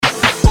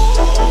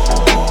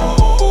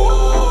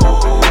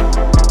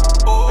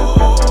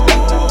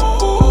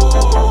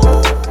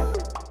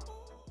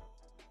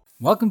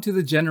Welcome to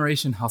the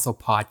Generation Hustle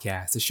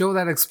podcast, a show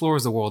that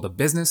explores the world of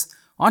business,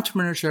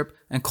 entrepreneurship,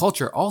 and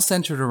culture, all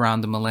centered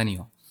around the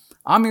millennial.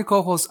 I'm your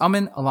co-host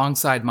Amin,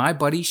 alongside my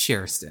buddy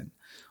Sherston.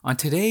 On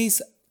today's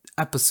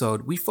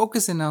episode, we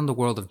focus in on the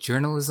world of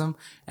journalism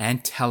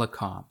and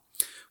telecom.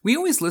 We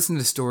always listen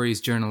to stories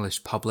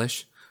journalists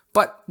publish,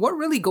 but what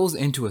really goes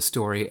into a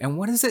story, and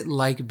what is it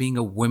like being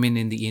a woman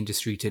in the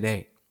industry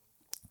today?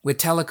 With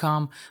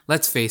telecom,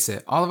 let's face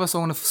it, all of us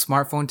own a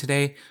smartphone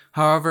today.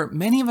 However,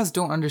 many of us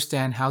don't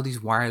understand how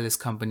these wireless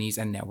companies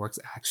and networks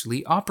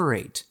actually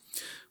operate.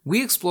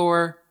 We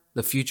explore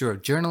the future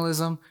of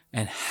journalism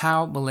and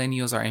how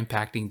millennials are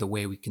impacting the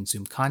way we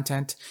consume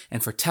content.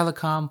 And for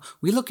telecom,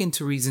 we look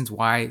into reasons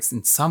why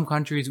in some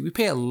countries we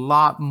pay a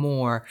lot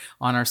more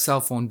on our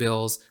cell phone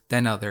bills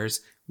than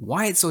others,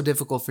 why it's so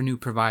difficult for new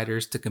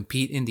providers to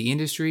compete in the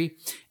industry,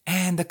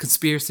 and the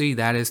conspiracy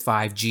that is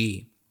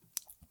 5G.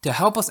 To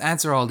help us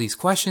answer all these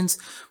questions,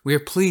 we are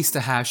pleased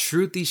to have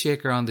Shruti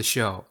Shekar on the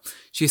show.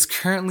 She is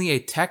currently a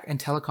tech and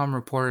telecom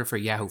reporter for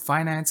Yahoo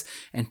Finance,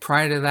 and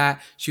prior to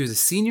that, she was a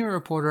senior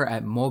reporter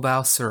at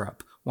Mobile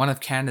Syrup, one of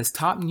Canada's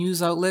top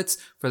news outlets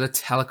for the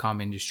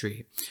telecom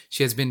industry.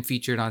 She has been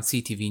featured on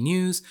CTV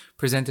News,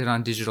 presented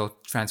on digital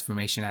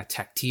transformation at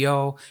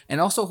TechTO,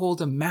 and also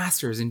holds a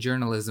master's in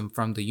journalism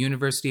from the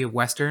University of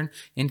Western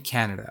in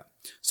Canada.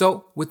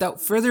 So, without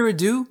further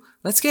ado,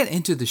 let's get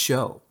into the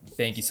show.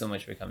 Thank you so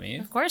much for coming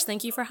in. Of course,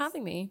 thank you for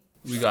having me.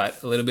 We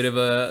got a little bit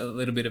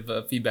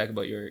of feedback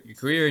about your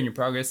career and your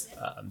progress.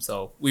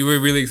 So we were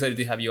really excited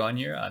to have you on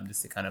here,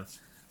 just to kind of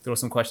throw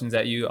some questions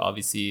at you.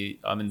 Obviously,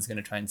 Amin's going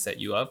to try and set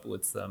you up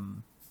with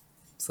some.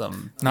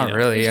 Not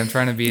really. I'm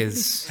trying to be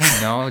as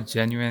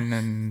genuine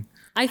and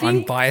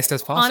unbiased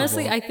as possible.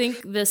 Honestly, I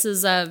think this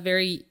is a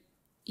very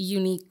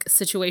unique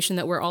situation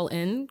that we're all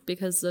in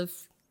because of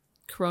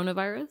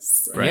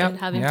coronavirus, right? And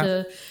having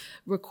to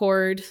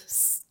record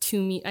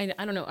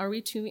I don't know. Are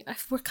we 2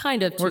 meters? We're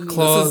kind of 2 meters. We're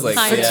close, like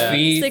 6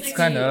 feet, 6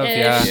 kind of.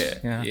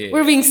 Yeah.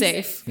 We're being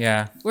safe.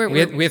 Yeah. We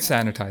have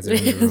sanitizer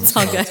in the room, it's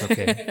all so good. it's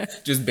okay.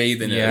 Just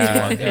bathe in it.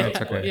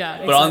 It's okay.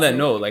 Yeah, but on that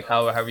note, like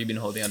how have you been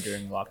holding on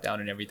during lockdown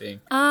and everything?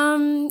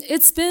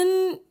 It's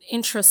been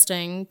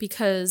interesting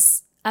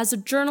because as a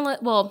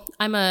journalist,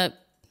 I'm a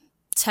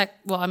tech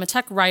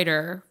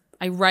writer.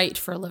 I write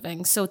for a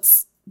living, so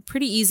it's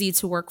pretty easy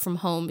to work from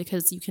home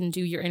because you can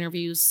do your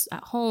interviews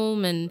at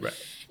home and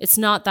It's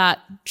not that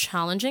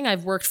challenging.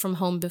 I've worked from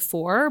home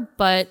before,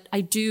 but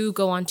I do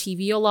go on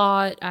TV a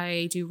lot.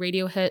 I do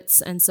radio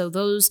hits. And so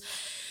those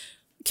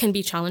can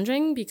be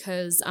challenging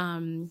because,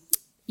 with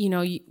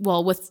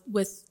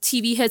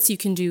TV hits, you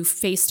can do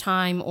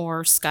FaceTime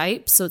or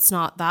Skype. So it's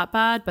not that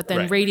bad. But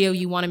then radio,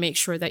 you want to make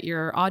sure that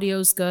your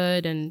audio's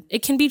good, and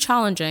it can be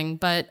challenging,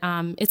 but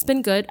it's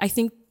been good. I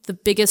think the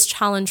biggest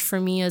challenge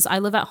for me is I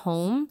live at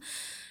home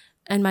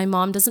and my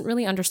mom doesn't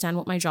really understand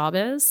what my job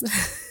is.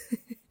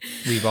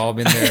 We've all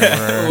been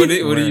there. What do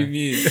you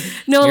mean?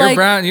 No,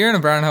 you're in a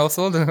brown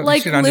household.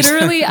 Like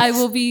literally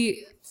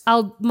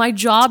my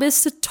job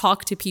is to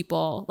talk to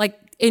people, like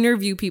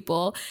interview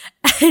people.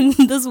 And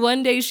this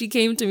one day she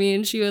came to me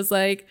and she was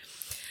like,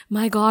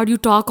 "My God, you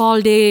talk all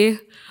day.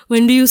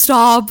 When do you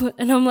stop?"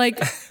 And I'm like,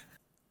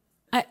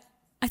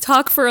 I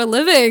talk for a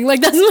living. Like,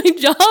 that's my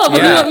job.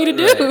 What do you want me to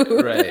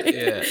do? Right.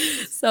 Yeah.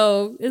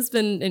 So it's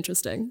been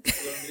interesting.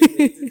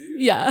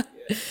 Yeah.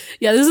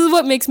 This is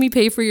what makes me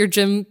pay for your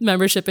gym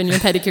membership and your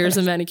pedicures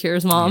and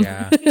manicures, Mom.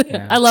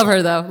 Yeah. I love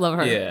her though. Love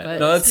her. Yeah. But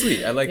No, that's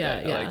sweet. I like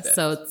that. Yeah. I like that.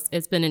 So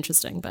it's been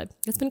interesting, but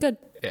it's been good.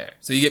 Yeah.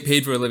 So you get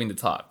paid for a living to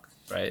talk,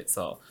 right?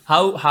 So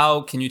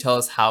how can you tell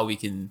us how we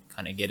can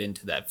kind of get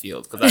into that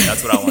field? Because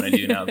that's what I want to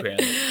do now,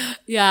 apparently.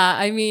 Yeah,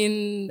 I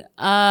mean,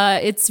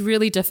 it's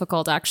really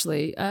difficult,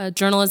 actually.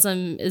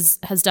 Journalism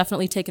has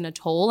definitely taken a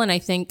toll, and I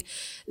think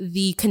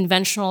the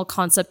conventional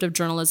concept of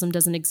journalism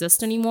doesn't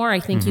exist anymore. I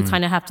think you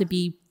kind of have to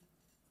be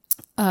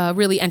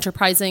really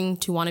enterprising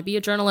to want to be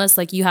a journalist.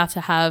 Like, you have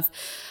to have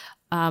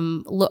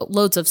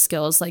loads of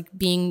skills, like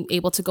being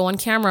able to go on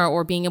camera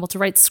or being able to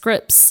write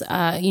scripts.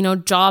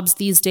 Jobs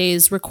these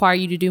days require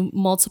you to do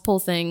multiple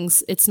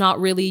things. It's not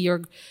really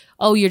you're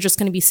just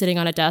going to be sitting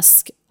on a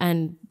desk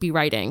and be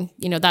writing.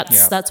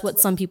 That's what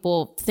some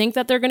people think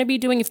that they're going to be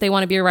doing if they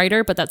want to be a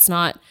writer, but that's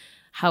not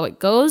how it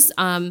goes.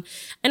 And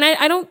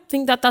I don't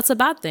think that that's a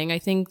bad thing. I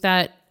think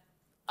that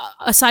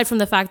aside from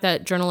the fact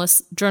that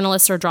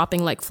journalists are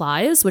dropping like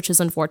flies, which is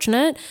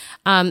unfortunate,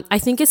 I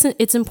think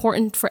it's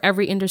important for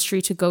every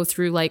industry to go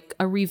through like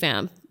a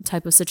revamp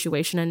type of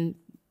situation and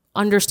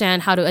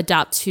understand how to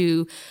adapt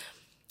to,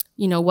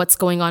 what's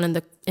going on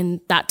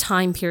in that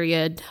time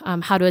period,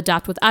 how to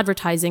adapt with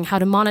advertising, how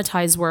to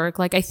monetize work.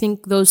 Like, I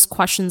think those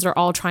questions are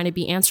all trying to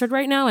be answered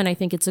right now, and I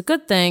think it's a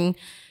good thing.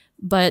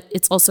 But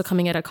it's also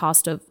coming at a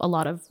cost of a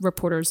lot of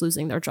reporters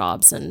losing their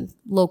jobs and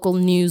local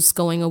news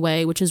going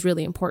away, which is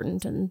really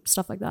important and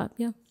stuff like that.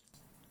 Yeah.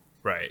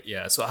 Right.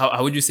 Yeah. So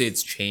how would you say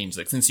it's changed?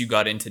 Like, since you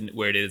got into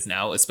where it is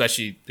now,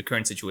 especially the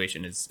current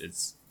situation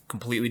is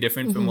completely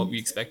different from what we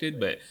expected.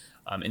 But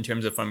In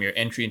terms of from your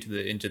entry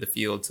into the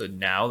field to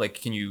now, like,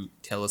 can you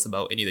tell us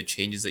about any of the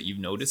changes that you've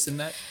noticed in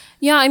that?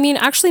 Yeah, I mean,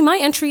 actually, my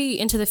entry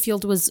into the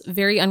field was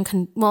very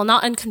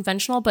not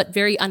unconventional, but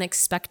very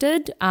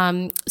unexpected.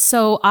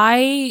 So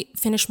I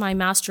finished my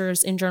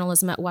master's in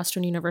journalism at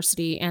Western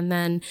University, and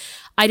then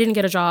I didn't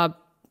get a job,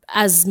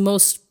 as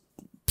most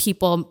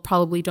people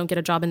probably don't get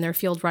a job in their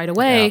field right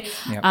away.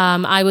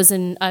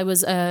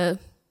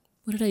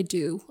 What did I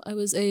do? I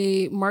was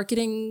a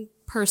marketing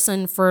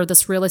person for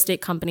this real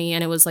estate company,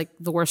 and it was like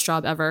the worst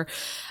job ever.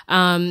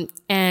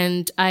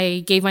 And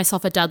I gave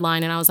myself a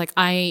deadline, and I was like,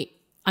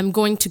 I'm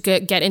going to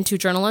get into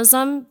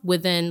journalism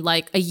within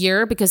like a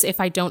year, because if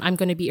I don't, I'm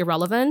going to be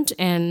irrelevant,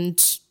 and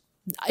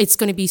it's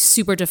going to be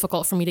super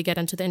difficult for me to get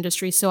into the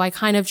industry. So I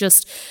kind of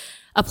just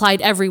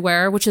applied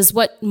everywhere, which is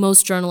what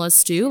most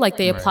journalists do. Like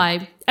they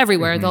apply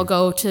everywhere. They'll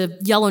go to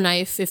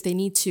Yellowknife if they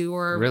need to,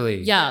 or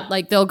Really? Yeah,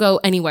 like they'll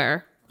go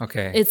anywhere.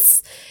 Okay.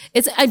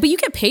 But you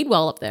get paid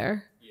well up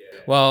there.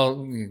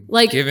 Well,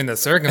 Like, given the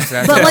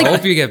circumstances, but like, I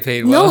hope you get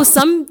paid well. No,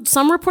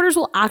 some reporters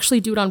will actually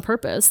do it on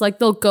purpose. Like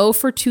they'll go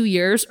for 2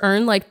 years,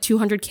 earn like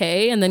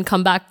 $200K, and then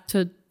come back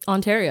to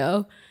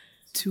Ontario.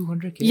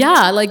 200K?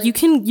 Yeah, like you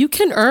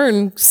can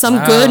earn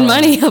some good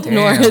money up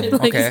north.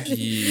 Like, Okay.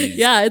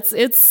 yeah,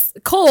 it's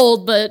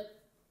cold, but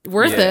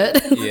worth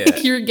it.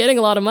 Like, you're getting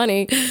a lot of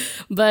money.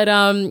 But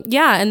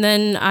and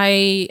then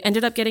I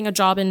ended up getting a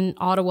job in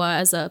Ottawa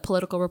as a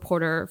political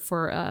reporter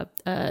for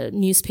a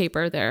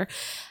newspaper there.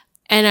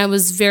 And I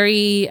was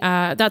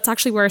that's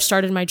actually where I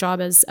started my job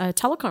as a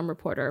telecom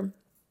reporter.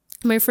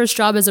 My first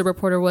job as a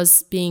reporter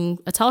was being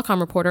a telecom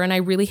reporter, and I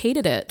really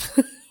hated it.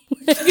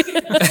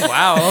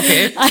 Wow,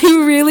 okay. I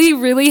really,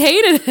 really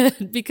hated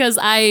it because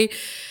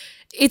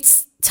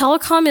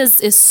telecom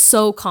is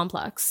so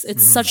complex.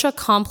 It's such a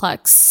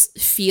complex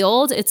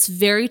field. It's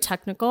very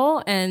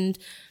technical, and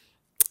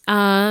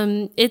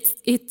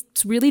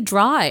it's really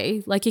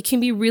dry. Like it can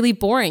be really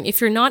boring.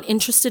 If you're not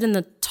interested in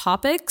the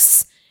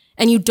topics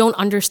and you don't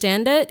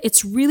understand it,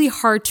 it's really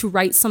hard to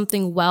write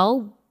something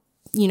well,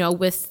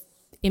 with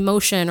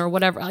emotion or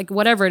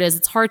whatever it is.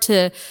 It's hard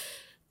to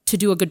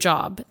do a good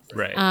job.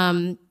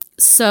 Right.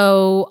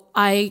 So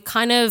I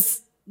kind of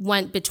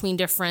went between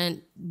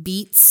different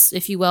beats,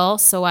 if you will.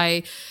 So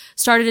I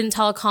started in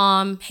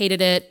telecom,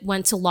 hated it,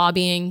 went to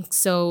lobbying.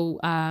 So,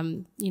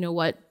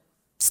 what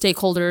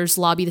stakeholders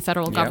lobby the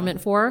federal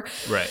government for.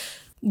 Right.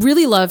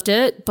 Really loved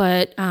it,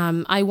 but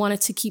I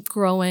wanted to keep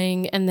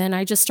growing. And then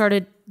I just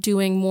started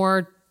doing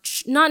more,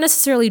 not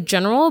necessarily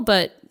general,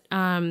 but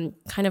kind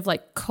of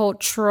like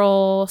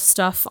cultural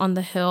stuff on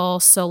the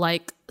Hill. So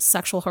like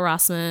sexual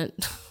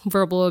harassment,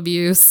 verbal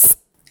abuse.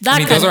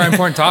 Those are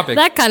important topics.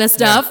 That kind of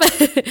stuff.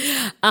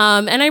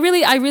 And I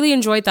really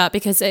enjoyed that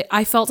because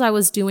I felt I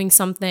was doing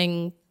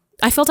something.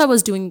 I felt I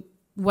was doing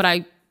what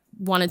I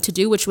wanted to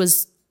do, which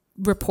was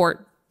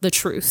report the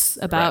truth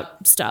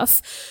about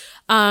stuff.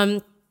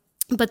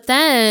 But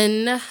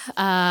then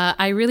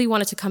I really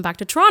wanted to come back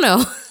to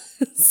Toronto.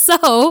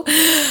 So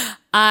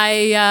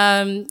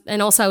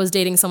and also I was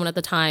dating someone at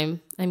the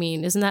time. I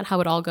mean, isn't that how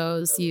it all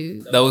goes?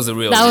 That was the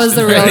real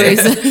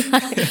reason.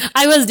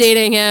 I was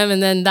dating him,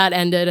 and then that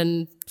ended,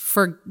 and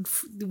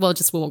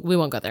we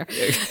won't go there.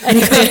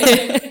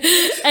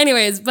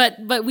 Anyways, but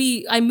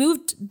I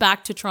moved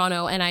back to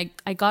Toronto, and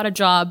I got a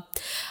job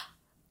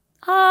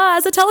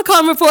as a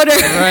telecom reporter.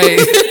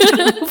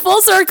 Right.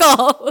 Full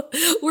circle.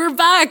 We're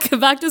back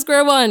to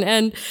square one.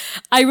 And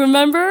I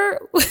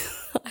remember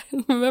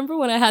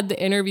when I had the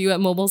interview at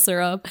Mobile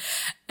Syrup,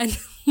 and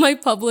my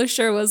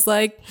publisher was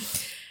like,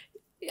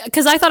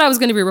 because I thought I was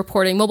going to be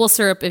reporting. Mobile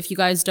Syrup, if you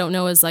guys don't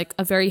know, is like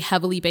a very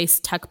heavily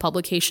based tech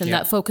publication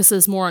that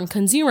focuses more on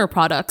consumer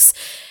products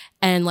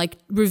and like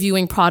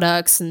reviewing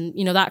products and,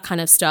 that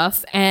kind of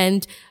stuff.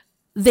 And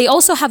they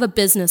also have a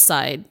business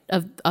side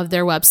of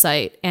their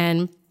website.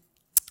 And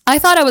I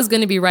thought I was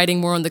going to be writing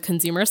more on the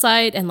consumer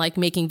side and like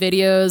making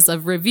videos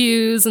of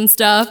reviews and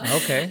stuff.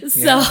 Okay.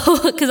 So,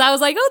 because I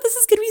was like, oh, this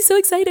is going to be so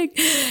exciting.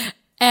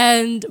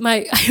 And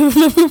I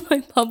remember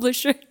my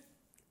publisher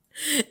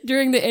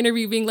during the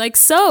interview being like,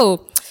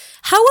 so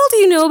how well do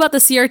you know about the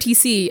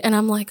CRTC? And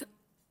I'm like,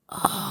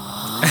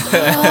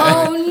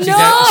 oh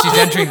no. She's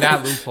entering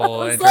that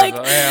loophole. I was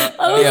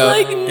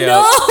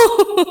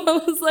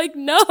like,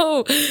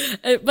 no.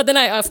 But then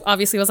I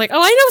obviously was like,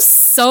 oh, I know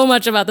so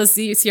much about the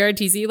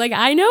CRTC. Like,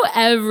 I know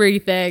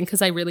everything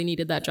because I really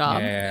needed that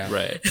job. Yeah.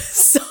 Right.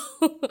 So,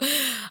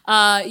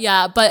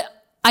 but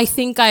I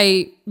think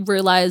I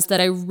realized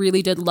that I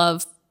really did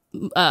love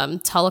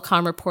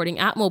telecom reporting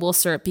at Mobile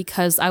Syrup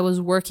because I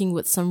was working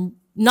with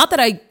not that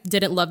I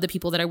didn't love the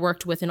people that I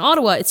worked with in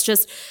Ottawa. It's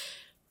just,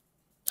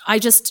 I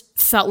just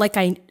felt like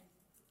I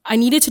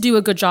needed to do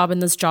a good job in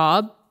this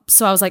job.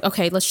 So I was like,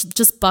 okay, let's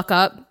just buck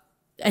up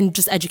and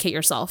just educate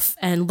yourself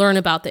and learn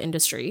about the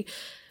industry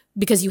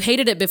because you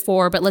hated it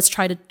before, but let's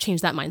try to change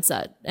that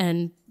mindset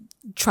and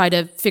try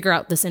to figure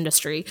out this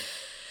industry.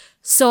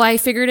 So I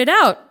figured it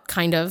out,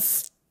 kind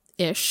of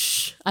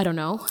ish. I don't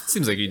know.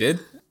 Seems like you did.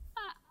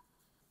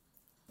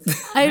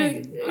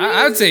 I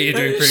would say you're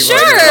doing pretty sure.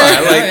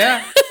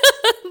 well.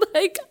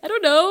 Like, I don't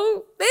don't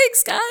know.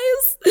 Thanks,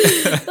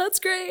 guys. That's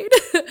great.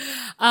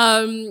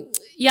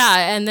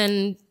 Yeah. And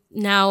then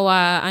now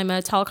I'm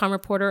a telecom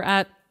reporter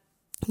at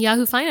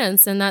Yahoo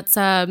Finance, and that's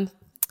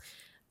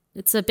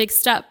it's a big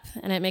step,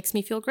 and it makes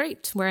me feel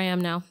great where I am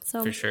now.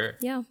 So For sure.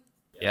 yeah.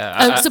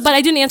 Yeah. But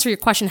I didn't answer your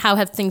question. How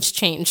have things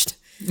changed?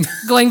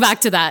 Going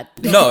back to that.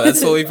 No, that's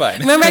totally fine.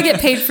 Remember, I get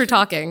paid for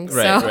talking.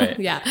 Right, So right.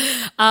 yeah.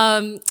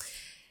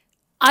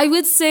 I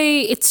would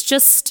say it's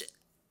just,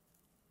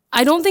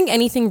 I don't think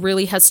anything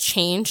really has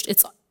changed.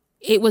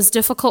 It was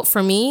difficult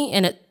for me,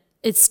 and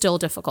it's still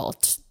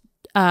difficult.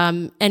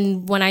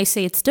 And when I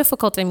say it's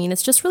difficult, I mean,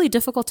 it's just really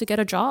difficult to get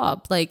a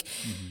job. Like,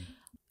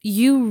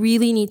 you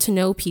really need to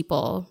know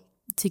people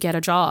to get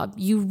a job.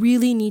 You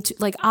really need to,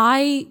 like,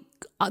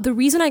 the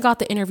reason I got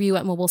the interview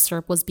at Mobile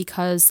Syrup was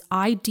because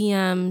I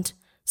DM'd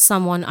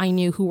someone I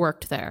knew who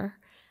worked there.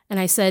 And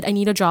I said, I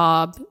need a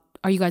job.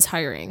 Are you guys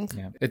hiring?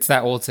 Yeah. It's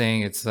that old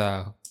saying, it's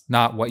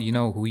not what you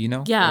know, who you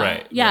know. Yeah.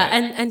 Right, Yeah.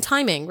 right. And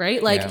timing,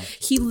 right? Like, Yeah.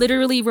 he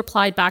literally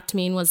replied back to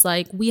me and was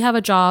like, we have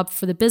a job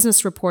for the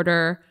business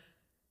reporter.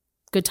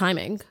 Good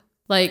timing.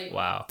 Like,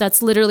 Wow.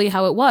 that's literally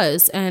how it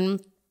was.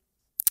 And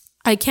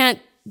I can't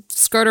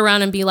skirt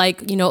around and be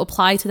like,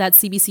 apply to that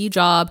CBC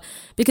job,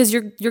 because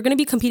you're going to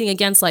be competing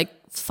against like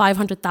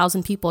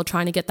 500,000 people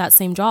trying to get that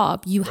same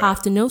job. You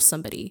have to know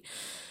somebody.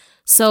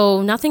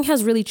 So nothing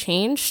has really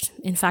changed.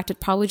 In fact, it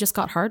probably just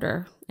got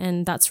harder.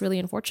 And that's really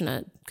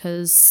unfortunate,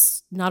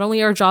 because not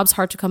only are jobs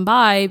hard to come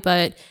by,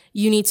 but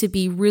you need to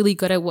be really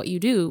good at what you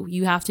do.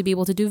 You have to be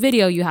able to do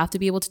video. You have to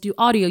be able to do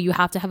audio. You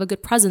have to have a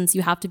good presence.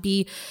 You have to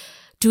be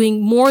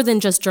doing more than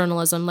just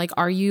journalism. Like,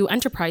 are you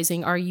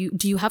enterprising?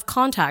 Do you have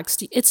contacts?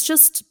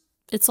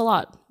 It's a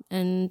lot,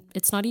 and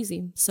it's not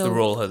easy. So The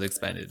role has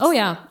expanded. Oh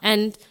yeah.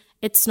 And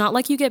it's not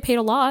like you get paid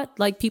a lot.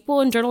 Like,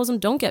 people in journalism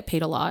don't get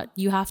paid a lot.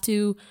 You have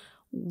to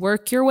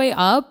work your way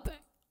up,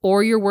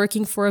 or you're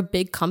working for a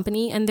big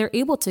company and they're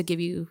able to give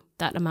you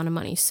that amount of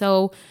money.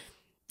 So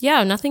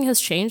yeah, nothing has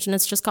changed, and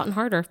it's just gotten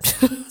harder.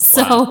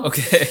 So Wow.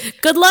 Okay.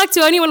 good luck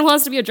to anyone who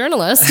wants to be a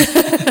journalist.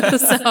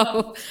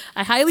 So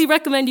I highly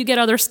recommend you get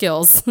other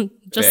skills.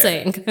 Just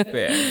saying.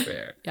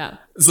 Fair. Yeah.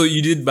 So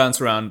you did bounce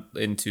around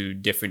into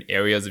different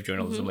areas of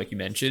journalism, like you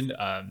mentioned,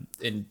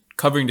 in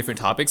covering different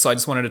topics. So I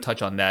just wanted to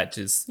touch on that,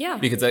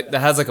 because that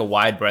has like a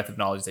wide breadth of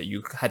knowledge that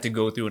you had to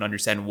go through and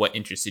understand what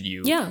interested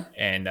you,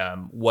 and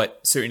what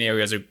certain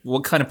areas or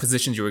what kind of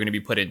positions you were going to be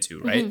put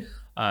into, right?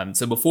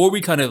 So before we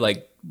kind of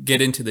like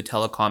get into the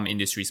telecom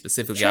industry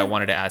specifically, I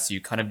wanted to ask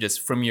you, kind of just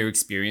from your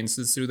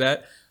experiences through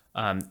that,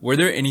 were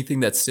there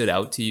anything that stood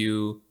out to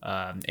you?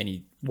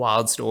 Any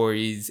wild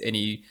stories?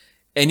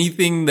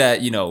 Anything that,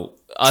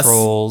 us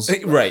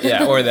Trolls. right?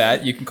 Yeah, or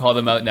that you can call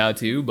them out now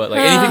too, but like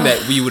anything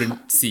that we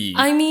wouldn't see.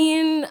 I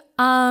mean,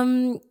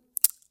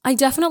 I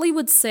definitely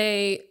would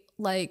say,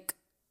 like,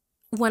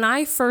 when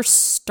I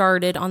first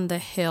started on the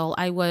Hill,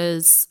 I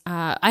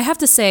have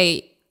to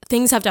say,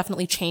 things have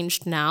definitely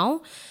changed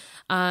now.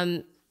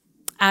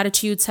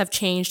 Attitudes have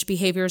changed,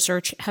 behaviors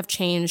have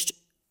changed.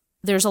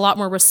 There's a lot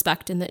more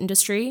respect in the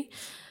industry,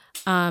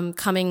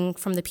 coming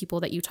from the people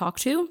that you talk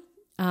to.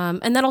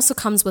 And that also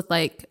comes with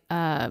like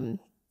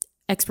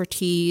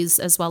expertise,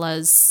 as well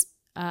as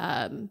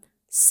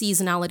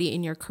seasonality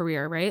in your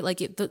career, right? Like,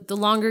 the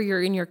longer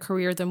you're in your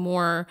career, the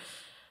more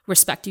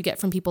respect you get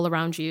from people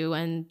around you,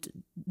 and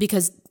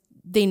because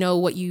they know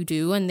what you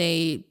do and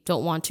they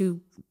don't want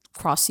to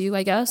cross you,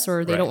 I guess,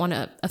 or they don't want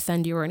to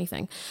offend you or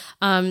anything.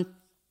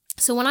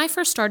 So when I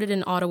first started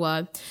in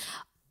Ottawa,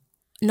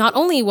 not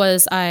only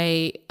was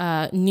I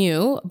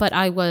new, but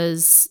I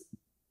was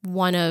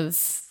one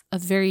of a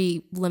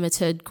very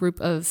limited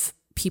group of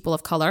people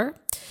of color.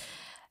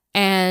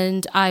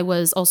 And I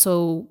was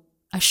also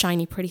a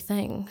shiny, pretty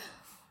thing.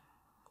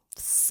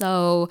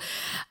 So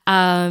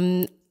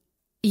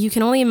you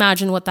can only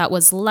imagine what that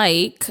was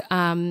like,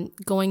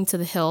 going to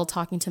the Hill,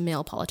 talking to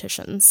male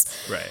politicians.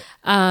 Right.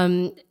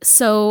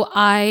 So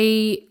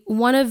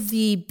one of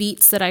the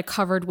beats that I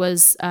covered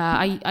was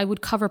I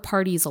would cover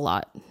parties a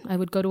lot. I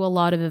would go to a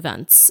lot of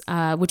events,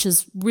 which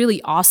is really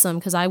awesome,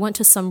 because I went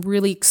to some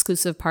really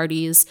exclusive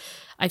parties.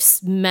 I've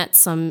met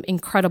some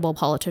incredible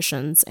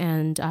politicians,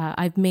 and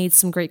I've made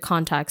some great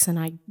contacts, and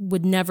I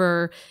would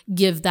never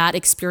give that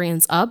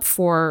experience up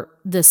for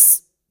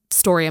this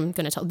story I'm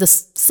going to tell.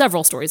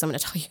 Several stories I'm going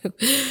to tell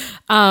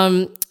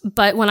you.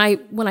 But when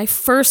I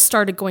first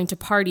started going to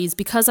parties,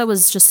 because I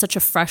was just such a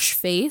fresh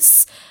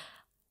face,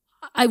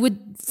 I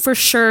would for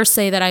sure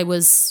say that I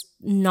was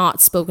not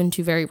spoken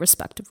to very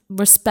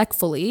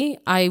respectfully.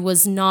 I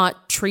was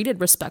not treated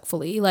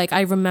respectfully. Like,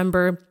 I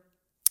remember,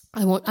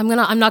 I'm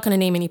not going to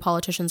name any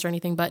politicians or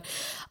anything, but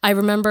I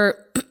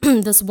remember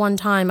this one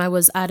time I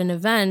was at an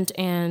event,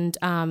 and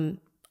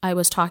I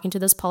was talking to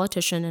this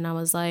politician, and I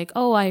was like,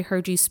 "Oh, I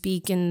heard you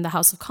speak in the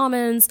House of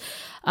Commons.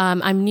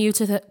 I'm new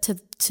to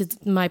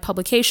my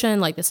publication.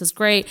 Like, this is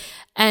great."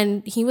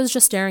 And he was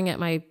just staring at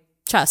my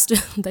chest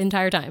the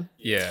entire time.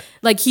 Yeah.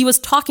 Like, he was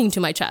talking to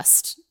my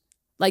chest,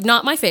 like,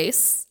 not my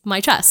face, my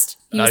chest.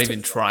 Not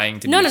even trying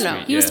to. No. be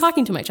sweet. He was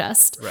talking to my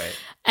chest. Right.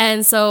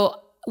 And so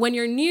when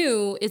you're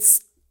new,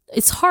 it's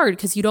it's hard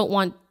because you don't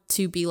want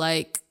to be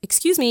like,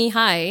 excuse me,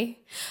 hi.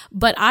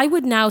 But I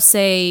would now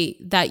say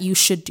that you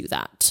should do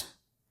that.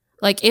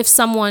 Like if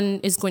someone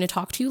is going to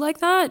talk to you like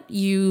that,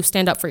 you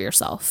stand up for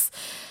yourself.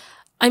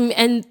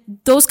 And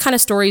those kind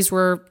of stories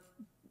were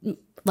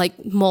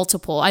like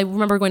multiple. I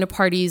remember going to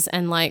parties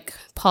and like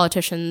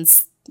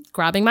politicians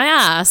grabbing my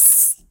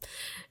ass,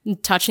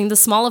 touching the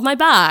small of my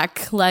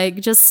back, like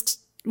just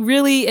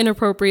really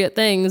inappropriate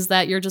things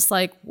that you're just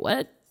like,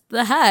 what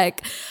the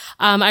heck?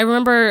 I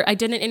remember I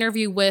did an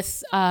interview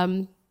with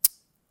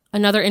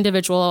another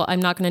individual.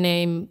 I'm not going to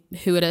name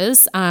who it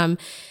is,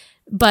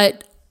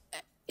 but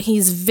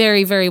he's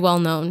very, very well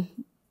known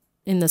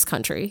in this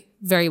country.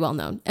 Very well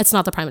known. It's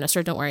not the prime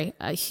minister. Don't worry.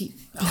 He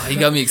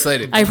got me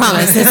excited. I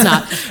promise it's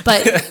not.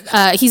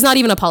 But he's not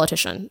even a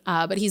politician.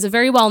 But he's a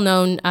very well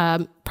known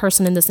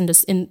person in this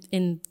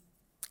in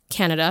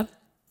Canada.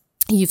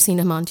 You've seen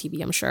him on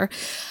TV, I'm sure.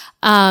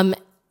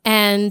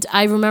 And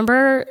I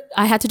remember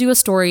I had to do a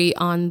story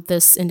on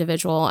this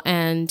individual,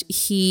 and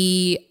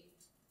he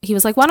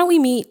was like, "Why don't we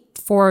meet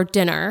for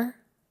dinner,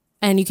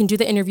 and you can do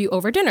the interview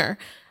over dinner?"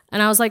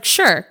 And I was like,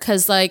 "Sure,"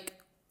 because like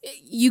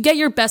you get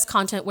your best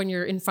content when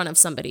you're in front of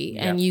somebody,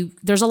 and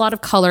there's a lot of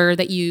color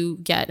that you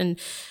get, and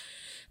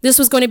this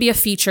was going to be a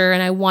feature,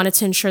 and I wanted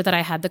to ensure that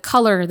I had the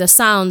color, the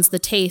sounds, the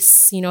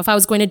tastes. You know, if I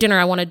was going to dinner,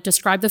 I want to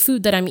describe the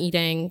food that I'm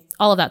eating,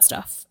 all of that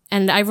stuff.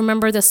 And I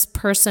remember this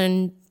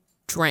person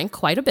drank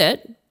quite a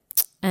bit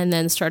and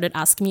then started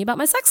asking me about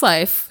my sex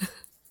life.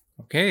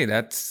 Okay,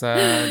 that's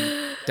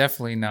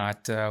definitely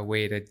not a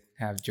way to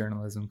have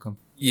journalism conducted.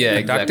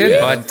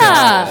 Exactly.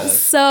 But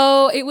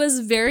so it was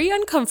very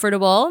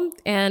uncomfortable,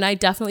 and I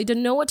definitely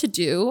didn't know what to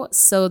do.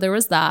 So there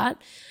was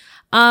that.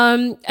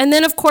 And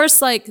then of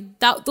course, like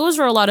those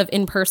are a lot of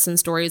in-person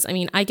stories. I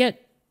mean,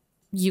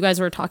 you guys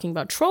were talking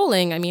about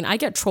trolling. I mean, I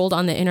get trolled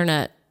on the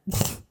internet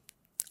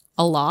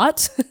a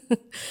lot.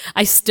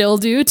 I still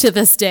do to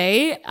this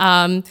day.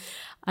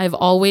 I've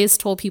always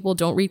told people,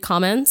 don't read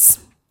comments.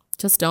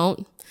 Just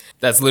don't.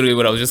 That's literally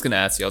what I was just going to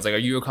ask you. I was like, are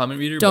you a comment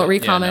reader? Don't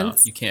read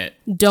comments. No, you can't.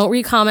 Don't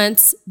read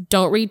comments.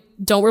 Don't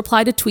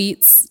reply to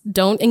tweets.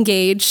 Don't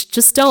engage.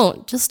 Just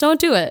don't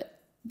do it.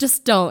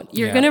 Just don't.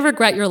 You're going to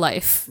regret your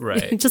life.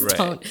 Right. Just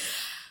don't.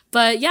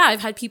 But yeah,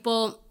 I've had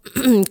people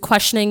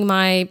questioning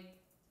my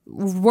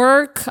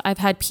work. I've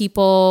had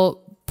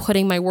people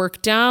putting my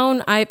work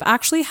down. I've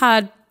actually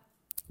had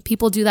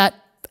people do that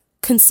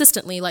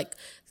consistently, like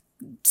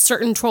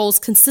certain trolls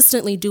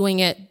consistently doing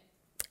it.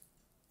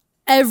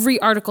 Every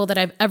article that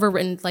I've ever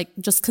written, like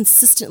just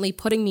consistently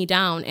putting me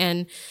down.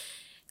 And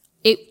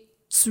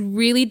it's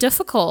really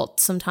difficult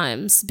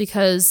sometimes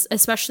because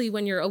especially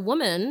when you're a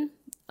woman,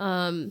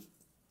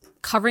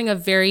 covering a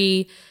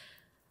very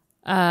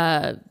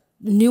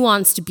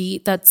nuanced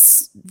beat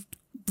that's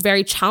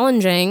very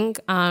challenging,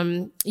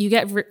 you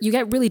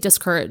get really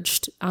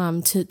discouraged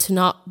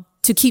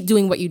to keep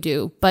doing what you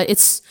do. But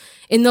it's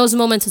in those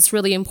moments it's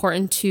really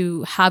important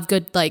to have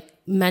good like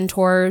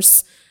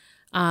mentors,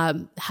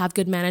 have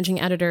good managing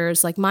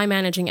editors. Like my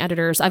managing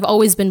editors, I've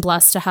always been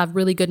blessed to have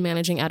really good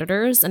managing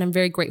editors, and I'm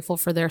very grateful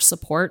for their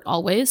support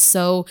always.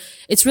 So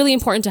it's really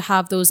important to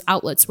have those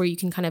outlets where you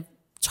can kind of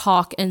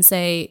talk and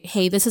say,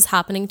 hey, this is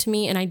happening to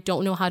me and I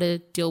don't know how to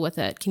deal with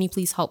it. Can you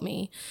please help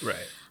me?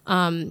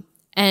 Right.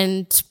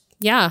 And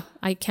yeah,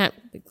 I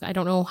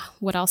don't know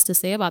what else to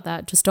say about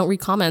that. Just don't read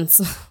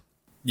comments.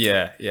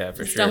 Yeah,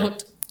 for sure.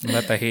 Don't.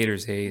 Let the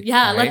haters hate.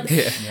 Yeah. Right?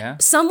 Yeah.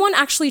 Someone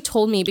actually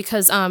told me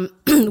because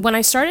when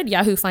I started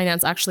Yahoo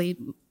Finance, actually,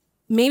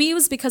 maybe it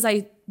was because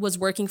I was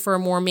working for a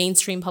more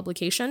mainstream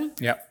publication.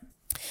 Yep.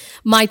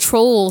 My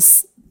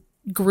trolls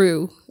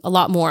grew a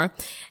lot more.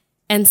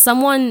 And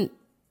someone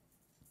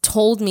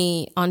told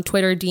me on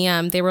Twitter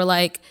DM, they were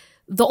like,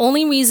 the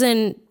only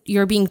reason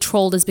you're being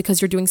trolled is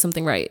because you're doing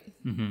something right.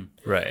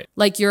 Mm-hmm. Right.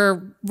 Like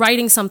you're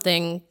writing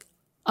something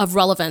of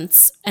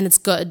relevance and it's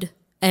good.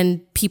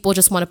 And people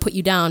just want to put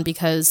you down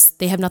because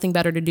they have nothing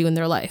better to do in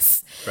their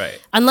life.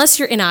 Right. Unless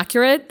you're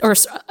inaccurate or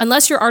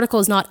unless your article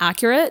is not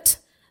accurate,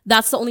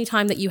 that's the only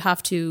time that you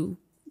have to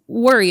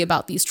worry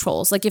about these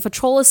trolls. Like if a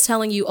troll is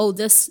telling you, oh,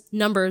 this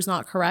number is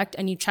not correct,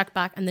 and you check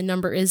back and the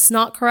number is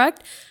not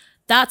correct,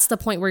 that's the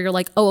point where you're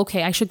like, oh,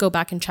 okay, I should go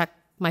back and check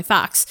my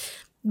facts.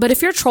 But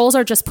if your trolls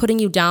are just putting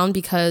you down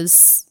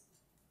because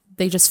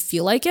they just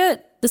feel like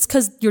it, that's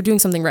because you're doing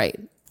something right.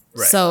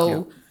 Right.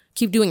 So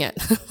keep doing it.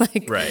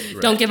 Like, right.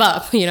 Don't give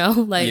up, you know?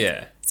 Like,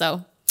 yeah.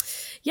 So,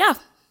 yeah,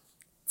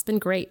 it's been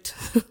great.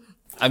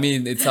 I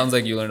mean, it sounds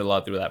like you learned a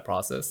lot through that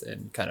process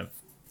and kind of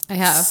I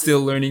have.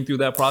 Still learning through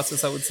that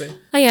process, I would say.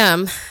 I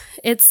am.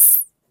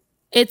 It's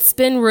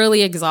been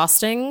really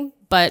exhausting,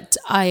 but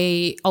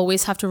I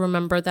always have to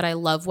remember that I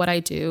love what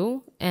I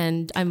do,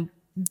 and I'm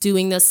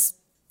doing this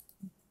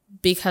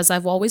because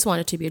I've always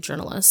wanted to be a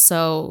journalist.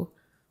 So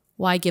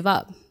why give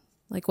up?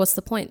 Like, what's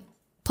the point?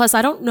 Plus,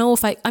 I don't know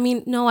if I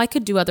mean, no, I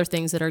could do other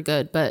things that are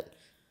good, but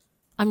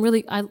I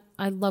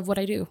love what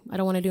I do. I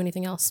don't want to do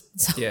anything else.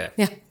 So,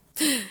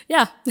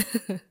 yeah.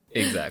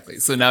 Exactly.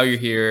 So now you're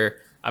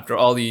here after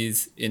all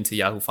these into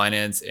Yahoo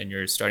Finance, and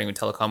you're starting with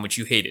telecom, which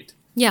you hated.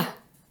 Yeah.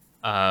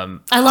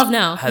 I love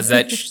now. Has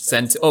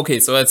that okay,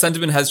 so that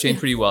sentiment has changed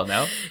pretty well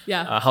now.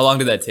 Yeah. How long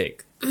did that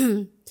take?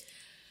 I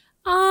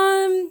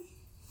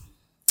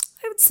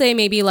would say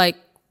maybe like,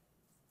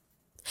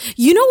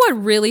 you know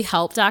what really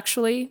helped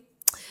actually?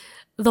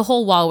 The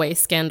whole Huawei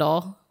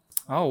scandal.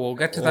 Oh, we'll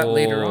get to that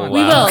later on. Wow.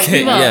 We will, Okay.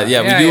 we will.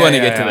 Yeah, we do want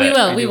to get to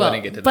that. We wanna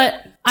will. get to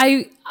But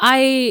that.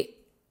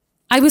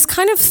 I was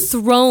kind of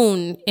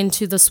thrown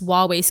into this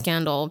Huawei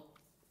scandal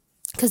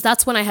because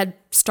that's when I had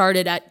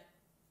started at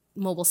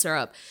Mobile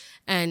Syrup,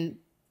 and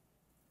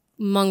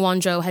Meng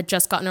Wanzhou had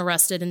just gotten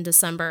arrested in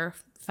December,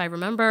 if I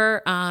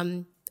remember.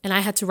 And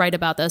I had to write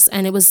about this,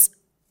 and it was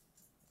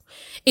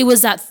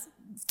that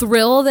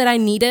thrill that I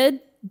needed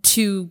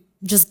to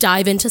just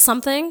dive into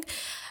something.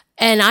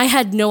 And I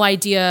had no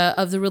idea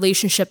of the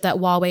relationship that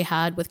Huawei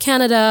had with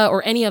Canada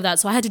or any of that.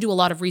 So I had to do a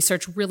lot of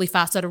research really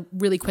fast at a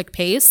really quick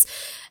pace.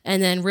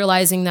 And then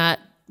realizing that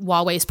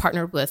Huawei's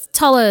partnered with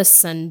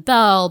TELUS and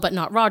Bell, but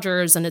not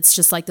Rogers. And it's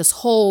just like this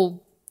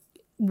whole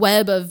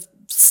web of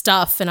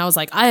stuff. And I was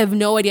like, I have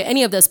no idea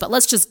any of this, but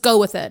let's just go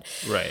with it.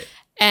 Right.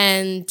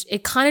 And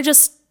it kind of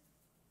just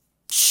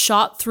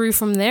shot through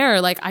from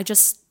there. Like I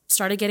just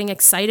started getting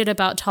excited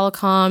about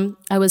telecom.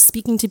 I was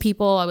speaking to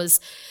people. I was,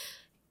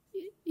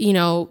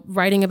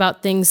 writing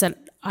about things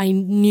that I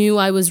knew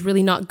I was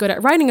really not good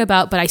at writing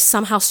about, but I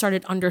somehow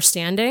started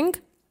understanding.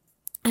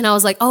 And I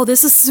was like, oh,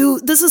 this is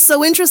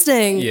so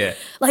interesting. Yeah.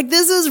 Like,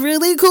 this is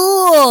really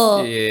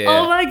cool. Yeah.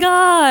 Oh my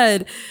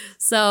God.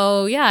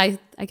 So yeah,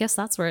 I guess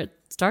that's where it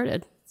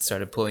started.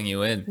 Started pulling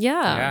you in.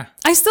 Yeah.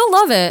 I still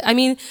love it. I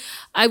mean,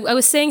 I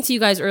was saying to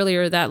you guys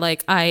earlier that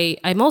like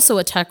I'm also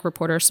a tech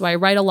reporter. So I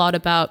write a lot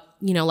about,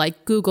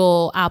 like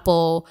Google,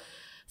 Apple,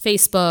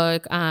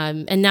 Facebook,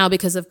 and now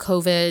because of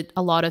COVID,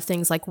 a lot of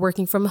things like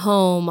working from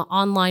home,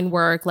 online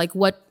work, like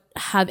what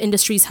have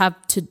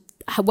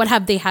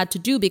they had to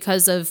do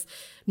because of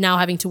now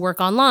having to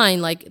work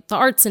online, like the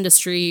arts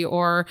industry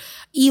or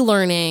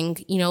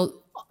e-learning,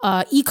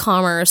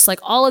 e-commerce, like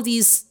all of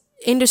these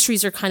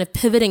industries are kind of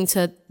pivoting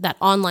to that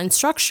online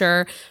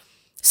structure.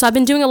 So I've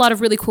been doing a lot of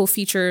really cool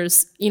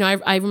features.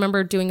 I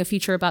remember doing a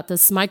feature about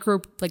this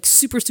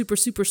super, super,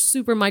 super,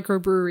 super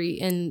microbrewery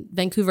in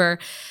Vancouver.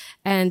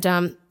 And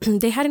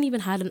they hadn't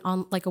even had a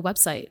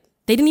website.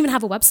 They didn't even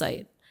have a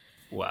website.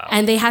 Wow.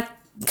 And they had,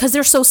 because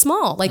they're so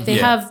small, like they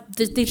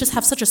just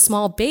have such a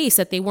small base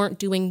that they weren't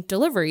doing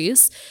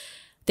deliveries.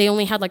 They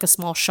only had like a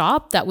small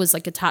shop that was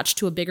like attached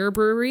to a bigger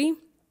brewery.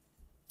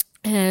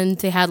 And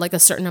they had like a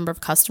certain number of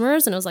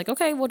customers. And I was like,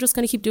 okay, we're just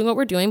going to keep doing what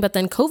we're doing. But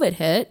then COVID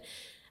hit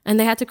and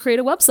they had to create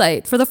a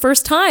website for the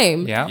first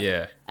time. Yeah.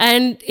 Yeah.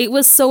 And it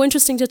was so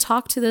interesting to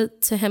talk to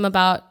him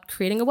about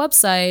creating a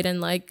website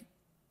and like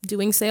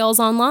doing sales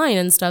online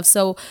and stuff.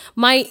 So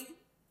my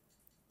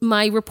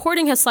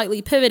reporting has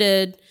slightly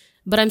pivoted,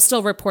 but I'm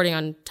still reporting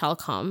on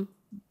telecom,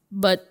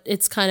 but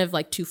it's kind of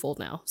like twofold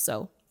now.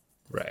 So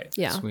Right.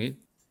 yeah. Sweet.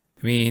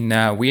 I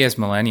mean, we as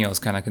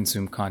millennials kind of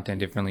consume content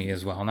differently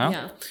as well now.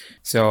 Yeah.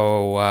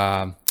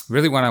 So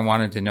really what I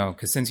wanted to know,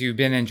 because since you've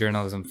been in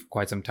journalism for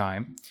quite some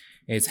time,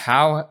 is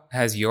how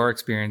has your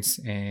experience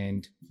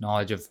and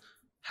knowledge of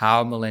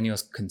how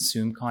millennials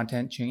consume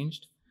content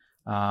changed?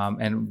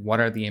 And what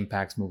are the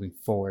impacts moving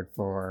forward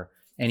for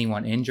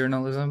anyone in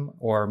journalism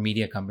or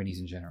media companies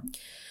in general?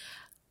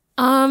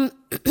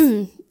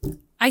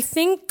 I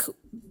think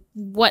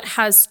what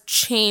has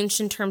changed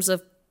in terms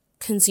of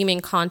consuming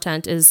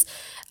content is,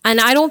 and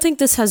I don't think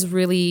this has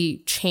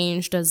really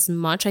changed as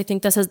much. I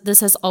think this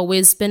has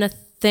always been a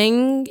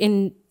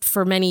thing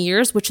for many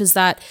years, which is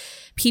that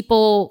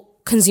people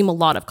consume a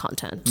lot of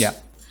content. Yeah.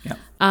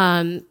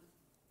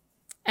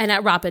 And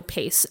at rapid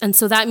pace. And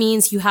so that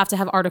means you have to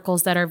have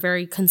articles that are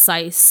very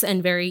concise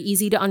and very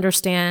easy to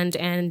understand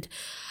and,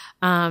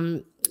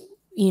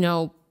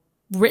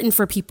 written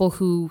for people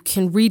who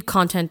can read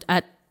content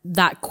at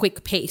that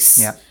quick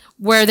pace. Yeah.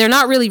 Where they're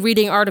not really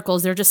reading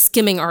articles, they're just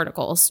skimming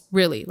articles,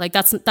 really. Like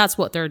that's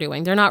what they're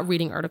doing. They're not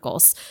reading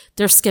articles.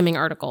 They're skimming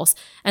articles.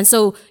 And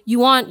so you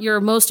want your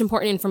most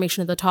important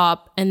information at the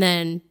top and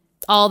then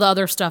all the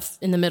other stuff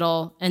in the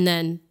middle and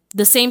then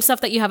the same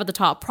stuff that you have at the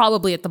top,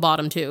 probably at the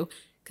bottom too,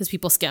 because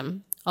people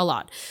skim a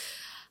lot.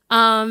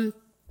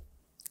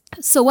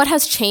 So what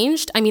has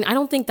changed? I mean, I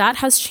don't think that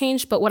has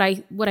changed, but what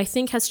I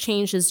think has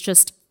changed is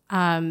just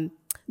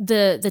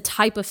the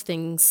type of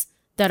things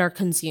that are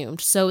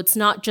consumed. So it's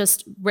not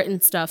just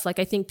written stuff. Like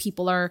I think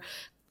people are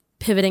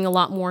pivoting a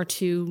lot more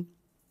to,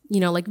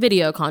 like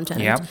video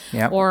content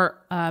or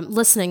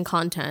listening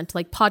content,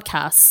 like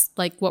podcasts,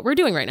 like what we're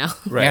doing right now.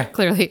 Right. Yeah.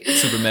 Clearly.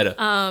 Super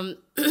meta.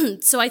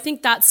 So I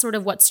think that's sort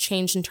of what's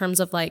changed in terms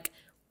of like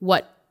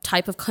what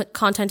type of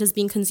content is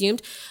being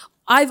consumed.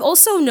 I've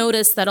also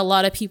noticed that a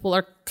lot of people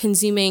are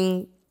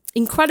consuming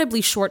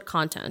incredibly short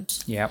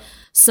content. Yeah.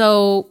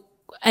 So,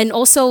 and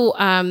also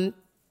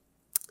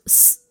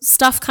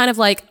stuff kind of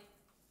like,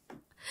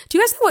 do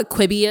you guys know what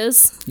Quibi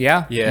is?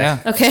 Yeah.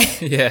 Yeah.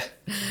 Okay. Yeah.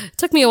 It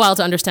took me a while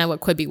to understand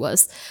what Quibi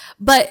was.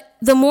 But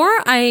the more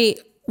I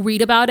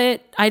read about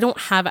it, I don't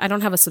have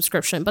a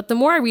subscription, but the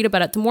more I read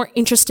about it, the more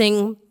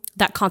interesting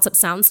that concept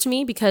sounds to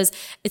me, because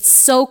it's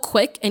so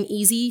quick and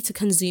easy to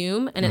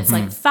consume, and it's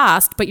like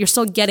fast, but you're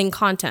still getting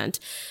content.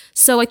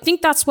 So I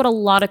think that's what a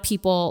lot of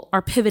people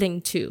are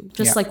pivoting to,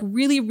 just like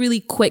really, really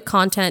quick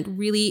content,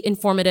 really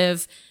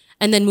informative,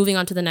 and then moving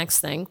on to the next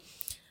thing.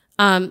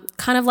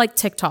 Kind of like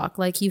TikTok,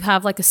 like you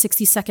have like a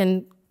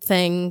 60-second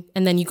thing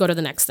and then you go to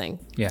the next thing.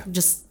 Yeah.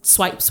 Just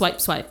swipe,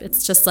 swipe, swipe.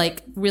 It's just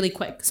like really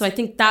quick. So I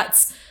think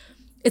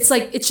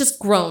it's just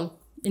grown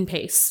in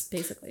pace,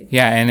 basically.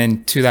 Yeah, and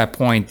then to that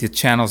point, the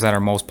channels that are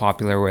most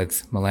popular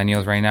with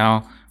millennials right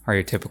now are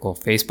your typical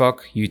Facebook,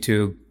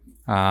 YouTube,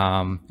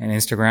 and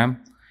Instagram.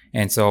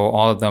 And so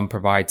all of them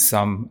provide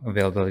some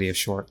availability of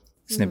short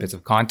snippets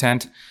of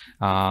content.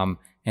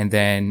 And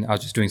then I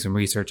was just doing some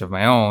research of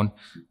my own.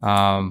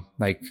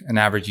 Like an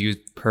average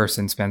youth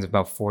person spends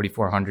about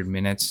 4,400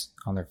 minutes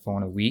on their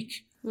phone a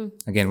week.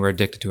 Again, we're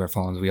addicted to our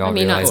phones. We all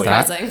realize not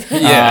that.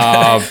 surprising.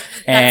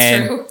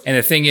 And true. and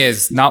the thing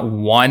is, not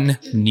one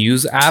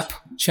news app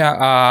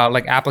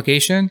like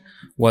application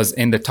was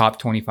in the top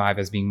 25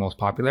 as being most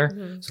popular.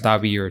 So that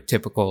would be your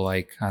typical,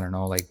 like, I don't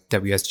know, like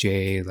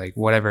WSJ, like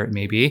whatever it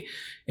may be.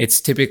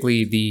 It's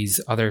typically these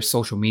other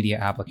social media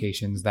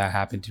applications that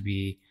happen to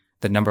be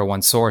the number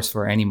one source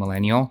for any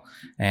millennial.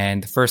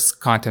 And the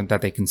first content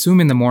that they consume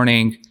in the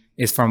morning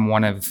is from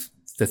one of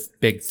the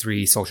big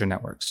three social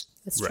networks.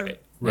 That's true.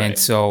 Right. And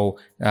so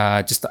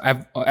just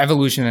the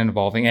evolution and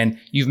evolving. And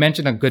you've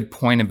mentioned a good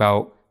point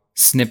about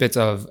snippets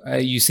of,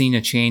 you've seen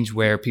a change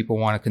where people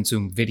want to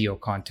consume video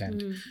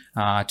content.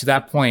 To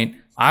that point,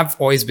 I've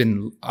always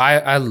been,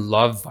 I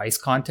love Vice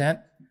content.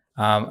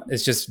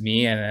 It's just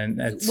me, and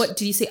it's What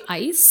did you say?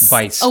 Ice?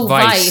 Vice. Oh,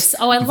 Vice.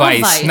 Oh, I love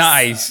Vice. Not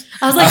Ice.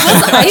 I was like,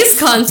 what's ice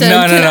content? No,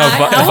 I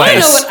want to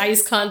Vice. know what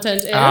ice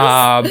content is.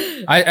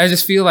 I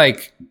just feel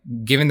like,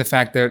 given the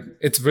fact that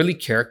it's really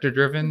character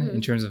driven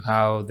in terms of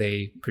how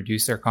they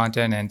produce their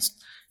content, and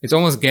it's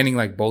almost getting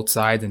like both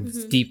sides and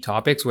it's deep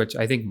topics, which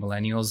I think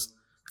millennials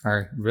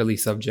are really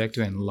subject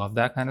to and love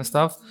that kind of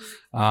stuff.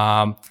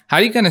 How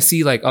do you kind of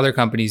see like other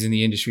companies in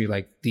the industry,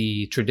 like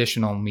the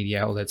traditional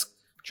media outlets,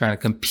 trying to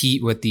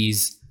compete with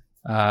these,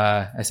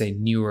 I say,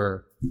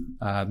 newer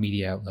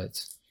media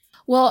outlets?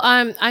 Well,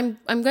 I'm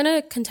going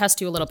to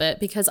contest you a little bit,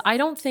 because I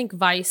don't think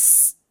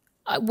Vice.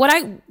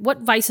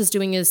 What Vice is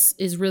doing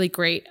is really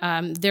great.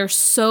 They're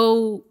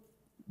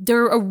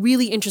a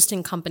really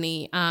interesting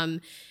company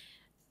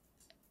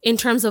in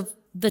terms of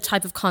the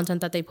type of content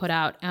that they put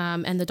out,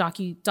 and the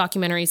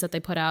documentaries that they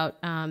put out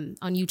on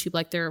YouTube.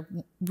 Like, they're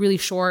really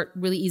short,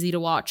 really easy to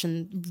watch,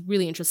 and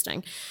really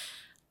interesting.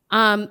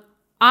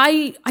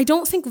 I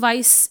don't think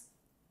Vice,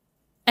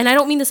 and I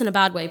don't mean this in a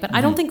bad way, but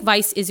I don't think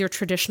Vice is your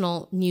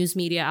traditional news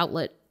media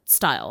outlet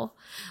style.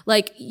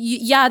 Like,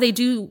 yeah, they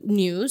do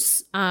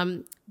news,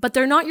 but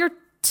they're not your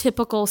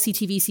typical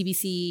CTV,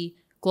 CBC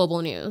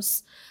global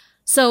news.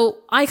 So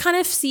I kind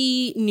of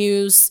see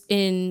news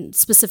in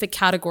specific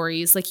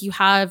categories. Like, you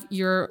have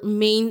your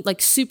main,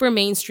 like, super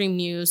mainstream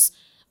news.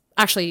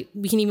 Actually,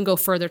 we can even go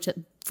further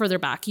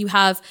back. You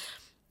have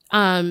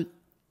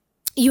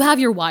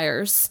your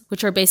wires,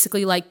 which are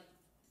basically like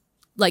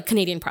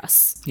Canadian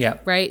press. Yeah.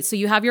 Right? So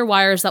you have your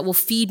wires that will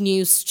feed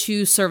news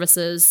to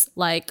services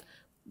like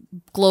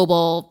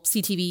Global,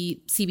 CTV,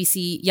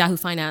 CBC, Yahoo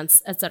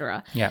Finance,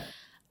 etc. Yeah.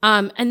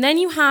 And then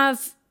you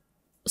have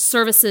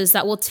services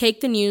that will take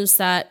the news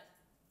that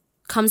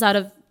comes out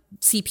of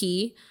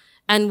CP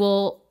and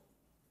will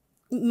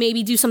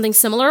maybe do something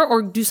similar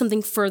or do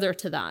something further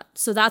to that.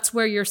 So that's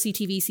where your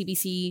CTV,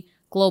 CBC,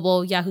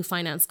 Global, Yahoo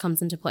Finance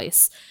comes into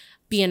place.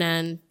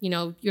 BNN,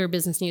 your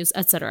business news,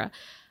 etc.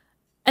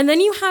 And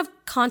then you have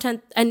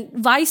content, and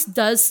Vice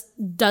does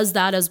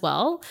that as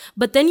well.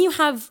 But then you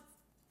have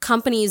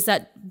companies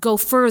that go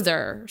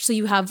further. So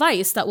you have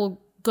Vice that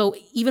will go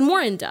even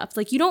more in depth.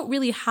 Like, you don't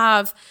really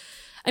have,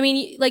 in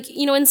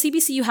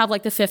CBC you have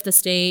like the Fifth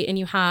Estate, and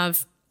you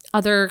have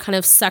other kind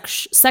of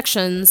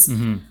sections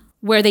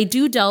where they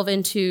do delve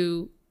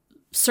into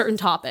certain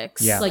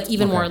topics, like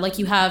even more. Like,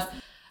 you have,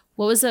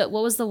 what was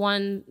the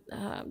one,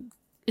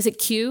 is it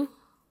Q?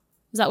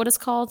 Is that what it's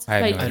called?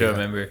 I don't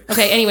remember.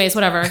 Okay, anyways,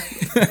 whatever.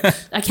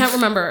 I can't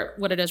remember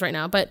what it is right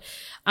now, but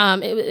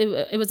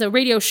it was a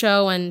radio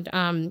show,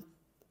 and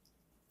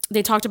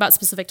they talked about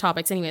specific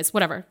topics. Anyways,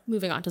 whatever.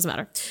 Moving on, doesn't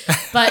matter.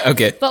 But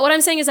Okay. But what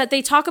I'm saying is that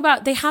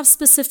they have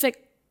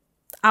specific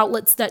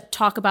outlets that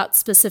talk about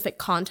specific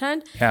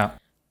content. Yeah.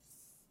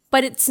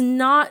 But it's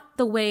not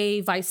the way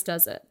Vice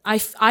does it. I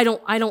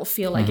don't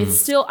feel like it's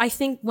still. I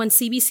think when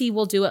CBC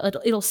will do it,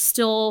 it'll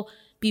still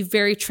be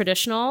very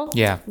traditional.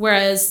 Yeah.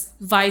 Whereas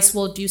Vice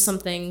will do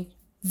something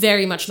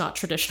very much not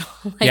traditional.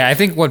 I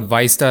think what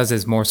Vice does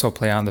is more so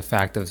play on the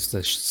fact of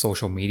the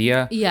social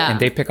media. Yeah. And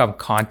they pick up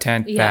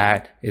content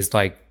that is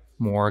like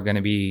more going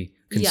to be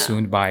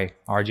consumed by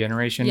our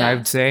generation, I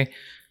would say.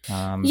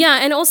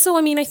 And also,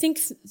 I think,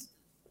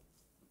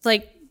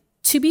 like,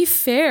 to be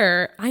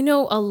fair, I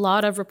know a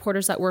lot of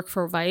reporters that work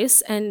for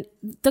Vice, and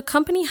the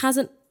company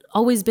hasn't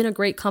always been a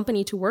great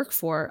company to work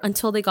for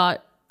until they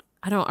got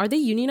I don't know, are they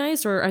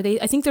unionized or are they,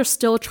 I think they're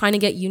still trying to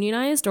get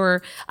unionized,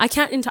 or I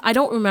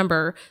don't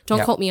remember.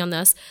 Don't quote me on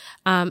this.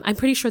 I'm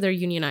pretty sure they're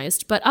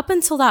unionized. But up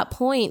until that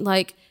point,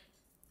 like,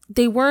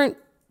 they weren't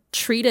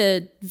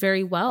treated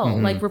very well.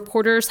 Like,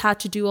 reporters had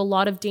to do a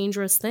lot of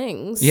dangerous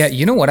things. Yeah,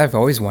 you know what I've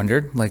always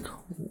wondered? Like,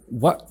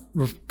 what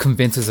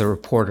convinces a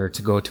reporter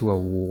to go to a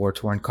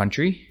war-torn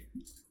country?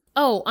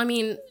 Oh, I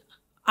mean,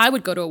 I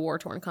would go to a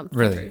war-torn country.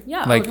 Really?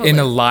 Yeah. Like, totally. in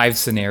a live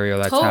scenario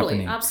that's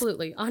happening.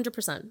 Absolutely.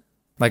 100%.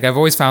 Like, I've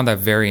always found that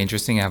very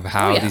interesting of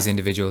how these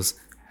individuals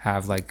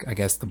have, like, I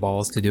guess, the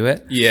balls to do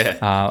it. Yeah.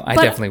 I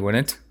definitely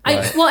wouldn't.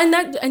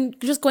 And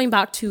just going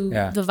back to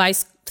the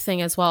Vice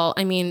thing as well.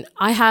 I mean,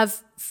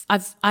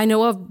 I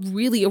know a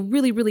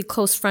really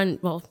close friend.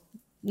 Well,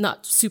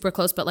 not super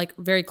close, but like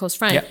very close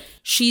friend. Yeah.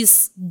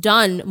 She's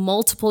done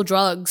multiple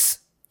drugs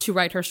to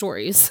write her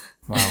stories.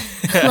 Wow.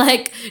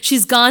 Like,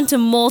 she's gone to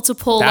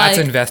multiple. That's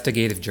like,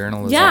 investigative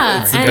journalism.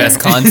 yeah, It's the best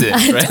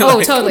content, right?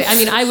 Oh, totally. I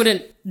mean, I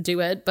wouldn't do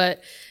it,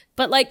 but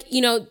like, you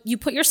know, you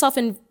put yourself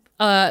in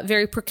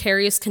very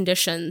precarious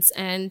conditions,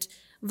 and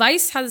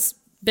Vice has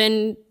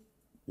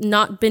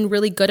not been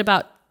really good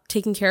about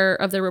taking care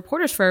of their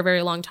reporters for a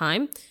very long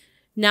time.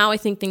 Now I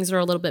think things are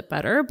a little bit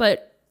better,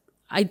 but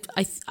I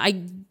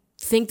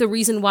think the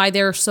reason why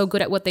they're so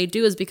good at what they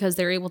do is because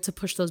they're able to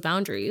push those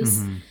boundaries,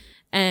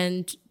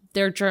 and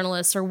their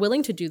journalists are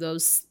willing to do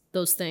those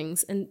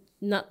things. And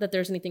not that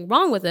there's anything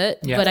wrong with it,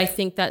 but I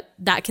think that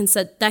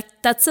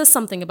says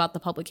something about the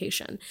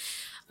publication.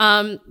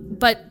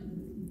 But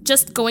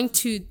just going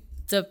to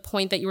the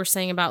point that you were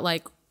saying about,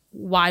 like,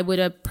 why would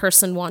a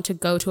person want to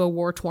go to a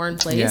war-torn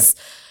place?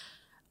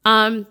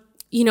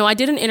 You know, I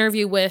did an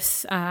interview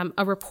with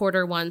a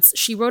reporter once.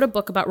 She wrote a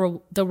book about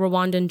the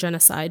Rwandan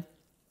genocide.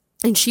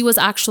 And she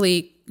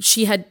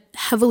had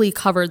heavily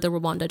covered the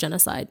Rwanda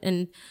genocide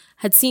and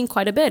had seen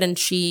quite a bit. And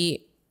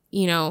she,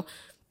 you know,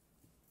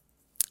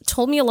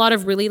 told me a lot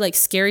of really, like,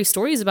 scary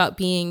stories about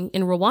being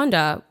in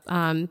Rwanda.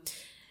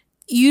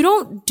 You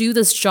don't do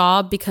this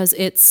job because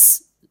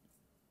it's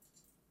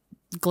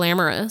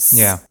glamorous.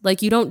 Yeah. Like,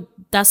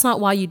 that's not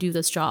why you do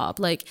this job.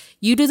 Like,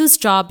 you do this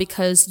job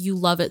because you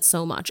love it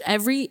so much.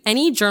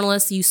 Any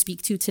journalist you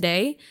speak to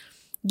today,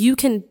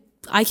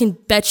 I can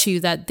bet you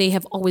that they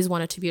have always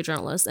wanted to be a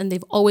journalist, and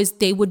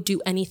they would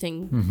do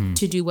anything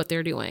to do what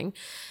they're doing.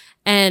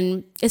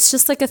 And it's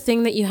just like a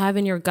thing that you have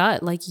in your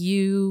gut. Like,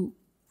 you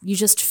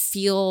just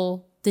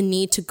feel the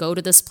need to go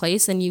to this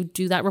place, and you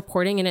do that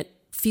reporting, and it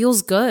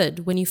feels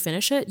good. When you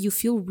finish it, you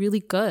feel really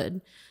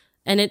good.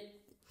 And it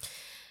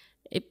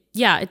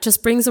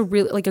just brings a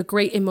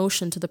great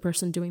emotion to the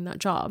person doing that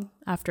job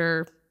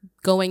after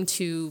going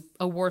to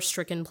a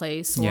war-stricken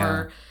place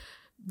or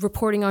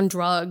reporting on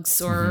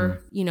drugs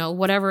or, you know,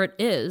 whatever it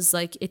is.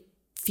 Like, it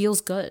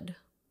feels good.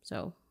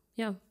 So,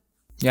 yeah.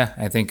 Yeah,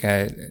 I think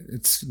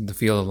it's the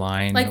field of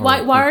line. Like,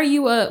 why are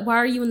you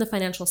in the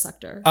financial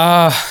sector?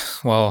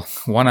 Well,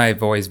 one,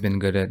 I've always been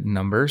good at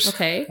numbers.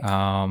 Okay.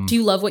 Do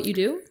you love what you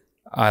do?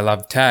 I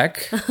love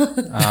tech.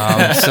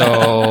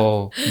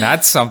 So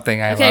that's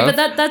something I love. Okay, but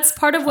that's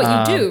part of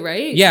what you do,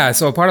 right? Yeah,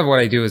 so part of what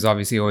I do is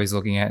obviously always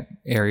looking at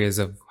areas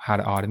of how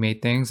to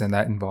automate things, and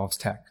that involves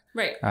tech.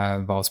 Right.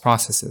 Involves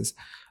processes.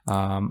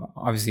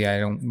 Obviously, I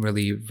don't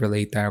really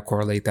relate that or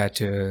correlate that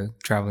to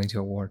traveling to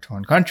a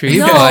war-torn country.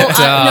 No,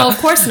 but, no, of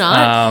course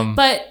not.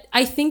 But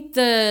I think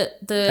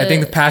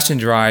the passion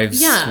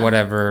drives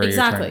whatever you're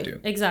trying to do.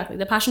 Exactly.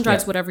 The passion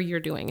drives whatever you're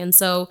doing. And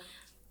so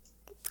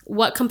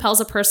what compels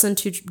a person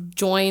to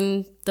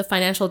join the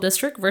financial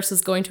district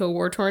versus going to a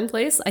war-torn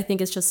place? I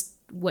think it's just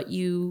what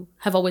you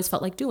have always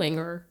felt like doing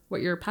or what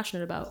you're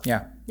passionate about.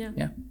 Yeah.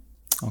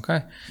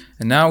 Okay.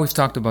 And now we've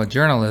talked about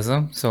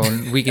journalism, so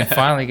we can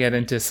finally get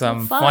into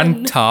some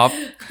fun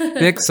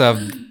topics of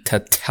the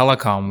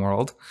telecom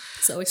world.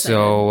 So excited.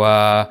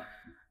 So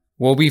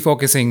we'll be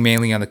focusing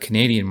mainly on the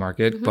Canadian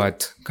market,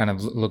 but kind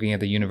of looking at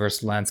the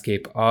universal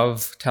landscape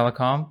of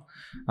telecom.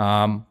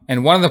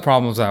 And one of the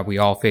problems that we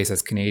all face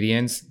as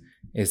Canadians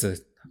is that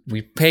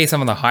we pay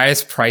some of the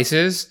highest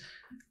prices,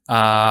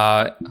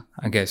 I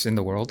guess, in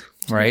the world,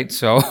 right?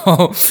 So in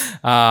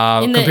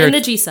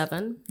the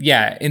G7,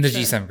 in the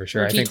G7 for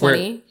sure. I think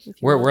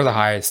we're the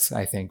highest.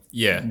 I think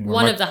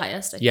one of the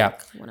highest. I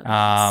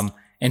think.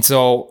 And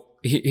so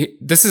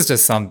this is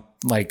just some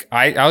like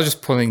I was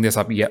just pulling this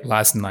up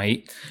last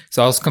night.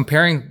 So I was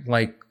comparing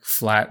like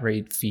flat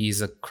rate fees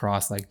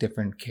across like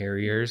different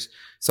carriers.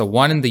 So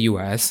one in the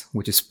US,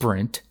 which is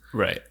Sprint,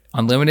 right?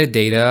 Unlimited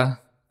data.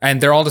 And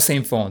they're all the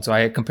same phone. So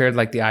I compared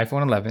like the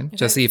iPhone 11,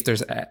 just see if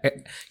there's,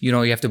 you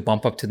have to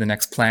bump up to the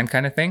next plan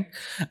kind of thing.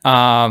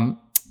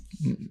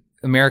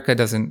 America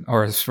doesn't,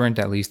 or Sprint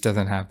at least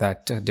doesn't have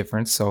that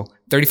difference. So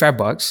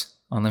 $35,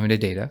 unlimited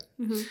data.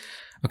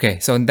 Okay.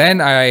 So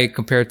then I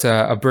compared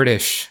to a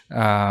British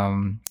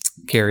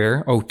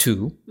carrier,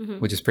 O2,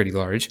 which is pretty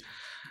large.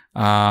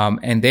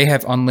 And they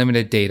have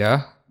unlimited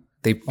data.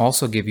 They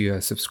also give you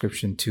a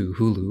subscription to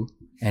Hulu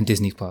and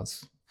Disney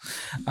Plus.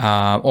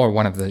 Or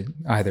one of the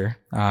either,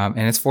 and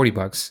it's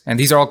 $40. And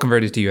these are all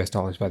converted to US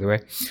dollars, by the way.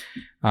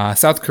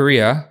 South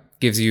Korea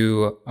gives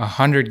you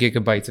 100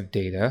 gigabytes of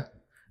data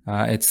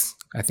I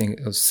think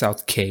it was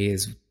South K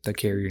is the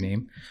carrier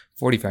name,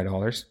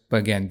 $45. But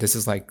again, this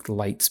is like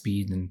light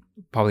speed and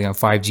probably on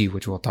 5G,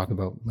 which we'll talk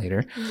about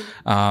later.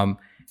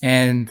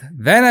 And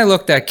then I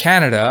looked at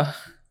Canada.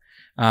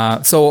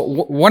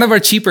 One of our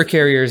cheaper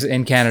carriers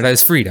in Canada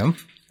is Freedom.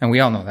 And we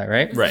all know that,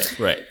 right?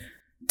 Right.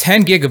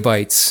 10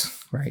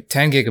 gigabytes, right?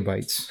 10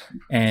 gigabytes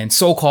and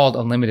so-called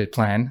unlimited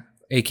plan,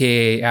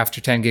 aka after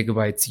 10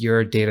 gigabytes,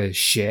 your data is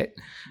shit.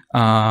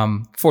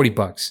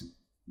 $40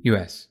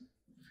 US.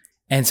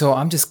 And so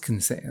I'm just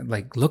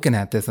like looking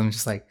at this, I'm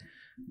just like,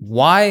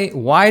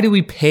 why do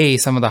we pay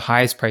some of the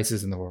highest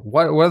prices in the world?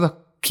 What are the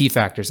key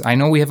factors? I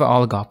know we have an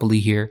oligopoly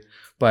here,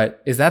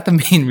 but is that the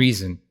main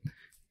reason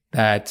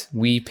that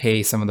we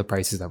pay some of the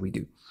prices that we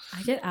do?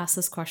 I get asked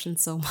this question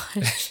so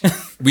much.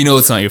 We know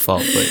it's not your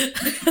fault,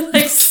 but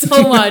like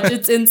so much.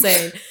 It's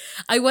insane.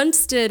 I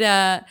once did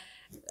the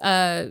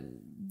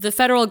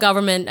federal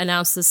government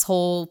announced this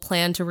whole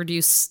plan to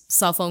reduce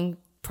cell phone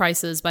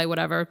prices by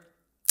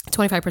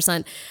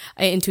 25%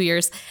 in 2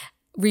 years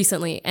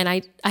recently. And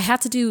I had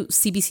to do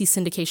CBC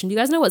syndication. Do you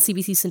guys know what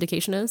CBC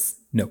syndication is?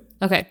 No.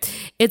 Okay.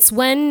 It's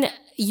when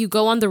you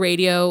go on the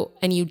radio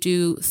and you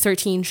do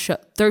 13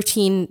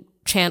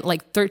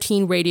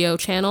 radio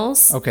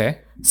channels. Okay.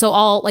 So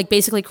all like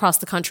basically across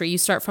the country. You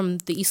start from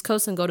the East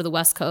Coast and go to the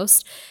West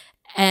Coast,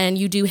 and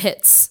you do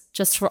hits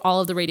just for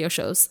all of the radio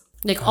shows,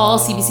 like all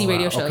CBC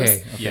radio shows.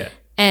 Okay. yeah.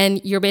 And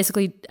you're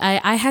basically,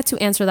 I had to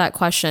answer that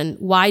question.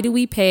 Why do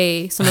we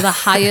pay some of the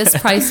highest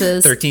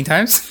prices 13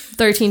 times?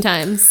 13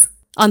 times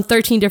on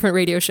 13 different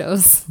radio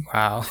shows?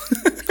 Wow.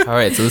 All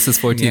right, so this is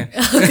 14.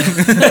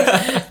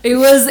 Yeah. It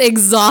was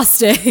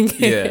exhausting.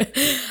 Yeah.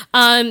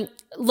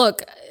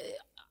 Look,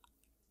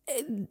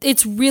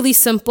 it's really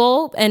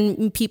simple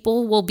and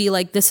people will be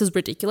like, this is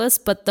ridiculous.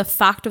 But the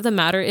fact of the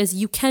matter is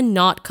you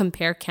cannot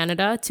compare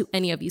Canada to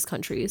any of these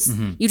countries.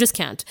 Mm-hmm. You just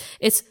can't.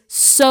 It's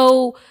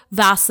so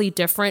vastly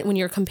different when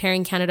you're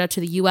comparing Canada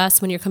to the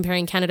US, when you're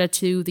comparing Canada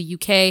to the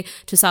UK,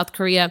 to South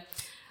Korea,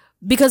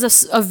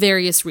 because of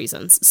various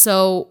reasons.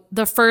 So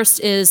the first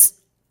is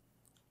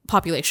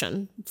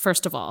population,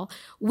 first of all.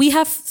 We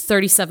have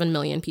 37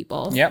 million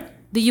people.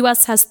 Yep. The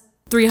US has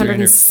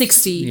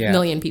 360 yeah.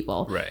 million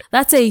people. Right.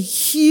 That's a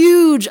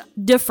huge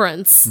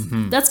difference.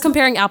 Mm-hmm. That's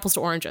comparing apples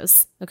to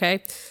oranges.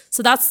 Okay.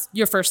 So that's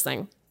your first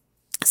thing.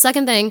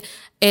 Second thing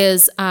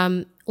is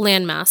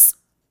land mass.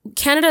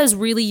 Canada is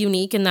really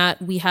unique in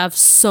that we have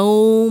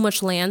so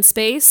much land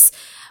space,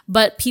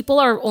 but people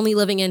are only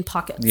living in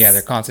pockets. Yeah,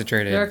 they're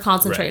concentrated. They're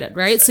concentrated,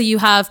 right? So you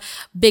have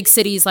big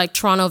cities like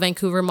Toronto,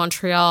 Vancouver,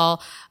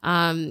 Montreal,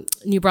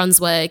 New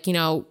Brunswick,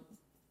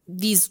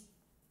 these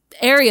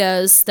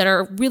areas that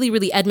are really,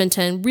 really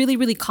Edmonton, really,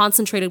 really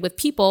concentrated with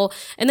people.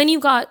 And then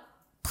you've got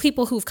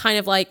people who've kind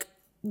of like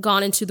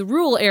gone into the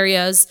rural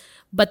areas,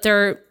 but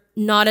they're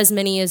not as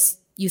many as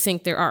you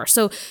think there are.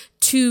 So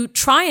to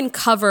try and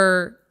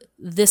cover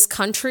this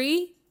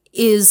country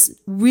is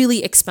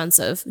really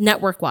expensive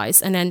network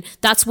wise. And then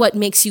that's what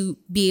makes you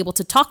be able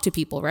to talk to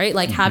people, right?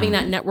 Like having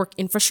that network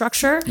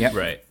infrastructure, Yep.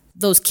 Right.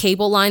 those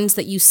cable lines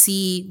that you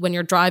see when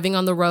you're driving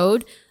on the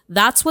road,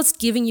 that's what's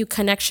giving you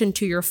connection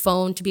to your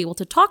phone to be able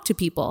to talk to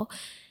people.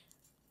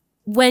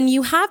 When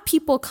you have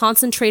people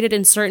concentrated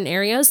in certain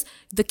areas,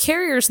 the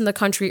carriers in the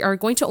country are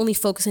going to only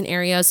focus in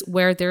areas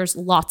where there's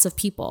lots of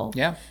people.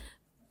 Yeah.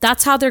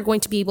 That's how they're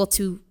going to be able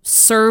to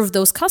serve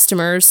those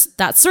customers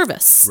that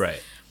service.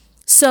 Right.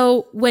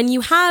 So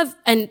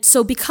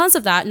so because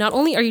of that, not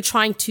only are you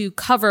trying to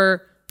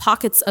cover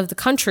pockets of the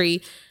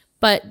country,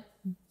 but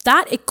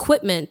that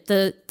equipment,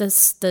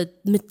 the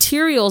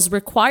materials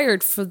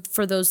required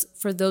for those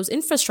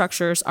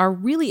infrastructures are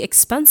really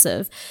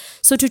expensive.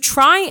 So to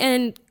try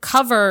and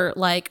cover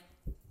like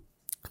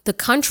the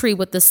country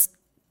with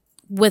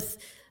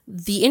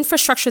the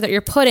infrastructure that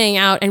you're putting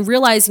out and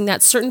realizing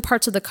that certain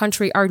parts of the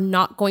country are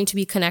not going to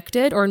be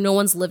connected or no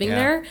one's living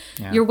there,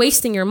 you're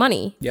wasting your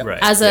money. Yep. Right.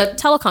 As a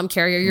telecom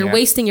carrier, you're Yeah.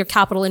 wasting your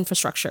capital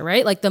infrastructure,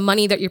 right? Like the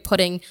money that you're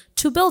putting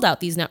to build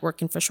out these network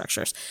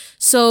infrastructures.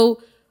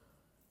 So,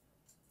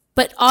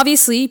 but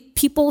obviously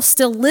people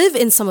still live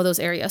in some of those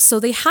areas. So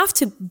they have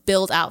to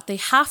build out. They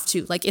have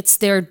to, like, it's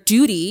their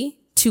duty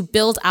to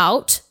build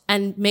out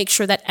and make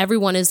sure that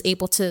everyone is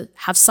able to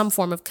have some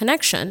form of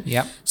connection.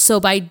 Yep. So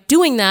by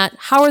doing that,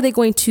 how are they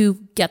going to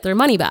get their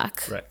money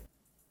back? Right.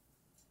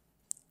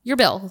 Your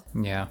bill,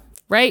 Yeah.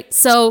 right?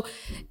 So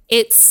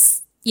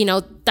it's,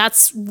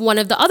 that's one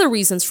of the other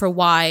reasons for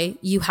why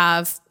you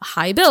have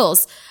high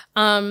bills.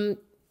 And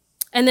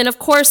then of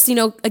course,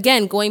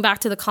 again, going back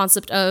to the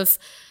concept of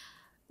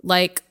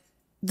like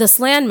this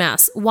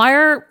landmass, why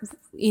are,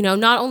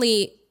 not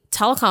only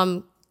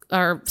telecom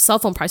or cell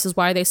phone prices,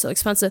 why are they so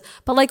expensive?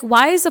 But like,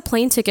 why is a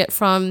plane ticket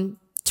from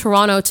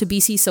Toronto to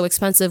BC so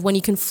expensive when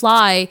you can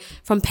fly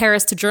from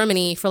Paris to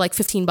Germany for like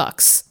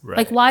 $15? Right.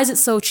 Like, why is it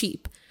so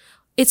cheap?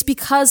 It's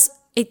because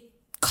it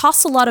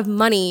costs a lot of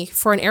money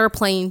for an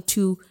airplane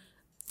to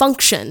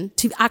function,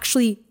 to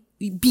actually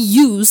be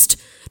used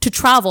to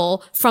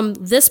travel from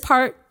this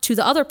part to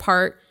the other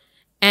part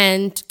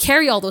and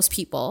carry all those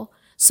people.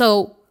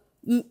 So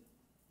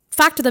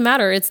fact of the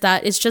matter is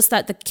that it's just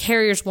that the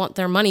carriers want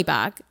their money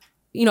back.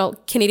 You know,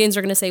 Canadians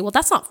are going to say, well,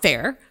 that's not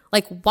fair.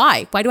 Like,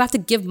 why? Why do I have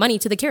to give money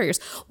to the carriers?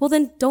 Well,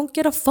 then don't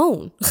get a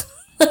phone.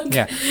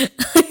 Yeah.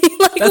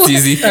 That's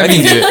easy. I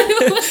can do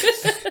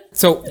it.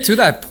 So to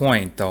that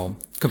point, though,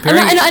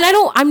 comparing,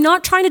 I'm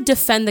not trying to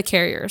defend the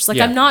carriers. Like,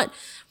 Yeah.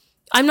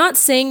 I'm not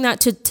saying that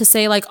to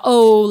say like,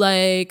 oh,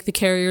 like the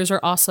carriers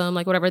are awesome,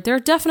 like whatever. They're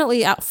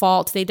definitely at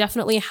fault. They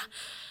definitely,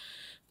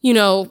 you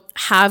know,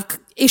 have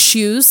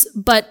issues.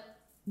 But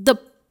the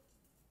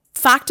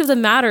fact of the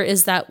matter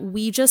is that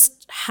we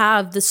just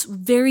have this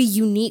very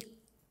unique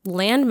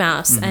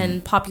landmass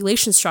and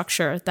population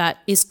structure that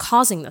is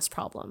causing this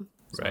problem.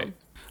 Right.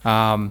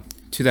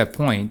 to that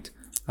point,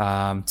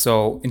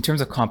 so in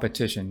terms of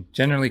competition,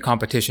 generally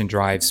competition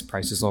drives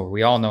prices lower.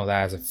 We all know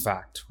that as a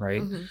fact,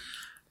 right?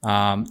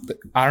 But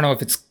I don't know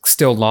if it's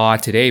still law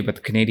today, but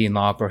the Canadian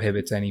law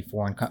prohibits any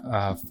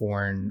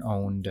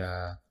foreign-owned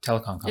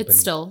telecom company. It's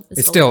still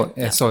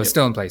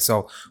in place.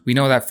 So we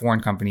know that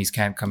foreign companies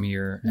can't come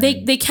here.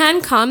 They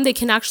can come. They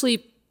can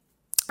actually,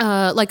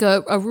 like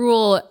a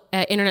rural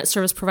internet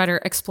service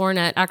provider,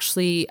 ExploreNet,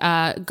 actually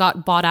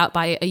got bought out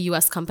by a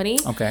U.S. company.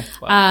 Okay.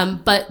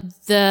 But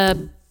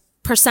the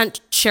percent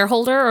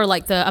shareholder, or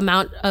like the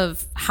amount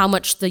of how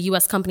much the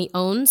U.S. company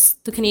owns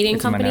the Canadian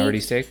company,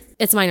 minority stake.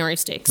 It's minority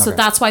stake. So Okay.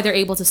 that's why they're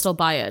able to still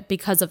buy it,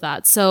 because of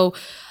that. So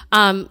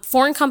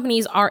foreign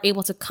companies are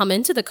able to come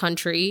into the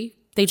country.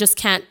 They just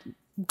can't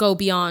go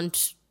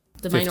beyond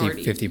the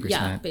minority. 50%.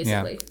 Yeah,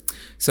 basically.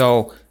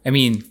 So, I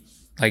mean,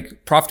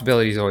 like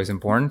profitability is always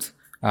important.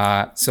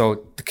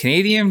 So the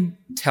Canadian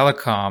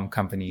telecom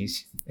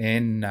companies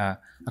in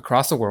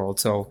across the world.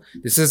 So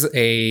this is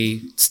a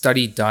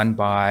study done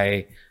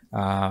by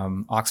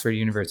Oxford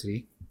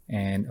University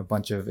and a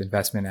bunch of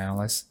investment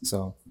analysts.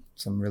 So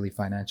some really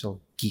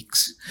financial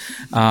geeks.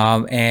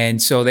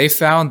 And so they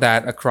found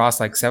that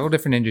across like several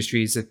different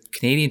industries, the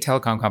Canadian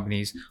telecom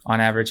companies on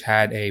average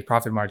had a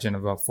profit margin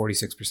of about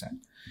 46%.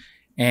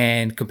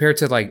 And compared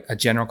to like a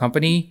general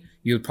company,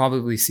 you would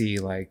probably see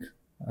like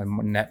a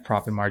net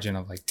profit margin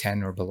of like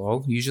 10 or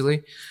below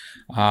usually.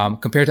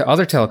 Compared to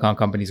other telecom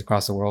companies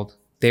across the world,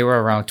 they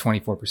were around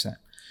 24%.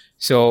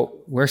 So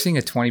we're seeing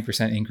a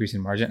 20% increase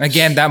in margin.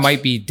 Again, that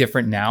might be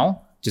different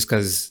now just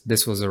because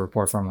this was a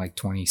report from like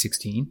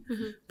 2016,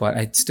 but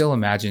I'd still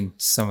imagine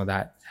some of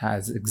that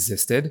has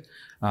existed.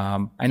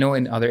 I know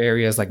in other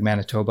areas like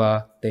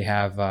Manitoba, they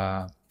have,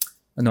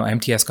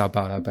 MTS got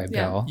bought out by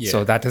Bell,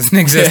 so that doesn't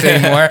exist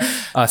anymore.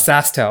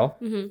 SaskTel,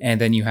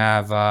 and then you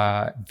have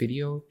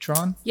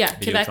Videotron. Yeah,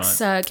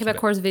 Videotron.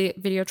 Quebecor's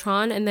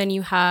Videotron, and then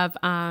you have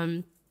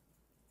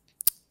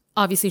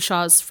obviously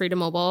Shaw's Freedom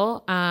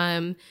Mobile.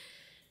 I'm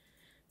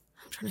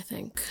trying to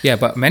think. Yeah,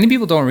 but many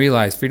people don't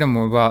realize Freedom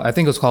Mobile, I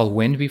think it was called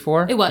Wind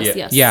before. It was, Yeah.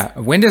 yes. Yeah,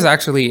 Wind is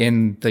actually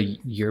in the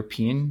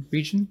European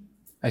region.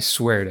 I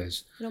swear it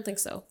is. I don't think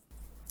so.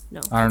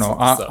 No. I don't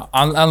know. So-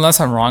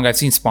 Unless I'm wrong, I've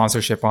seen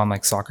sponsorship on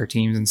like soccer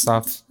teams and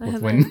stuff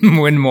with haven't.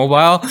 Wind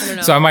Mobile. don't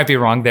know. So I might be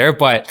wrong there.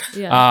 But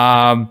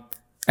Yeah.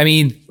 I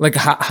mean, like,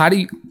 how do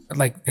you,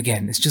 like,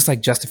 again, it's just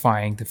like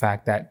justifying the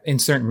fact that in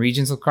certain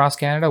regions across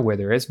Canada where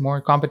there is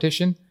more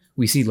competition,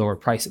 we see lower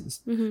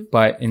prices.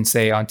 But in,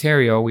 say,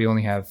 Ontario, we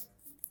only have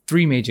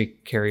 3 major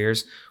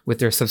carriers with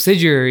their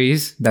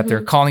subsidiaries that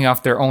they're calling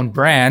off their own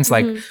brands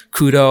like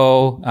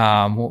Kudo,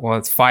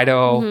 it's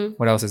Fido.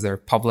 What else is there?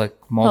 Public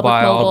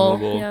Mobile.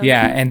 Mobile.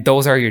 Yeah, and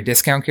those are your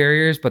discount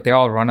carriers, but they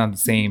all run on the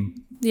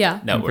same Yeah.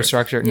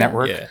 infrastructure Yeah.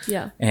 network. Yeah.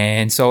 Yeah.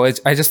 And so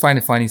I just find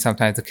it funny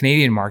sometimes. The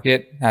Canadian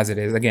market, as it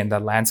is, again,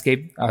 the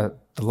landscape, the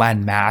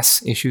land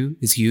mass issue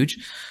is huge.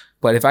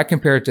 But if I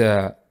compare it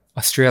to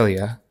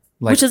Australia,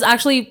 like, Which is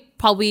actually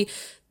probably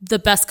the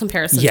best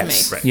comparison to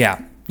yes, make.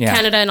 yeah.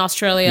 Canada and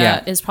Australia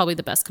Yeah. is probably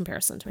the best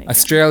comparison to make.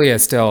 Australia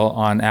still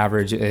on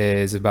average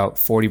is about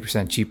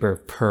 40% cheaper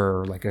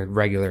per like a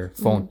regular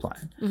phone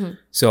plan.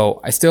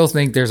 So I still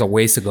think there's a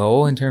ways to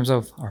go in terms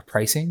of our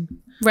pricing.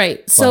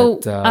 Right. So,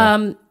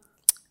 But,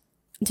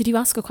 did you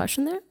ask a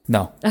question there?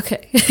 No.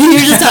 Okay. You're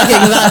just talking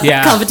about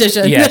Yeah.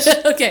 competition. Yes.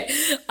 Okay.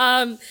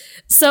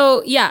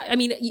 So yeah, I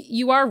mean,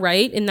 you are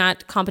right in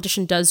that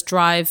competition does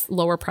drive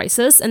lower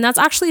prices. And that's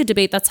actually a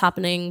debate that's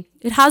happening.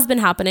 It has been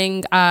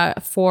happening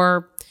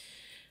for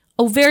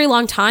a very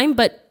long time,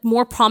 but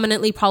more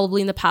prominently probably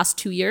in the past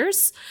 2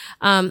 years,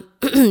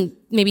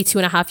 maybe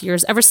 2.5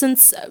 years, ever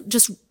since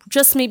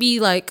just maybe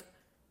like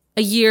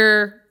a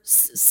year,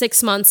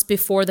 6 months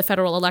before the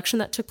federal election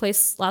that took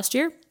place last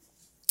year.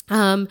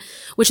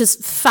 Which is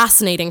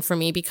fascinating for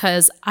me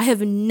because I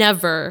have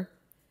never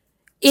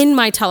in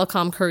my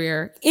telecom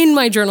career, in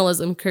my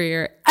journalism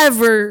career,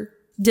 ever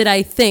did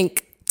I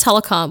think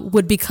telecom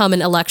would become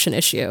an election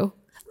issue.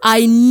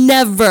 I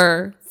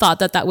never thought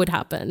that would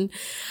happen,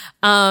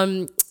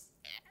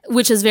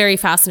 which is very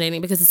fascinating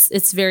because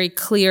it's very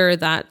clear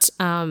that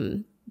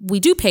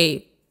we do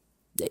pay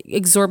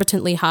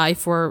exorbitantly high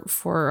for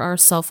our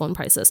cell phone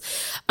prices.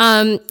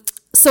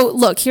 So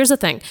look, here's the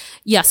thing.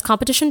 Yes,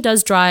 competition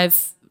does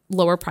drive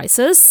lower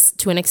prices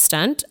to an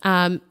extent.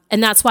 And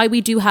that's why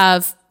we do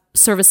have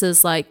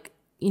services like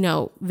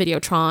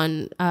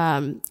Videotron,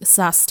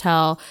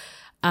 SaskTel,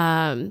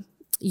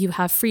 you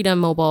have Freedom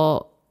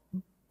Mobile,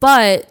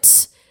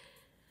 but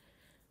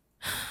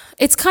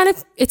it's kind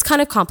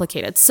of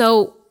complicated.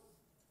 So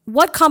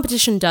what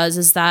competition does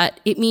is that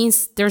it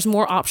means there's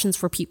more options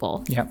for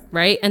people,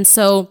 right? And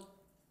so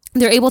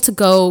they're able to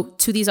go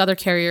to these other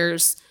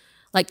carriers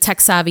like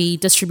TechSavvy,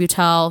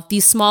 Distributel,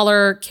 these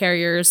smaller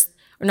carriers,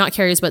 or not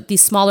carriers, but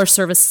these smaller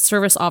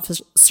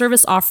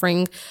service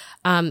offering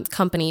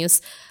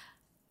companies,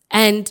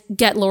 and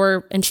get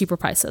lower and cheaper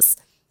prices.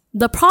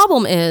 The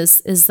problem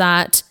is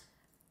that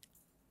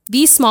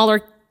these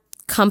smaller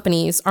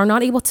companies are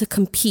not able to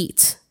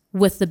compete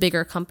with the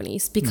bigger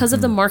companies because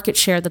of the market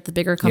share that the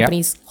bigger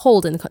companies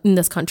hold in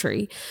this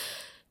country.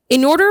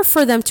 In order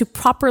for them to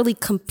properly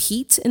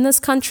compete in this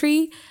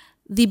country,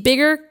 the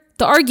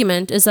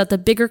argument is that the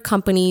bigger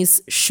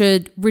companies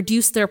should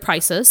reduce their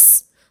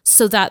prices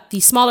so that the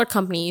smaller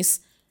companies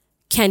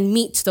can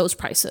meet those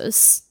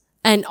prices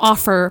and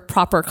offer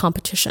proper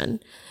competition.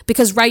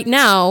 Because right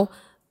now,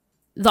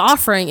 the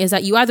offering is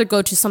that you either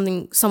go to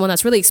someone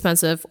that's really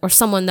expensive or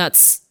someone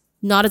that's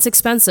not as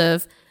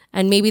expensive,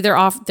 and maybe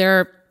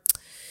again,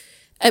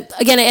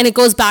 and it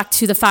goes back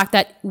to the fact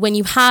that when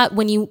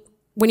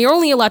you're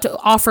only allowed to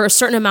offer a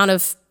certain amount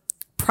of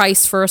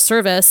price for a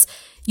service,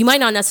 you might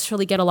not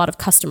necessarily get a lot of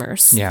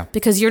customers.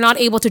 Because you're not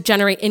able to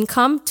generate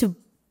income to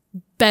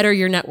better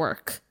your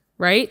network,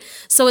 right?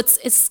 So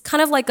it's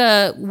kind of like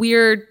a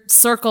weird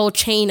circle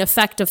chain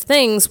effect of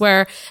things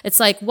where it's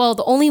like, well,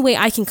 the only way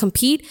I can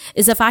compete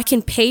is if I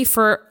can pay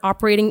for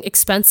operating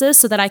expenses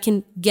so that I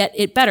can get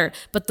it better.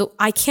 But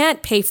I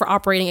can't pay for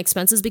operating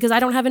expenses because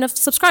I don't have enough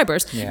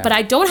subscribers. But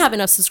I don't have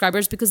enough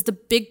subscribers because the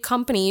big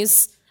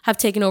companies have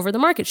taken over the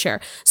market share.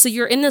 So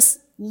you're in this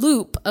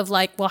loop of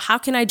like, well, how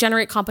can I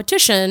generate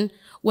competition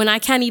when I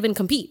can't even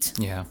compete?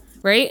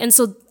 Right? And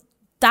so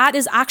that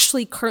is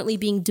actually currently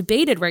being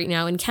debated right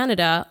now in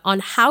Canada on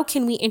how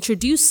can we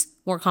introduce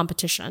more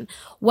competition?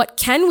 What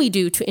can we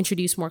do to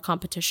introduce more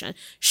competition?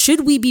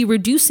 Should we be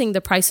reducing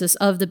the prices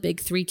of the big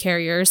three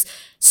carriers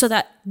so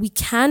that we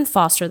can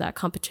foster that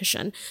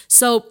competition?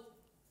 So,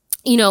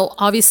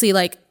 obviously,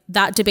 like,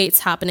 that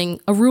debate's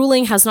happening. A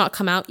ruling has not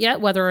come out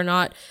yet, whether or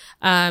not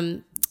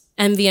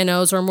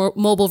MVNOs or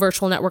mobile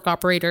virtual network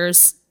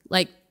operators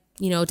like,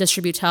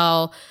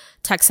 Distributel,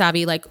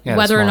 TechSavvy, like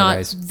whether or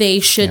not they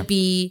should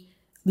be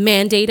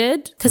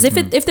mandated. Because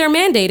if they're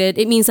mandated,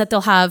 it means that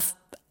they'll have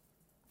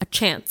a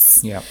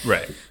chance.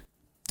 Right.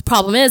 The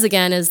problem is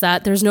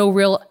that there's no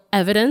real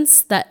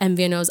evidence that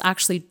MVNOs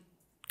actually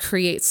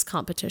creates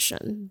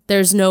competition.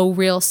 There's no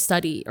real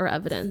study or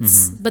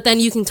evidence. But then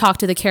you can talk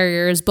to the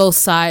carriers, both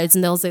sides,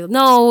 and they'll say,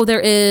 no, there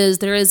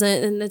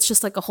isn't. And it's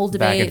just like a whole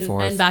debate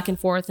and back and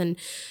forth. And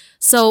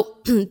so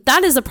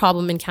that is a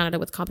problem in Canada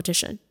with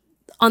competition.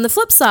 On the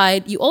flip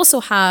side, you also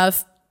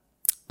have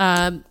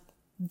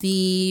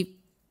the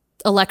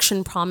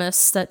election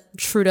promise that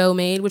Trudeau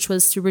made, which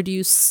was to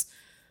reduce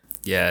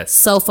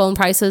cell phone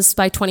prices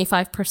by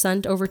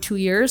 25% over 2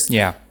 years.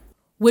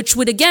 Which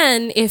would,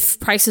 again, if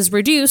prices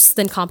reduce,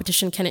 then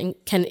competition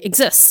can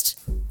exist.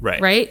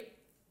 Right?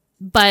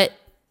 But,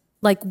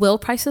 like, will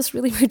prices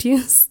really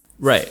reduce?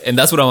 Right. And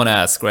that's what I want to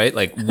ask, right?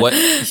 Like, I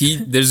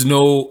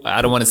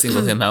don't want to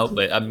single him out,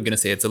 but I'm going to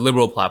say it's a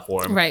liberal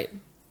platform. Right.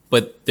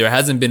 But there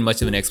hasn't been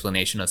much of an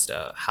explanation as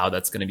to how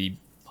that's going to be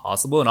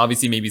possible. And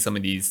obviously, maybe some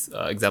of these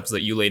examples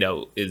that you laid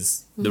out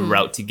is the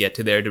route to get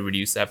to there to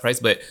reduce that price.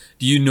 But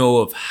do you know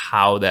of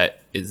how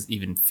that is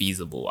even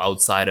feasible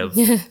outside of...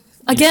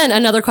 Again,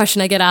 another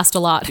question I get asked a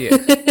lot. To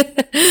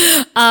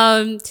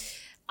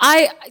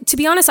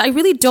be honest, I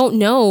really don't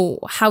know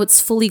how it's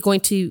fully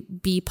going to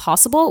be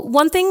possible.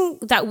 One thing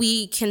that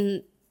we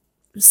can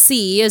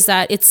see is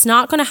that it's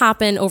not going to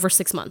happen over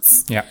 6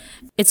 months.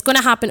 It's going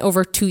to happen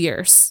over 2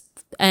 years.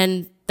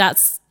 And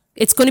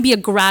it's going to be a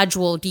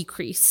gradual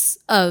decrease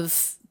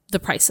of the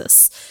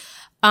prices,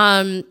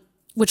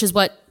 which is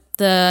what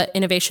the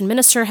innovation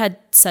minister had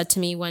said to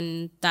me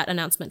when that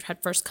announcement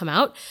had first come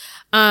out.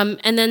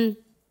 And then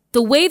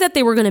the way that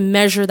they were going to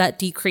measure that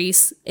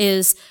decrease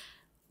is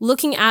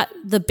looking at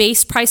the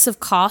base price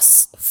of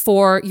costs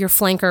for your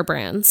flanker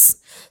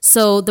brands.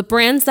 So the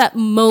brands that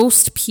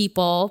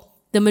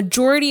the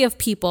majority of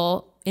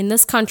people in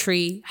this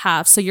country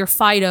have, so your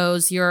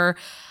Fidos, your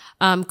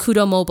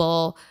Kudo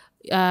Mobile,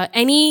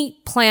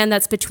 any plan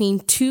that's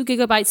between 2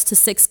 gigabytes to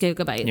 6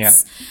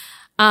 gigabytes.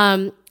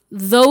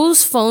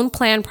 Those phone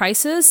plan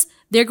prices,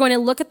 they're going to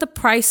look at the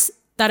price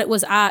that it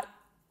was at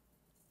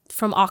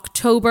from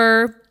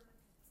October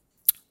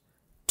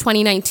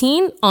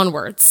 2019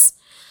 onwards.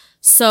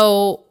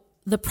 So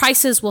the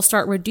prices will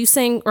start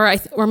reducing,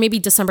 or maybe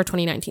December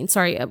 2019.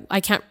 Sorry, I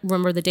can't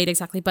remember the date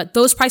exactly, but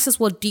those prices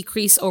will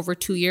decrease over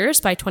 2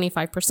 years by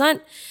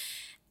 25%.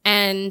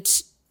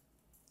 And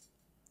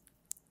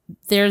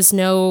there's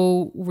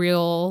no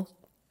real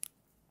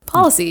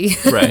policy.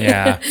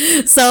 Right.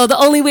 So the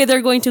only way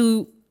they're going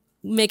to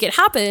make it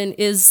happen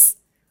is,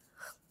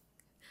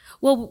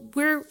 well,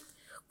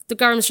 the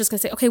government's just going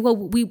to say, okay, well,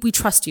 we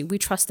trust you. We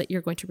trust that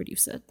you're going to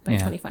reduce it by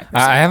 25%.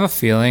 I have a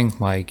feeling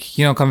like,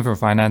 coming from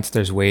finance,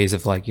 there's ways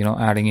of like,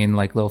 adding in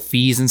like little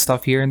fees and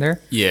stuff here and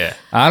there. Yeah.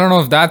 I don't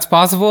know if that's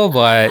possible,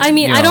 but I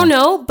mean, I don't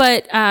know,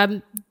 but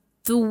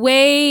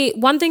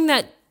one thing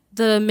that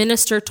the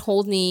minister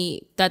told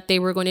me that they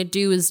were going to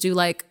do is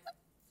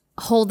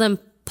hold them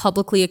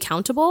publicly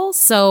accountable.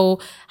 So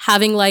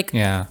having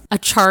a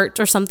chart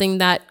or something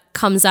that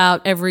comes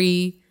out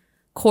every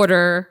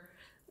quarter,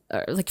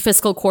 like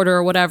fiscal quarter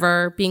or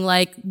whatever, being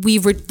like,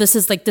 this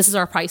is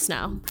our price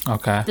now.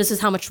 Okay. This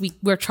is how much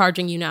we're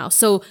charging you now.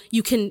 So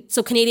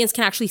Canadians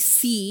can actually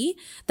see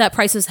that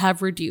prices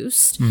have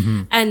reduced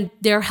and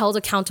they're held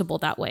accountable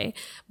that way.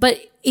 But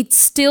it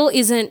still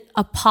isn't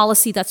a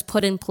policy that's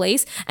put in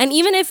place. And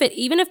even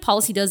if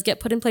policy does get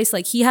put in place,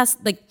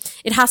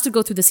 it has to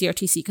go through the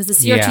CRTC, because the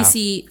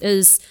CRTC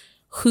is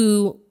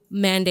who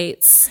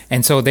mandates.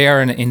 And so they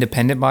are an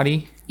independent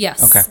body?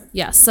 Yes. Okay.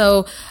 Yeah.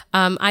 So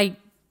I've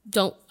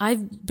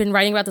been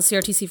writing about the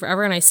CRTC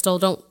forever and I still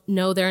don't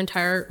know their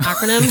entire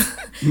acronym.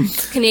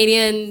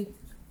 Canadian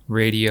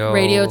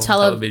Radio,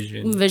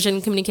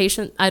 Television,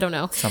 Communication. I don't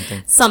know.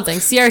 Something.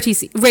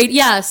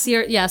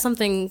 CRTC.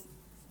 Something.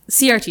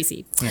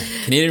 CRTC. Yeah.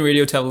 Canadian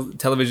Radio,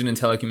 Television and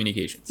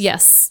Telecommunications.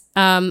 Yes.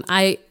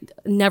 I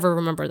never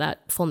remember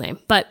that full name.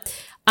 But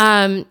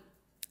so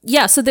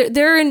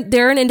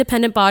they're an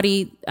independent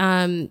body,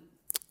 and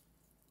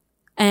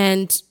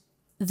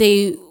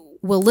they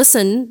will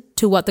listen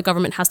to what the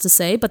government has to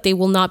say, but they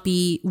will not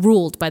be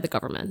ruled by the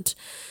government.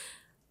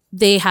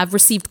 They have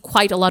received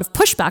quite a lot of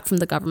pushback from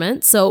the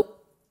government. So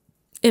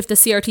if the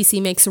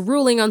CRTC makes a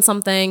ruling on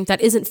something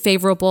that isn't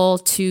favorable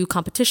to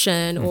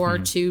competition or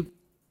to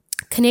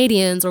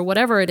Canadians or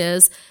whatever it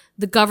is,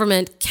 the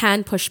government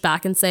can push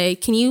back and say,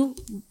 can you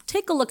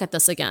take a look at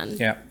this again?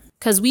 Yeah.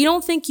 Because we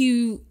don't think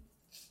you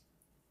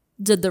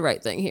did the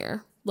right thing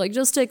here.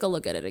 Just take a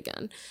look at it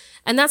again.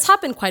 And that's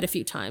happened quite a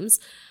few times.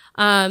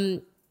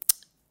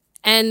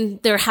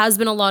 And there has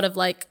been a lot of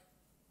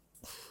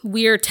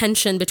weird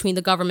tension between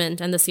the government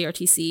and the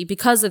CRTC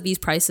because of these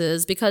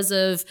prices, because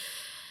of,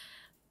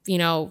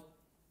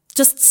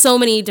 just so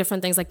many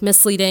different things like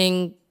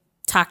misleading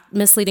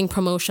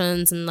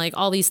promotions and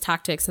all these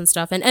tactics and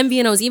stuff. And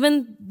MVNOs,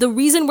 even the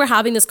reason we're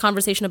having this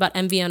conversation about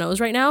MVNOs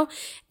right now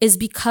is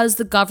because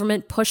the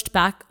government pushed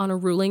back on a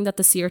ruling that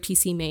the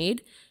CRTC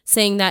made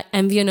saying that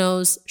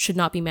MVNOs should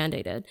not be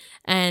mandated.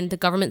 And the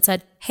government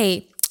said,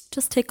 hey,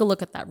 just take a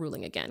look at that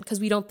ruling again, because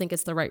we don't think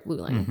it's the right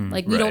ruling.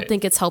 We don't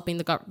think it's helping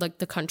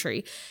the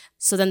country.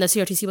 So then the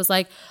CRTC was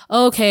like,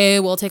 okay,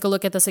 we'll take a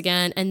look at this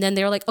again. And then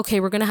they were like, okay,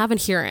 we're going to have a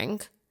hearing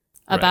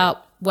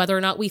about whether or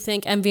not we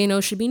think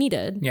MVNO should be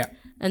needed. Yeah.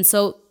 And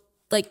so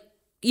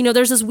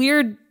there's this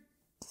weird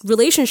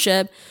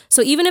relationship.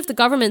 So even if the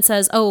government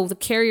says, oh, the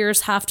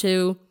carriers have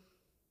to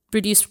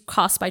reduce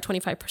costs by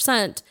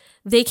 25%,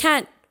 they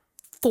can't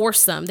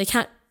force them. They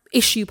can't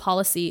issue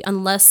policy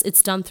unless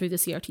it's done through the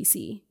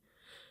CRTC.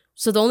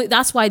 So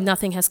that's why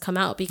nothing has come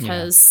out,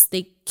 because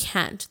they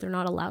can't. They're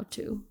not allowed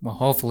to. Well,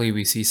 hopefully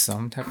we see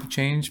some type of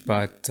change,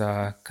 but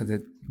because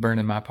it burned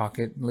in my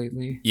pocket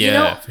lately.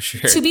 Yeah, for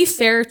sure. To be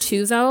fair,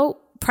 too, though,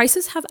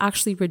 prices have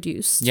actually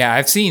reduced. Yeah,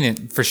 I've seen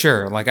it for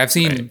sure. I've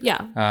seen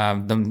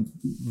them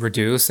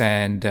reduce,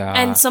 and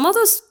some of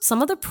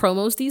the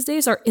promos these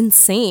days are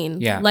insane.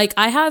 Yeah,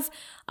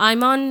 I'm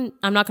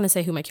not going to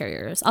say who my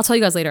carrier is. I'll tell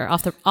you guys later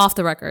off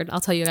the record. I'll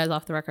tell you guys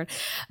off the record.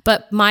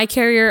 But my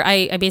carrier,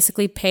 I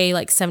basically pay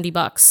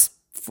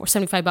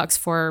 $75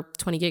 for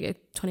 20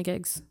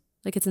 gigs.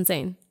 It's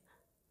insane.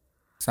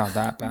 It's not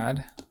that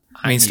bad.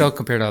 I mean, still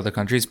compared to other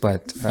countries,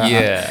 but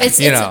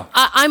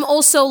I'm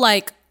also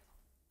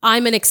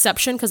I'm an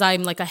exception because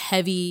I'm a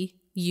heavy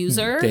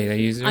user. Data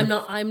user.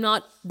 I'm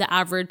not the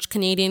average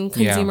Canadian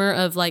consumer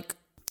of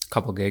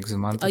couple gigs a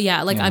month.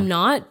 I'm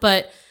not,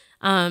 but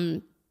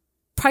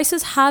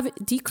prices have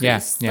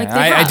decreased. Yeah.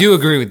 I do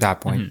agree with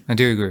that point. I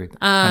do agree with that.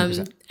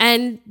 100%.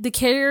 And the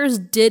carriers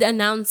did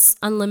announce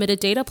unlimited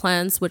data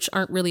plans, which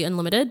aren't really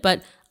unlimited,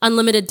 but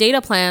unlimited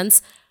data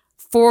plans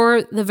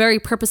for the very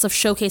purpose of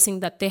showcasing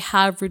that they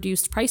have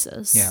reduced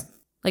prices. Yeah.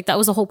 That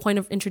was the whole point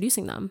of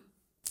introducing them.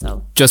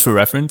 So just for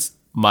reference,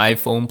 my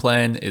phone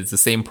plan is the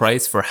same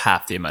price for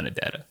half the amount of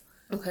data.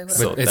 Okay.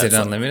 So is it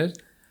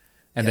unlimited?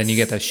 And then you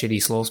get that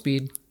shitty slow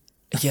speed?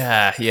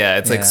 Yeah.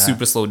 It's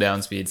super slow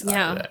down speeds.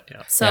 That,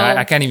 So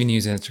I can't even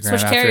use Instagram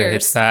after it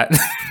hits that.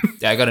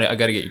 I gotta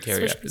get your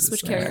carrier after this.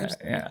 Switch carriers.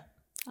 Yeah.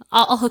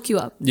 I'll hook you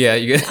up. Yeah,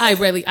 you good? I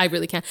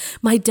really can.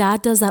 My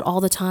dad does that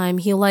all the time.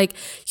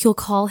 He'll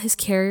call his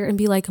carrier and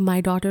be like,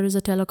 my daughter is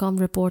a telecom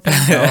reporter.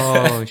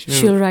 Oh, shoot.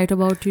 She'll write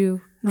about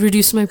you.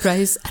 Reduce my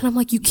price. And I'm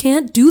like, you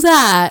can't do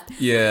that.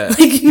 Yeah.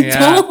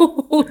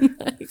 Don't.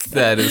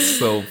 That is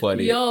so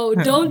funny. Yo,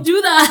 don't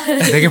do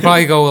that. They can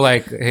probably go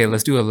hey,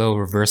 let's do a little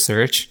reverse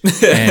search.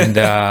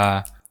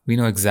 And we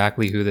know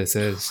exactly who this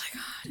is. Oh my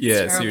God. Yeah,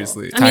 Terrible.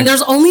 seriously. I mean,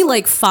 there's only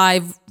like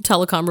 5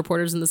 telecom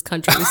reporters in this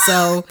country,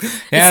 so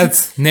Yeah,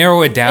 let's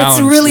narrow it down.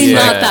 it's really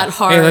Yeah. not that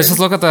hard. Hey, let's just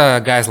look at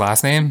the guy's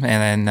last name,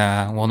 and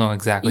then we'll know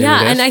exactly who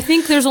yeah, it is. and I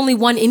think there's only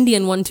one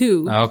Indian one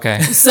too.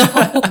 Okay. So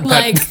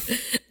like,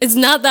 it's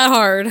not that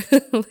hard.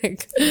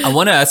 Like, I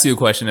want to ask you a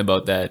question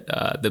about that,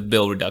 the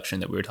bill reduction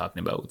that we were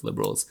talking about with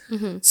liberals.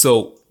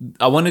 So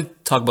I want to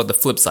talk about the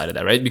flip side of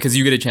that, right? Because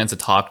you get a chance to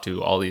talk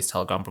to all these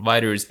telecom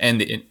providers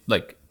and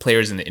like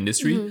players in the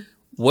industry.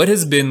 What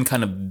has been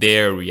kind of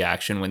their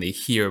reaction when they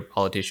hear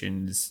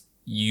politicians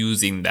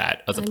using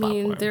that as a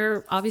platform?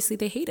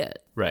 they hate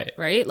it. Right.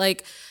 Right?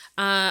 Like,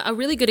 a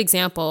really good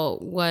example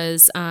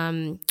was,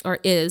 or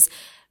is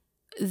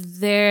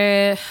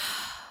there.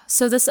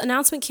 So this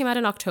announcement came out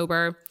in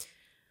October.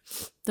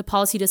 The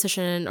policy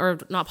decision, or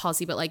not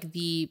policy, but like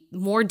the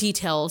more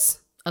details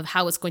of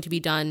how it's going to be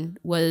done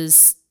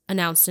was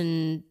announced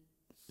in,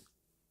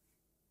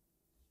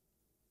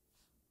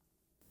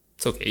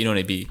 It's okay. You don't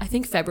need to be. I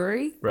think,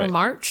 February or Right.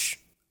 March,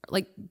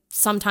 like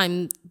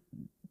sometime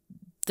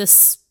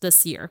this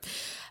year.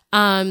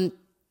 I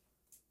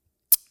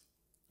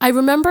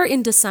remember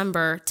in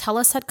December,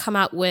 TELUS had come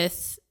out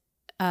with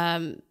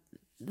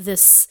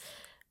this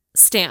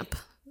stamp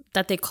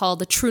that they call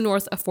the True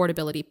North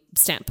Affordability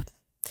Stamp.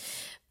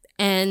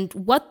 And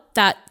what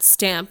that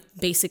stamp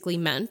basically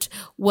meant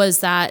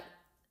was that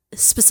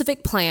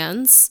specific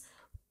plans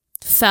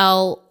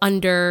fell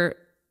under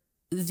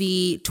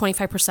the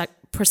 25%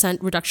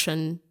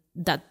 reduction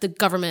that the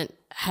government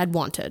had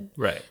wanted.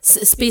 Right.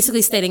 It's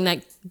basically stating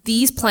that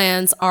these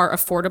plans are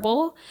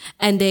affordable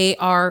and they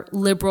are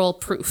liberal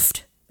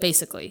proofed,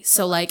 basically.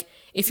 So like,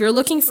 if you're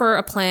looking for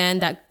a plan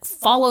that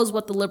follows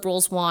what the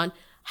liberals want,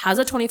 has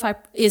a 25,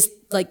 is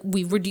like,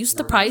 we've reduced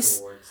the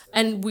price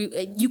and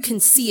you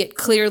can see it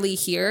clearly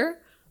here.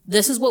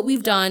 This is what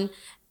we've done.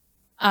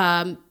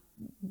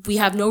 We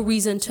have no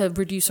reason to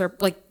reduce our,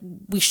 like,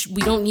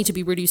 we don't need to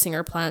be reducing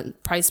our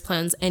price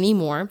plans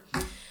anymore.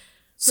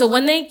 So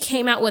when they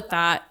came out with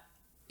that,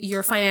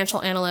 your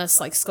financial analysts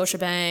like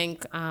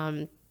Scotiabank,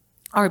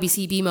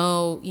 RBC,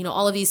 BMO,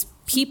 all of these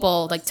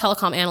people, like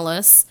telecom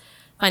analysts,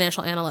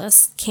 financial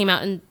analysts, came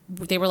out and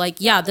they were like,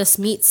 yeah, this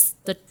meets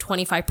the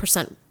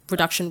 25%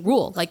 reduction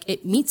rule. Like,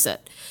 it meets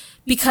it.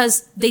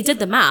 Because they did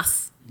the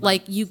math.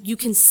 Like, you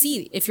can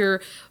see if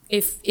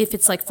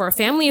it's like for a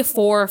family of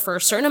 4, for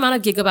a certain amount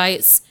of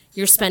gigabytes,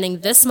 you're spending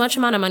this much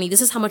amount of money.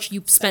 This is how much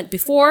you spent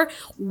before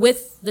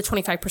with the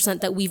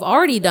 25% that we've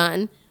already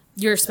done.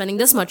 You're spending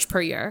this much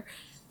per year.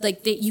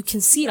 Like, you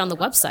can see it on the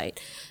website.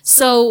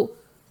 So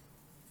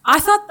I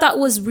thought that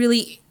was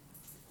really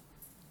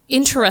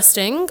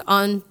interesting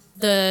on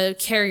the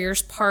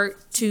carrier's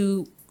part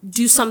to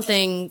do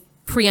something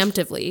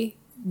preemptively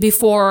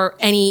before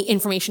any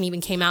information even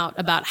came out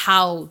about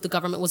how the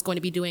government was going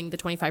to be doing the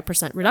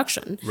 25%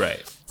 reduction. Right.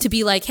 To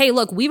be like, hey,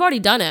 look, we've already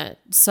done it,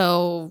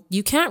 so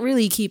you can't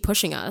really keep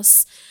pushing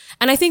us.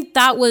 And I think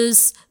that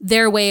was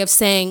their way of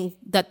saying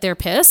that they're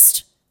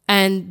pissed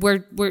and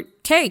we're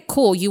okay,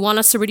 cool. You want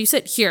us to reduce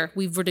it? Here,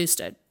 we've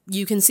reduced it.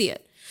 You can see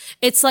it.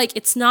 It's like,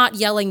 it's not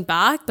yelling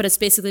back, but it's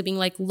basically being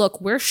like,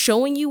 look, we're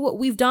showing you what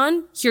we've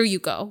done. Here you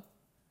go.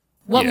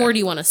 What more do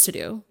you want us to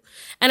do?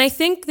 And I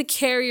think the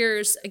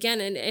carriers, again,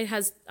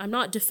 and I'm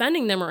not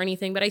defending them or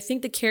anything, but I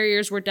think the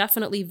carriers were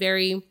definitely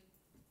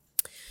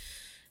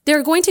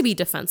they're going to be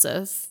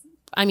defensive.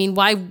 I mean,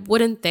 why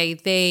wouldn't they?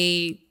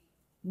 They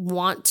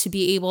want to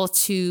be able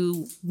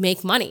to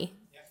make money,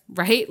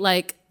 right?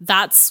 Like,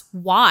 that's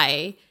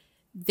why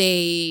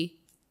they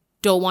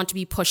don't want to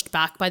be pushed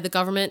back by the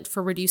government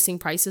for reducing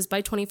prices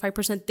by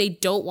 25%. They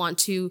don't want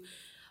to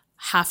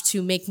have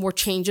to make more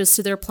changes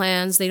to their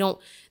plans.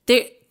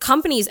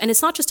 Companies, and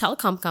it's not just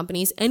telecom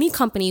companies, any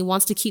company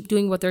wants to keep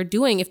doing what they're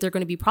doing if they're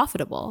going to be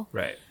profitable.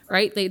 Right.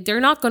 Right? They're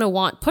not going to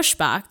want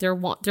pushback. They're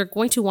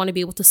going to want to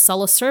be able to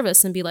sell a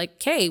service and be like,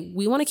 okay,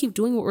 we want to keep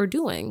doing what we're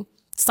doing.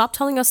 Stop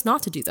telling us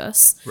not to do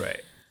this.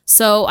 Right.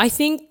 So I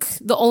think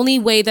the only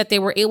way that they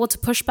were able to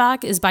push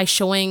back is by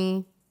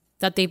showing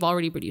that they've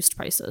already reduced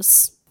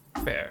prices.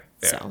 Fair.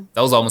 So.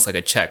 That was almost like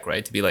a check,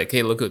 right? To be like,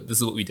 hey, look, this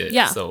is what we did.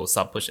 Yeah. So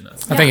stop pushing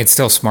us. I think it's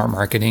still smart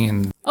marketing,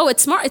 and Oh,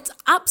 it's smart. It's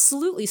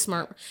absolutely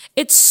smart.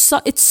 It's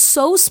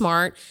so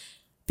smart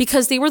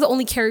because they were the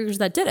only carriers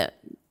that did it.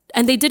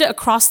 And they did it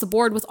across the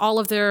board with all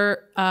of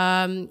their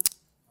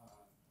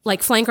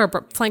like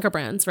flanker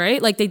brands,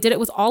 right? Like, they did it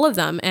with all of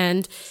them.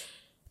 And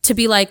to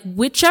be like,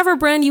 whichever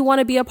brand you want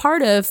to be a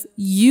part of,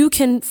 you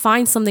can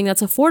find something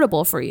that's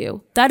affordable for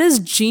you. That is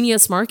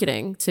genius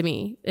marketing to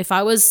me. If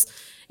I was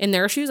in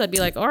their shoes, I'd be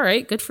like, all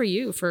right, good for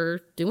you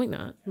for doing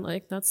that.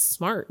 Like, that's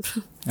smart.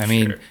 I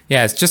mean,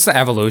 yeah, it's just the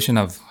evolution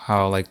of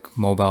how like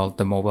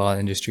the mobile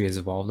industry has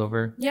evolved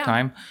over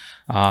time.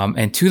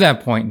 And to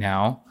that point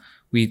now,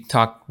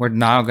 we're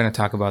now going to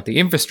talk about the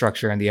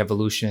infrastructure and the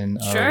evolution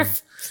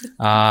of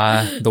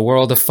the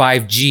world of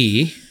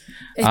 5G.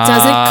 It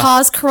doesn't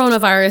cause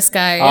coronavirus,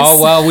 guys.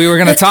 Oh, well, we were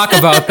going to talk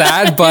about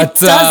that, but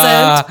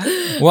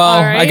doesn't. Well,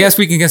 All right. I guess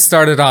we can get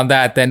started on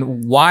that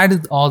then. Why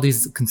did all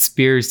these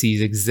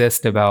conspiracies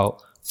exist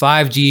about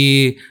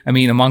 5G. I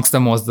mean, amongst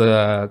them was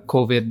the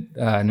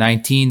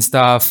COVID-19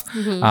 stuff.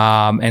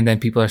 And then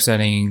people are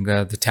saying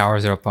the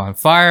towers are up on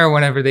fire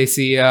whenever they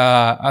see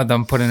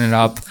them putting it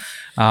up.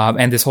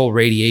 And this whole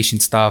radiation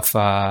stuff.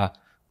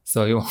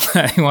 So you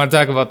want to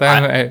talk about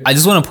that? I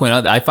just want to point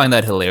out that I find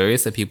that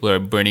hilarious that people are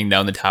burning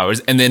down the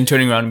towers and then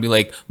turning around and be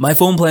like, my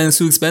phone plan is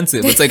too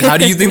expensive. It's like, how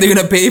do you think they're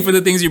going to pay for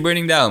the things you're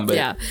burning down? But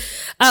yeah.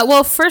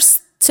 Well,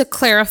 first to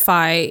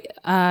clarify,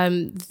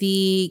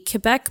 the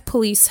Quebec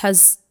police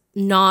has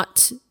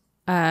not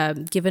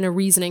given a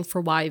reasoning for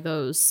why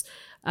those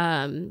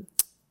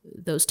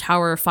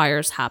tower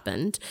fires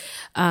happened.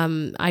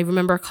 I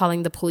remember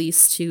calling the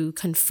police to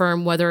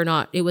confirm whether or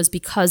not it was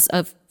because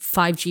of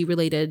 5G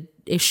related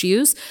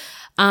issues.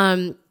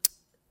 The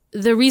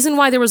reason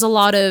why there was a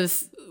lot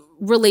of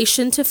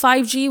relation to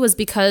 5G was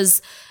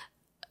because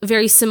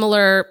very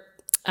similar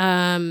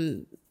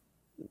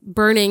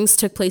burnings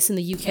took place in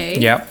the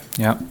UK. Yeah.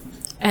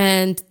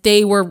 And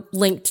they were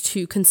linked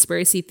to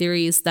conspiracy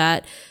theories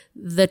that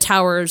the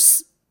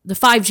towers, the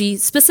 5G,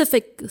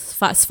 specific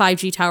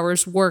 5G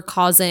towers were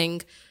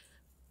causing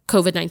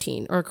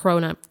COVID-19 or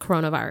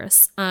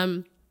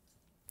coronavirus.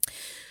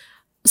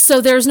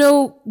 So there's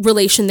no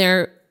relation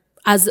there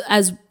as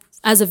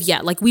of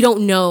yet. Like, we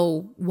don't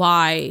know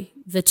why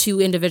the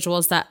two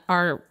individuals that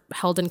are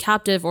held in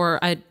captive, or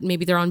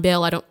maybe they're on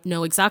bail, I don't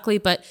know exactly,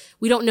 but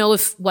we don't know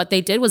if what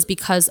they did was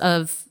because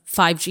of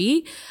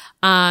 5G.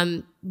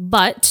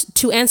 But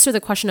to answer the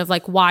question of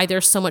like why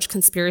there's so much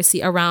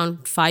conspiracy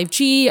around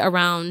 5G,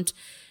 around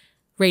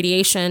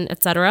radiation,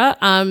 etc.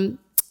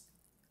 How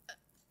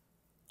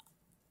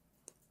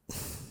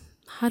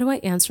do I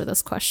answer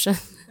this question?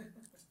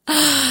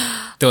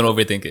 don't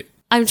overthink it.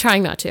 I'm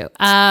trying not to.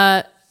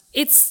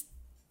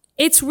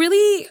 It's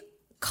really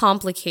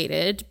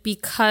complicated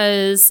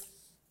because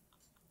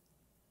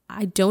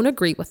I don't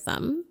agree with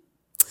them.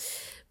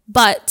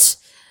 But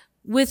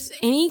with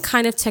any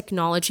kind of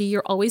technology,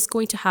 you're always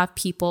going to have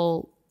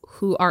people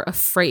who are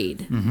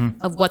afraid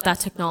of what that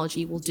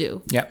technology will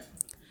do. Yeah.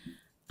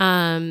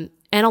 And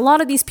a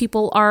lot of these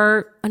people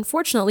are,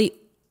 unfortunately,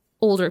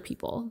 older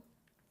people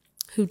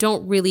who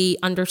don't really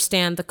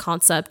understand the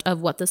concept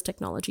of what this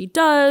technology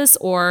does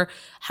or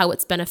how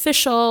it's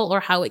beneficial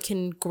or how it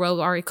can grow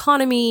our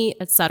economy,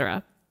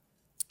 etc.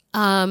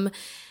 And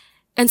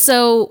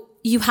so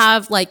you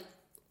have like,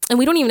 and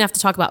we don't even have to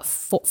talk about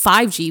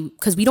 5G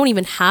because we don't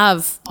even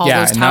have all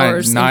those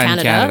towers in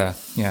Canada.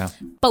 Yeah.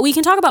 But we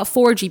can talk about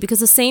 4G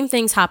because the same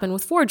things happen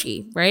with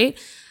 4G, right?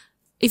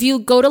 If you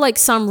go to like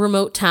some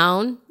remote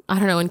town, I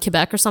don't know, in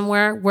Quebec or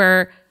somewhere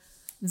where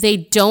they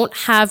don't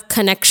have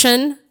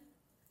connection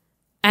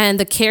and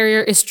the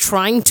carrier is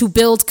trying to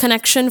build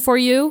connection for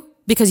you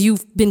because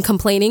you've been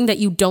complaining that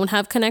you don't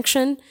have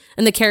connection,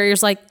 and the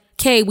carrier's like,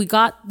 okay, we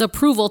got the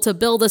approval to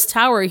build this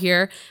tower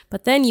here,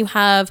 but then you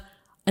have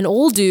an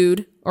old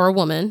dude or a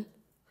woman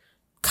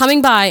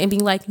coming by and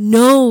being like,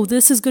 no,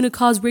 this is going to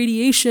cause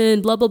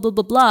radiation, blah, blah, blah,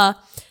 blah, blah.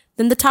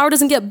 Then the tower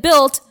doesn't get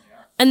built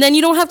and then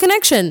you don't have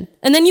connection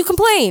and then you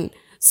complain.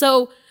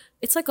 So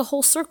it's like a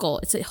whole circle.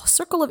 It's a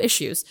circle of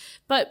issues.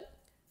 But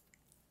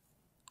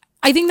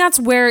I think that's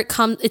where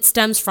it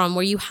stems from,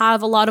 where you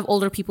have a lot of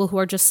older people who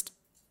are just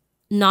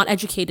not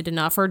educated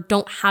enough or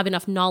don't have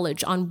enough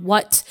knowledge on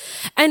what,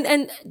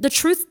 and the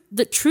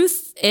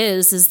truth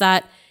is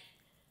that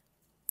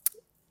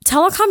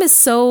telecom is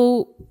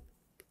so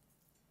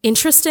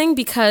interesting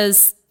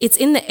because it's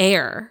in the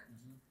air.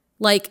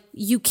 Like,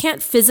 you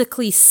can't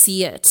physically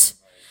see it.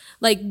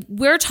 Like,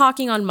 we're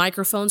talking on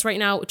microphones right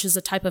now, which is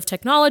a type of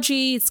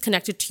technology. It's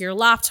connected to your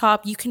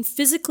laptop. You can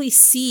physically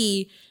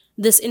see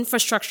this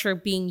infrastructure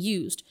being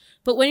used.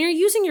 But when you're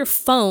using your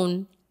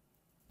phone,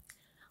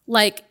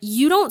 like,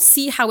 you don't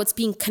see how it's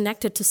being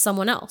connected to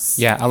someone else.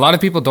 Yeah, a lot of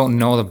people don't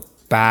know the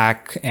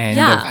back end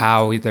of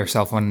how their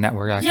cell phone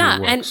network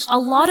actually works. And a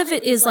lot of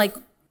it is like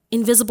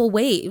invisible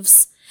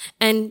waves.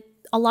 And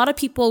a lot of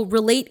people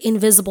relate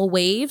invisible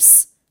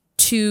waves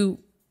to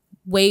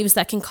waves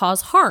that can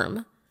cause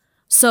harm.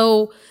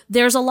 So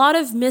there's a lot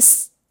of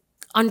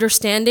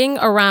misunderstanding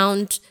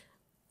around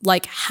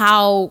like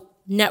how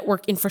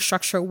network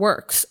infrastructure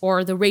works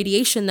or the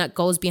radiation that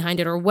goes behind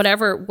it or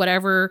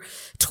whatever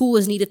tool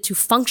is needed to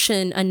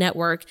function a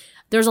network.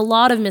 There's a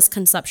lot of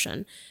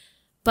misconception.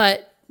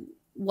 But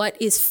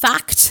what is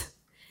fact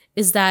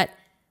is that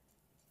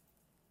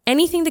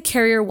anything the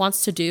carrier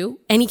wants to do,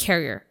 any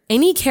carrier,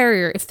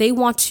 if they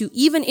want to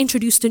even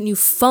introduce a new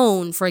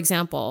phone, for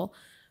example,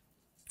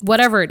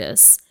 whatever it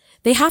is,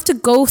 they have to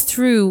go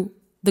through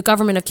the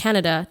government of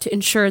Canada to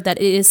ensure that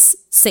it is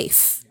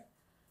safe.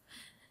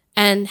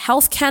 And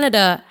Health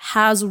Canada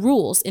has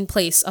rules in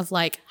place of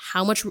like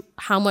how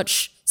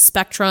much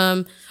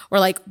spectrum or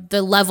like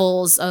the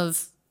levels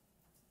of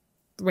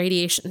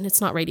radiation.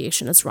 It's not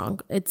radiation, it's wrong.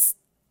 I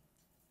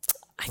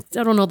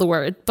don't know the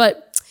word,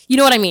 but you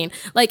know what I mean?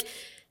 Like,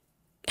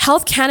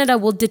 Health Canada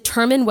will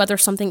determine whether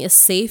something is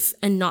safe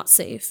and not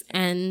safe.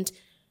 And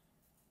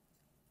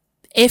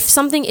if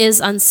something is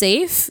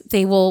unsafe,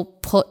 they will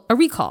put a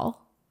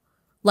recall.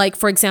 Like,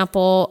 for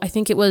example, I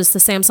think it was the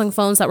Samsung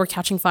phones that were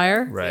catching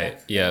fire. Right.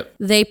 Yep.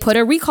 They put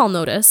a recall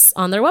notice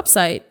on their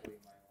website.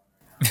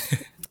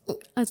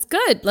 That's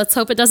good. Let's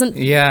hope it doesn't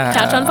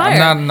catch on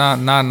fire. I'm not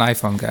an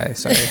iPhone guy.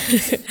 Sorry.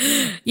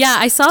 Yeah,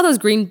 I saw those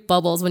green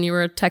bubbles when you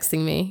were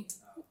texting me.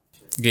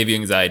 Gave you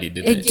anxiety,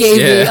 didn't It it? gave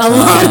me a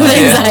lot of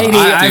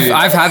anxiety.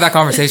 I've had that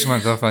conversation with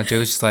my girlfriend too.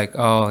 She's like,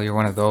 "Oh, you're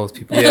one of those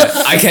people." Yeah,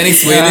 I can't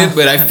explain it,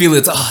 but I feel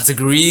it's a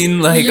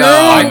green. Like,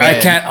 I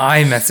can't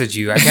iMessage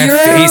you. I can't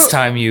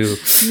FaceTime you.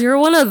 You're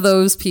one of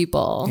those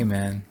people. Hey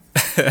man,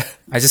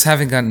 I just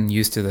haven't gotten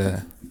used to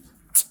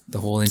the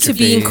whole interface. To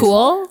being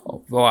cool?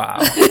 Oh, wow.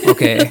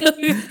 Okay.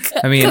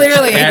 I mean,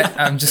 Clearly.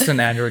 I'm just an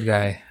Android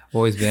guy.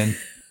 Always been.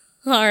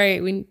 All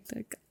right.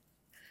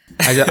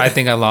 I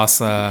think I lost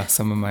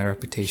some of my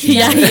reputation.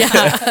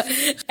 Yeah.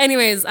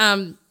 Anyways,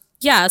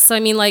 yeah. So I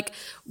mean, like,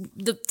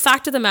 the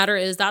fact of the matter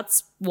is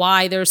that's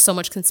why there's so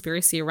much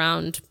conspiracy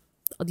around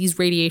these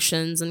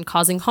radiations and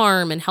causing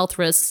harm and health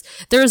risks.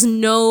 There is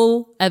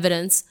no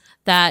evidence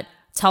that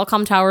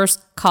telecom towers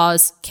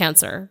cause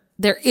cancer.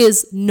 There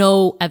is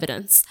no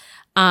evidence.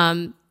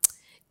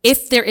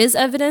 If there is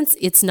evidence,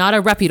 it's not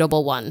a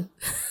reputable one.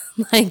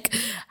 Like,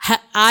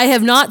 I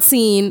have not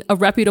seen a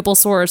reputable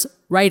source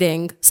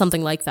writing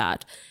something like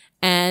that.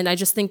 And I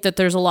just think that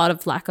there's a lot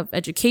of lack of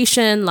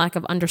education, lack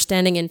of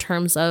understanding in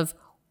terms of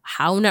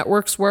how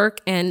networks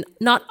work, and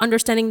not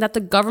understanding that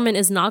the government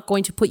is not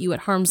going to put you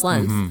at harm's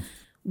length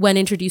when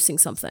introducing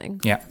something.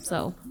 Yeah.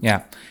 So,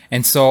 yeah.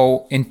 And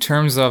so in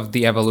terms of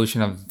the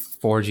evolution of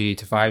 4G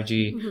to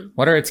 5G,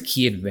 what are its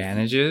key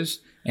advantages?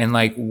 And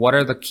like, what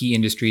are the key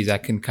industries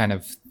that can kind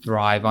of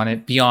thrive on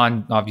it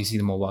beyond obviously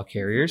the mobile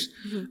carriers?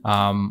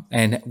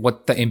 And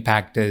what the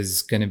impact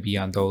is going to be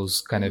on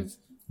those kind of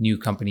new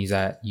companies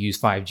that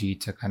use 5G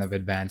to kind of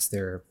advance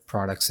their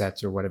product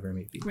sets or whatever it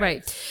may be.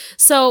 Right.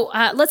 So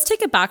let's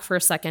take it back for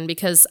a second,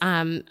 because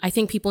I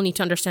think people need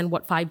to understand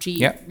what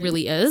 5G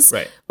really is,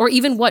 Right. or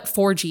even what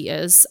 4G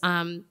is.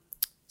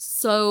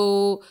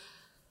 So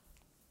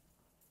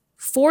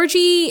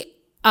 4G,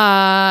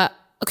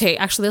 okay,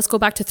 actually, let's go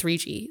back to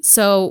 3G.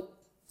 So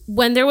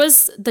when there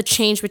was the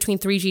change between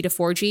 3G to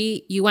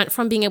 4G, you went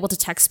from being able to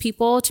text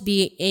people to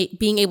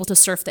being able to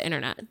surf the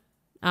internet,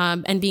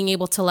 and being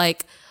able to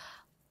like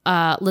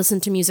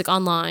listen to music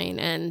online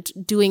and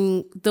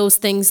doing those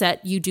things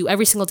that you do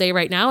every single day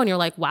right now. And you're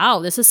like, wow,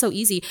 this is so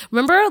easy.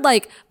 Remember,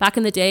 like, back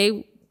in the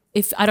day,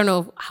 if I don't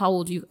know how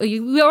old we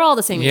were all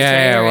the same age.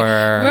 Yeah, right?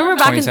 we're Remember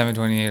back 27,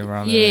 28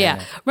 around there.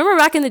 Yeah. Remember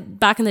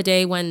back in the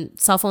day when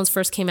cell phones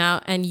first came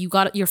out and you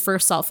got your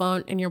first cell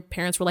phone and your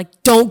parents were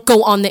like, don't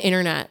go on the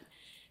internet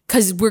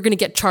because we're going to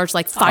get charged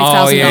like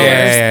 $5,000.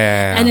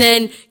 Yeah. And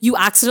then you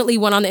accidentally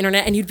went on the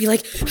internet and you'd be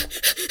like,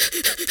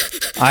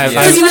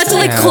 Because you had to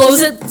like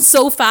close it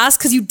so fast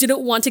because you didn't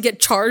want to get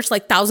charged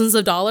like thousands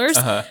of dollars.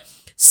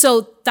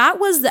 So that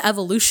was the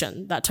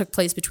evolution that took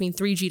place between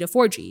 3G to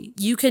 4G.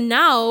 You can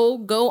now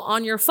go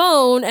on your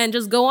phone and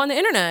just go on the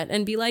internet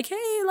and be like,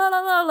 hey, la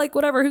la la, like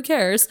whatever, who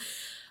cares?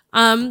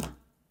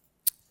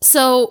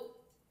 So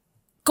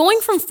going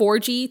from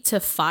 4G to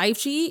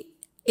 5G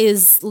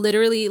is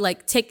literally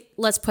like,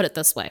 let's put it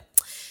this way.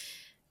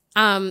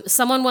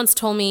 Someone once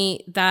told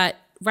me that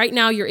right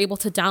now you're able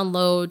to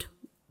download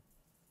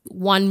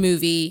one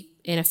movie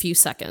in a few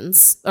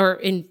seconds, or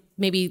in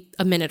maybe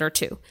a minute or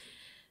two.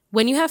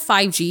 When you have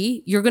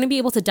 5G, you're going to be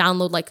able to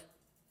download like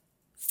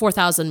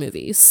 4,000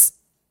 movies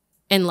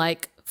in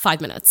like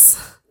 5 minutes.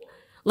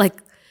 Like,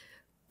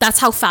 that's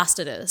how fast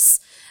it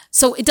is.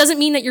 So it doesn't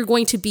mean that you're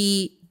going to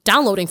be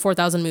downloading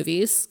 4,000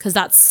 movies, because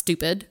that's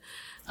stupid.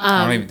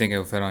 I don't even think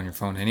it'll fit on your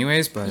phone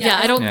anyways, but Yeah,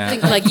 I don't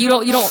think like you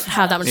don't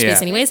have that much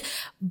space anyways.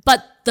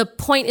 But the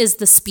point is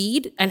the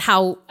speed and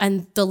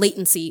the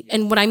latency.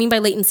 And what I mean by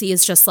latency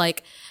is just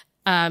like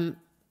the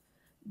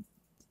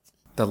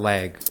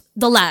lag.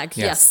 the lag.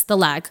 Yes, the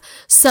lag.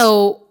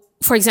 So,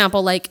 for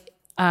example, like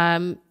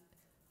when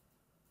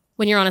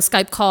you're on a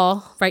Skype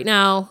call right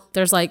now,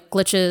 there's like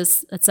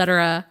glitches,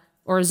 etc.,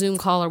 or a Zoom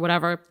call or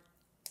whatever.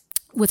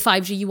 With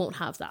 5G, you won't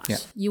have that. Yeah.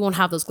 You won't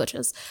have those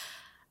glitches.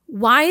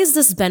 Why is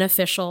this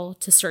beneficial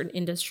to certain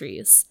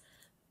industries?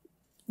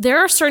 There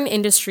are certain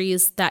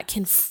industries that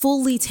can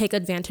fully take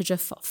advantage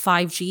of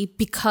 5G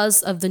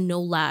because of the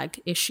no lag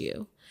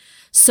issue.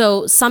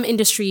 So some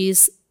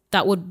industries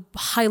that would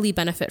highly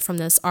benefit from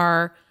this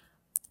are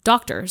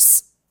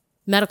doctors,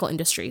 medical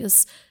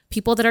industries,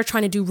 people that are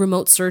trying to do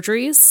remote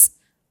surgeries,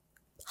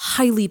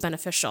 highly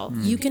beneficial.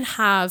 You can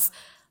have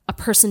a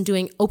person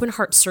doing open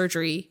heart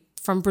surgery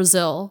from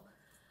Brazil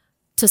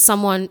to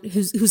someone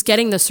who's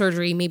getting the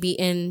surgery maybe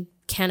in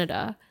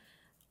Canada,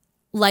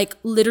 like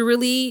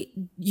literally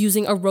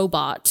using a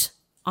robot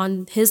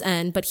on his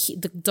end, but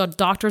the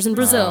doctor's in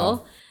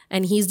Brazil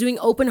and he's doing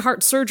open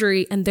heart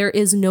surgery and there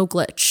is no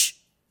glitch.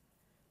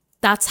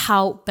 That's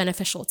how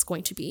beneficial it's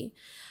going to be.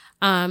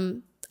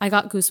 I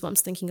got goosebumps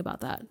thinking about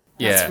that.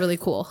 That's really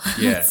cool.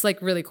 Yeah. It's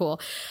like really cool.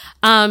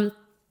 And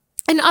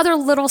other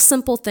little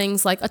simple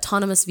things like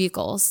autonomous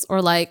vehicles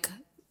or like,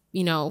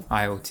 you know,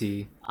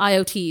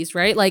 IoTs,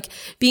 right? Like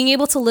being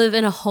able to live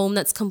in a home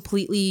that's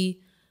completely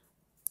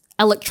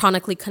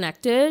electronically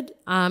connected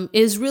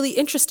is really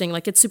interesting.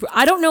 Like, it's super.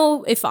 I don't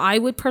know if I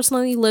would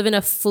personally live in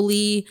a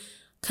fully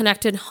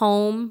connected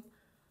home.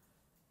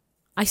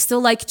 I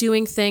still like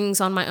doing things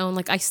on my own.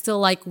 Like, I still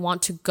like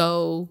want to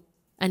go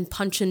and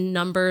punch in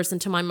numbers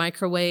into my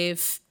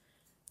microwave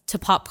to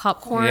pop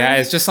popcorn. Yeah,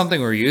 it's just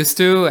something we're used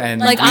to, and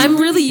like I'm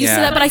really used to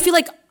that. But I feel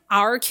like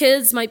our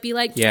kids might be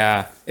like,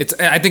 yeah,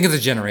 I think it's a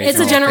generational. It's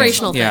a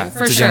generational thing, yeah,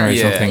 for it's a sure.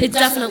 generational thing. It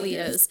definitely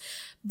is.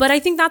 But I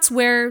think that's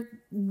where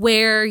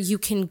you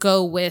can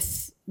go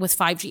with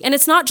 5G, and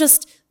it's not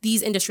just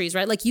these industries,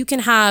 right? Like, you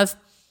could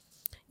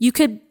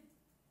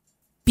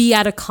be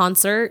at a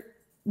concert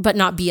but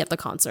not be at the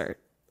concert.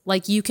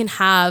 Like, you can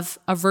have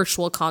a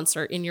virtual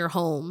concert in your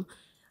home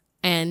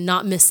and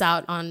not miss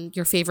out on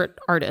your favorite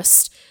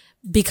artist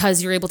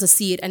because you're able to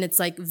see it and it's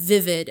like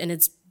vivid and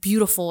it's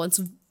beautiful. It's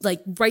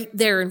like right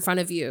there in front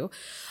of you.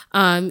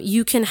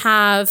 You can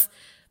have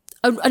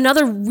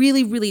another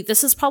really,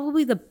 this is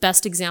probably the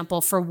best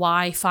example for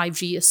why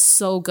 5G is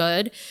so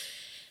good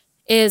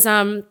is,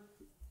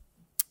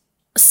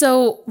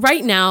 so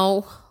right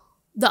now,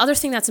 the other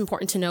thing that's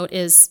important to note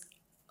is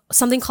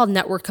something called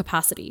network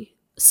capacity.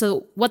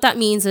 So what that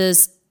means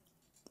is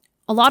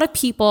a lot of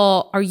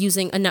people are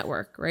using a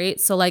network, right?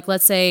 So like,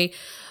 let's say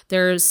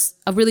there's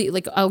a really,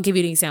 like, I'll give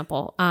you an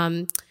example.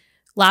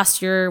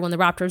 Last year when the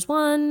Raptors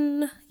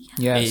won,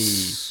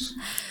 yes,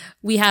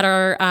 we had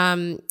our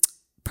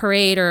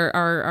parade or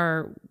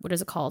our, what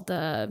is it called?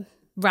 The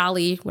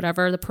rally,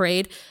 whatever, the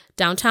parade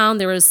downtown.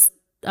 There was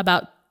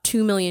about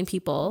 2 million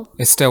people.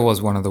 It still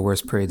was one of the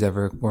worst parades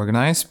ever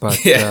organized,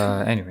 but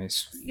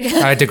anyways,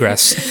 I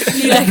digress.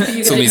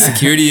 So many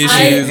security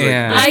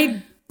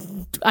issues.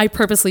 I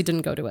purposely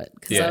didn't go to it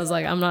because I was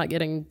like, I'm not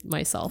getting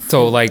myself.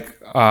 So like,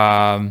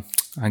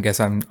 I guess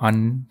I'm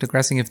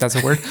undigressing if that's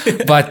a word,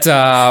 but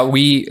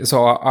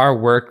so our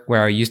work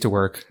where I used to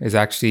work is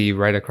actually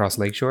right across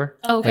Lakeshore,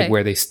 like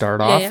where they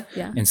start off.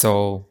 Yeah. And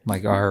so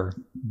like our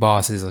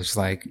boss is just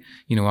like,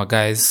 you know what,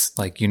 guys,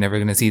 like you're never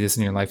gonna see this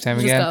in your lifetime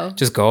again.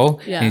 Just go.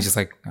 Yeah. And he's just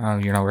like, oh,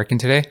 you're not working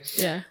today.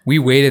 Yeah. We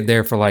waited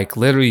there for like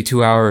literally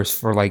 2 hours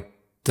for like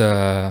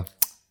the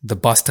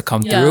bus to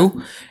come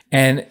through,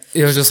 and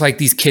it was just like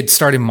these kids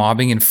started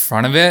mobbing in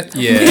front of it.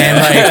 Yeah. And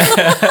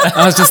like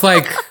I was just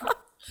like,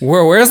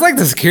 where's like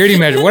the security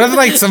measure? What if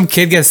like some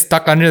kid gets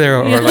stuck under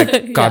there, or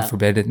like God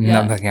forbid it,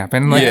 nothing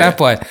happened like that?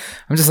 But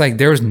I'm just like,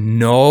 there was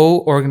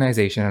no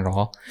organization at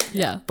all.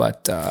 Yeah.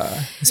 But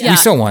we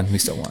still won.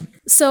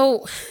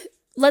 So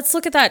let's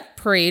look at that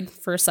parade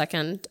for a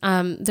second.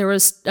 There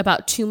was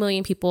about 2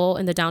 million people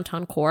in the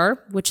downtown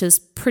core, which is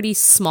pretty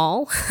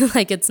small.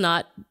 Like, it's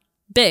not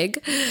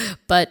big,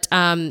 but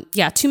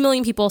 2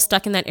 million people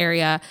stuck in that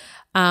area.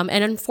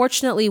 And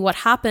unfortunately, what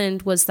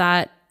happened was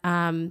that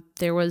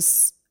there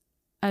was,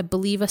 I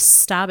believe, a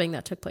stabbing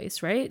that took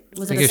place, right?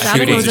 Was it a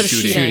stabbing or was it a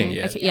shooting?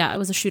 Yeah. Okay, it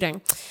was a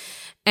shooting.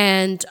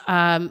 And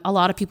a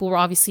lot of people were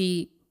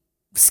obviously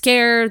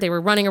scared. They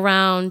were running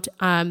around.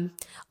 A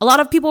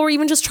lot of people were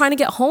even just trying to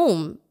get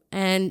home,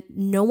 and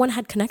no one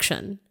had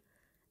connection.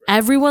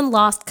 Everyone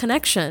lost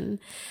connection.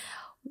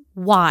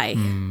 Why?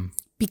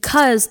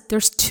 Because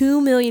there's 2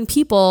 million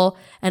people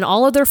and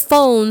all of their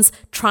phones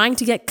trying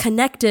to get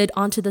connected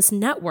onto this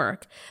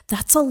network.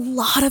 That's a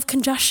lot of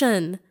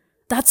congestion.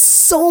 That's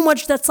so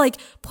much. That's like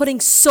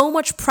putting so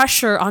much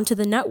pressure onto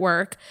the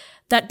network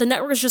that the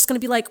network is just going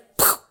to be like,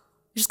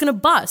 just going to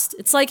bust.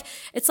 It's like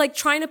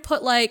trying to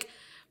put like,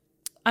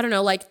 I don't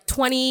know, like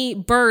 20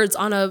 birds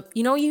on a,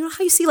 you know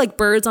how you see like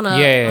birds on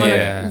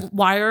a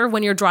wire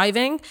when you're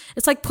driving?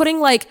 It's like putting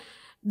like,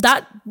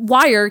 that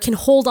wire can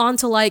hold on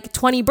to like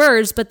 20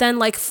 birds, but then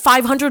like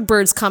 500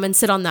 birds come and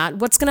sit on that.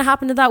 What's going to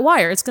happen to that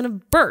wire? It's going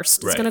to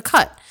burst. It's going to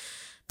cut.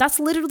 That's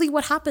literally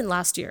what happened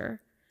last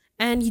year.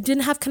 And you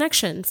didn't have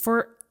connection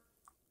for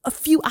a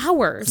few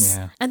hours.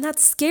 Yeah. And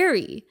that's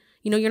scary.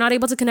 You know, you're not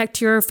able to connect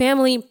to your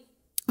family.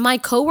 My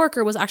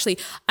coworker was actually,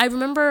 I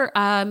remember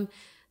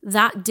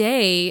that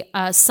day,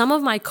 some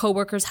of my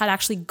coworkers had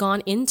actually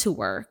gone into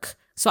work.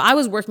 So I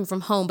was working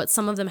from home, but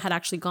some of them had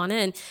actually gone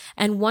in.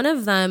 And one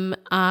of them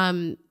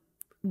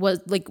was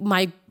like,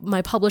 my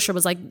publisher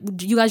was like,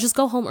 you guys just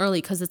go home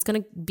early because it's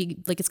going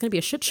to be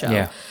a shit show.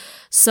 Yeah.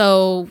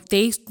 So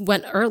they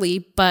went early,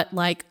 but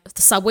like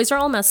the subways are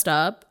all messed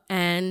up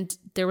and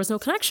there was no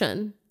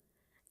connection.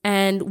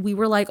 And we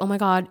were like, oh my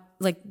God,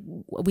 like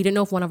we didn't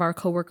know if one of our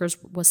coworkers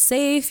was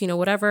safe,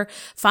 whatever.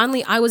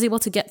 Finally, I was able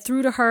to get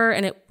through to her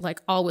and it like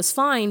all was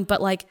fine.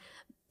 But like,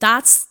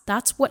 that's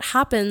what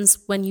happens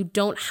when you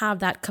don't have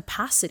that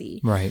capacity.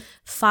 Right.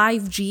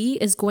 5G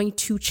is going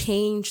to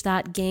change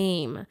that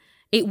game.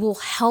 It will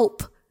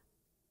help,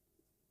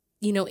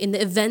 in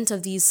the event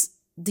of these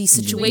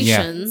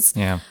situations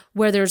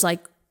where there's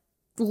like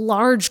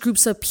large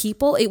groups of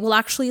people, it will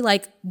actually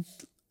like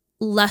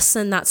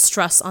lessen that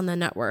stress on the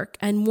network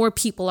and more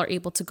people are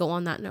able to go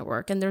on that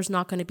network and there's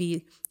not going to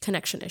be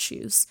connection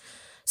issues.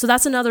 So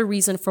that's another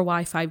reason for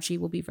why 5G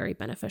will be very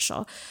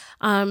beneficial.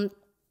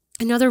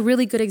 Another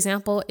really good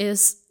example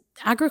is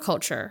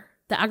agriculture.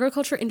 The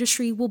agriculture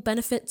industry will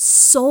benefit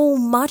so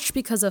much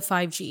because of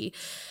 5G.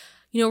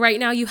 Right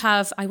now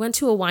I went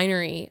to a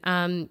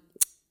winery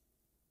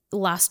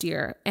last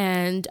year,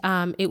 and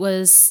it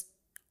was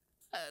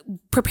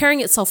preparing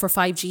itself for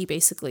 5G,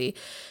 basically.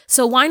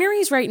 So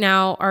wineries right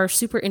now are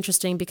super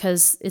interesting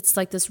because it's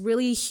like this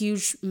really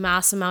huge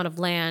mass amount of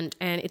land,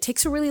 and it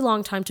takes a really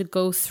long time to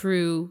go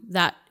through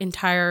that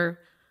entire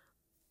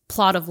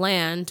plot of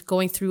land,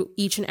 going through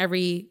each and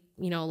every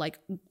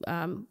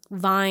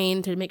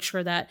vine to make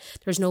sure that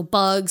there's no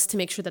bugs, to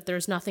make sure that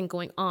there's nothing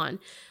going on.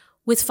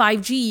 With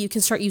 5G, you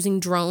can start using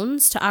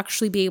drones to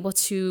actually be able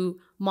to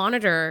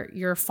monitor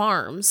your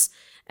farms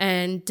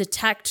and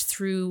detect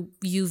through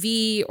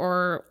UV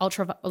or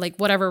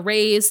whatever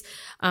rays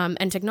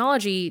and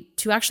technology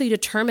to actually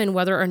determine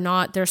whether or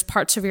not there's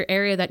parts of your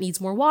area that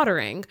needs more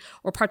watering,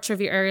 or parts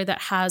of your area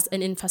that has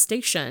an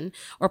infestation,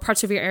 or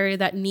parts of your area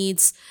that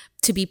needs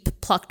to be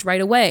plucked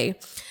right away.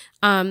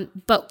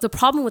 But the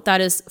problem with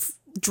that is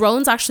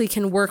drones actually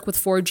can work with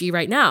 4G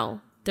right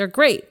now. They're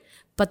great,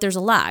 but there's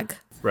a lag.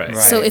 Right.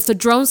 So if the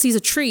drone sees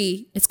a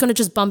tree, it's going to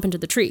just bump into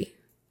the tree.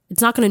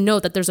 It's not going to know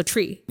that there's a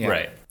tree. Yeah.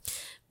 Right.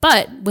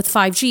 But with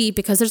 5G,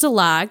 because there's a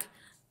lag,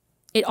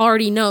 it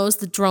already knows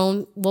the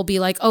drone will be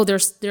like, oh,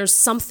 there's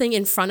something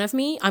in front of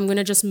me. I'm going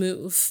to just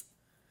move.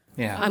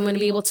 Yeah. I'm going to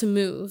be able to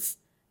move,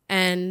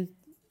 and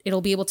it'll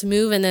be able to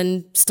move and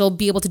then still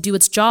be able to do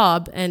its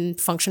job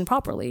and function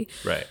properly.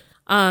 Right.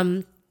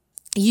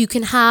 You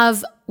can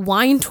have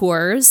wine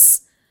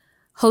tours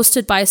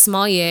hosted by a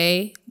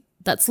sommelier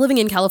that's living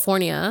in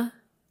California,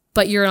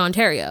 but you're in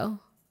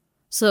Ontario.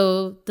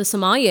 So the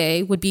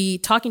sommelier would be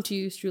talking to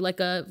you through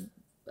like a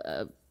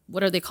what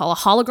do they call, a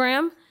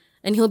hologram,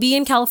 and he'll be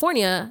in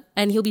California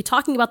and he'll be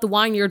talking about the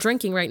wine you're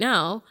drinking right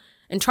now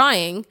and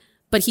trying,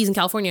 but he's in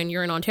California and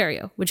you're in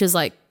Ontario, which is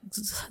like,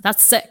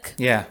 that's sick.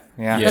 Yeah.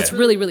 That's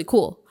really, really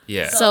cool.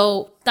 Yeah.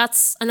 So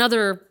that's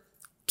another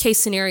case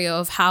scenario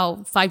of how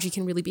 5G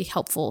can really be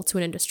helpful to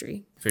an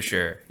industry. For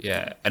sure.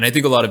 Yeah. And I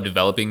think a lot of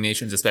developing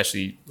nations,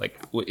 especially like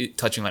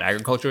touching on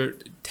agriculture,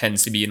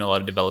 tends to be in a lot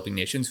of developing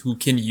nations who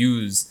can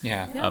use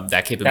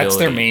that capability. That's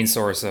their main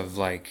source of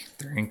like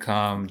their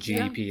income,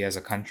 GDP as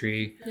a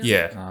country.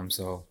 Yeah.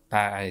 So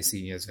that I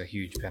see as a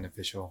huge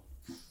beneficial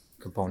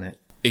component.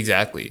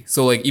 Exactly.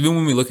 So like even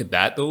when we look at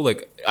that though,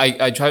 like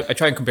I try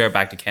and compare it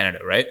back to Canada,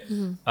 right?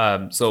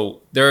 Mm-hmm.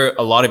 So there are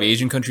a lot of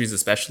Asian countries,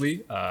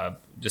 especially.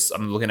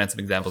 I'm looking at some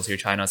examples here.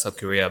 China, South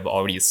Korea have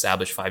already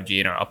established 5G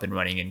and are up and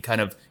running and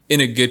kind of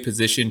in a good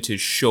position to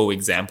show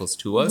examples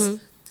to us. Mm-hmm.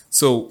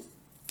 So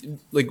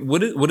like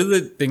what are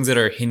the things that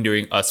are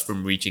hindering us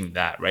from reaching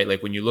that, right?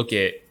 Like when you look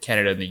at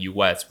Canada and the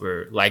US,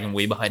 we're lagging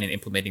way behind in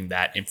implementing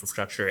that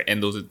infrastructure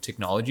and those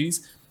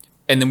technologies.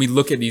 And then we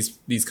look at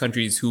these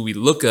countries who we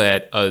look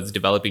at as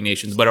developing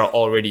nations, but are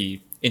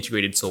already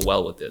integrated so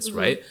well with this,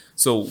 right?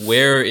 So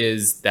where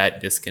is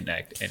that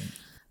disconnect?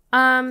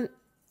 And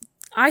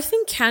I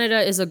think Canada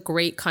is a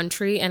great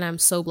country, and I'm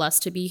so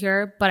blessed to be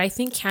here. But I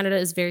think Canada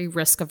is very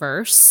risk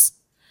averse,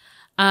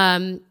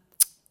 and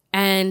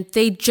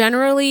they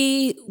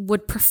generally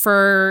would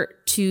prefer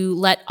to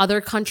let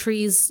other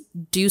countries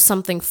do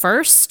something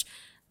first,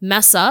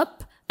 mess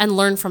up, and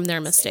learn from their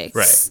mistakes.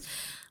 Right.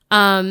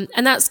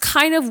 And that's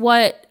kind of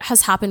what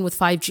has happened with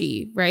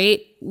 5G,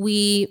 right?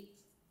 We're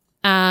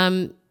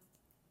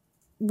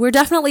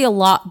definitely a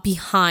lot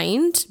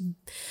behind.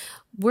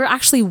 We're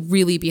actually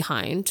really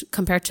behind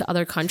compared to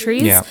other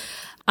countries,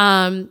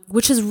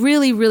 which is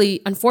really,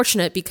 really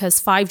unfortunate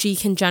because 5G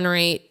can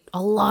generate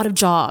a lot of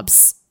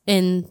jobs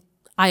in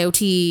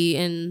IoT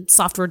and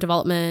software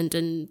development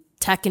and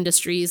tech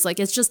industries. Like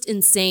it's just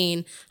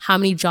insane how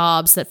many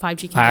jobs that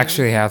 5G can I generate.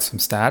 actually have some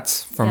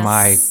stats from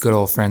my good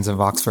old friends of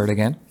Oxford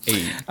again.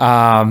 Hey.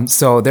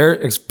 So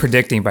they're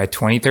predicting by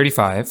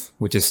 2035,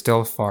 which is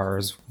still far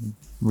as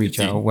reach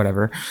out,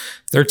 whatever,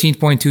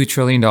 $13.2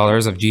 trillion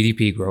of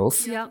GDP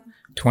growth. Yeah.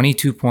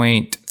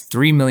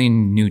 22.3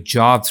 million new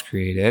jobs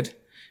created.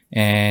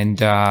 And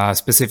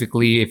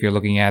specifically, if you're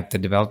looking at the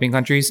developing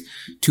countries,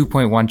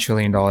 $2.1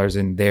 trillion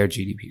in their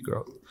GDP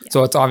growth. Yeah.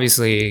 So it's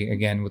obviously,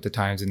 again, with the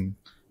times and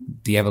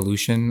the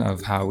evolution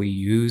of how we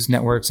use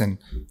networks and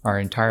our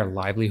entire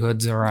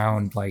livelihoods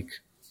around like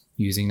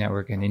using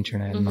network and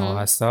internet and all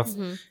that stuff,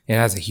 it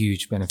has a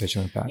huge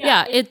beneficial impact.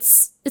 Yeah,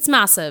 it's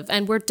massive,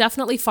 and we're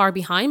definitely far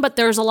behind, but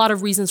there's a lot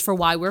of reasons for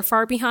why we're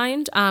far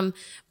behind.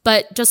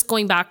 But just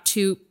going back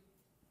to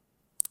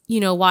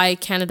why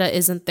Canada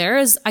isn't there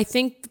is, I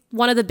think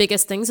one of the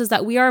biggest things is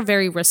that we are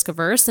very risk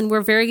averse and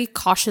we're very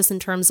cautious in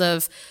terms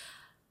of,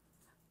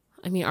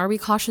 are we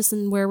cautious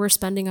in where we're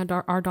spending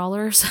our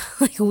dollars?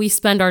 Like we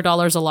spend our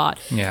dollars a lot.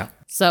 Yeah.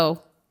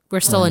 So we're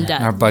still in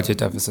debt. Our budget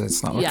deficit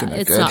is not looking that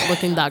it's good. not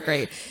looking that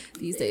great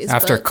these days.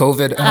 After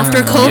COVID.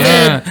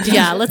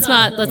 Let's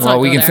not.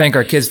 Well, we can thank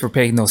our kids for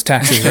paying those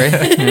taxes,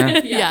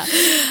 right? Yeah.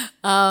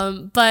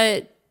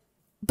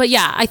 But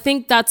yeah, I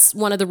think that's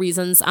one of the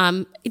reasons.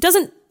 It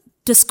doesn't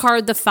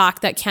discard the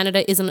fact that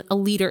Canada isn't a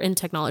leader in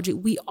technology.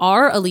 We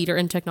are a leader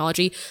in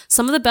technology.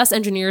 Some of the best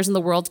engineers in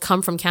the world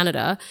come from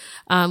Canada,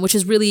 which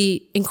is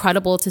really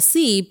incredible to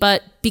see.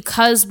 But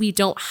because we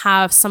don't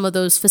have some of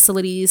those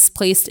facilities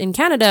placed in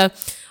Canada,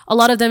 a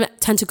lot of them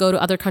tend to go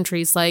to other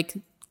countries like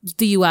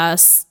the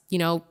US, you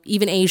know,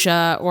 even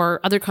Asia or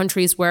other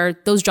countries where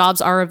those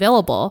jobs are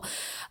available.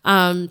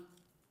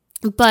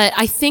 But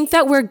I think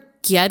that we're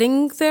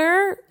getting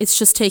there. It's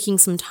just taking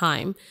some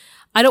time.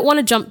 I don't want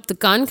to jump the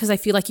gun because I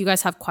feel like you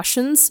guys have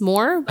questions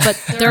more, but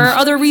there are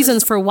other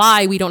reasons for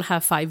why we don't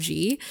have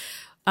 5G.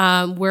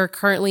 We're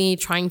currently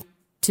trying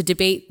to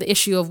debate the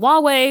issue of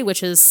Huawei,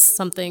 which is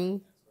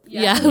something,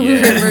 we're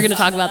going to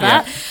talk about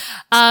that.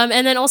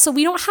 And then also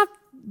we don't have,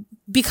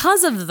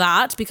 because of the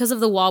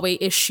Huawei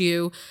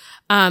issue,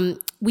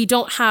 we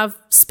don't have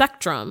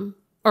spectrum,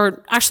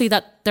 or actually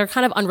that they're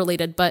kind of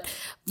unrelated, but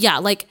yeah,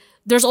 like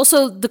there's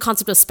also the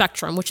concept of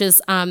spectrum, which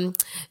is,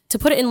 to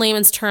put it in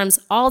layman's terms,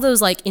 all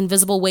those like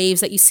invisible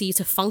waves that you see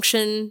to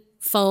function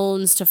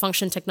phones, to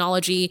function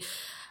technology,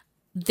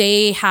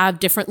 they have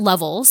different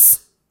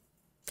levels,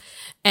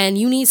 and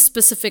you need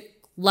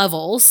specific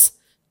levels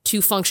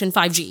to function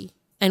 5G.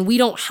 And we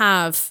don't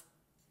have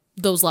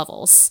those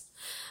levels.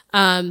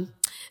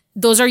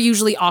 Those are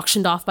usually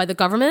auctioned off by the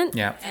government.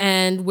 Yeah.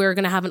 And we're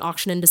going to have an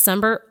auction in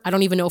December. I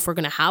don't even know if we're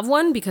going to have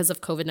one because of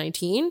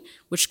COVID-19,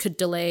 which could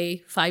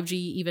delay 5G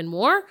even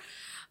more,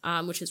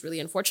 which is really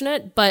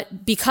unfortunate.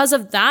 But because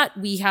of that,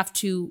 we have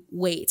to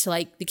wait.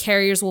 Like the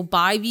carriers will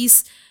buy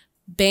these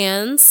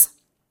bands,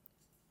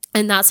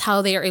 and that's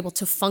how they are able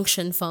to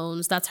function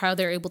phones. That's how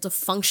they're able to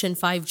function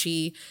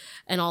 5G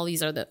and all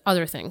these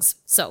other things.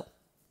 So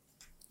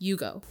you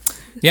go.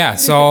 Yeah.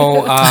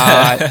 So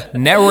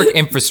network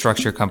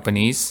infrastructure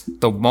companies,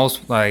 the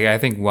most I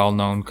think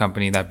well-known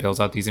company that builds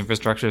out these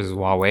infrastructures is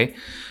Huawei.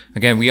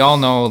 Again, we all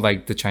know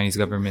like the Chinese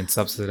government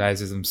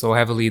subsidizes them so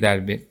heavily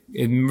that it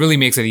really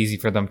makes it easy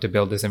for them to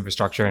build this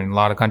infrastructure in a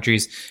lot of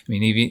countries. I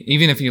mean,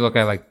 even if you look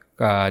at like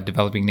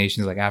developing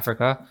nations like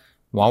Africa,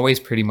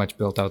 Huawei's pretty much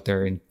built out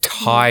their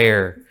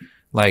entire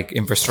like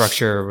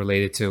infrastructure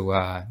related to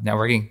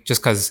networking,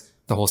 just because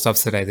the whole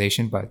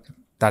subsidization, but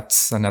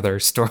that's another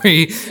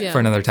story for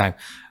another time.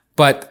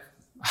 But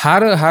how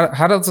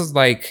does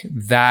like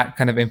that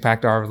kind of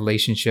impact our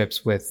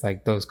relationships with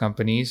like those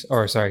companies,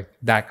 or sorry,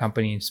 that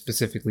company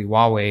specifically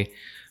Huawei?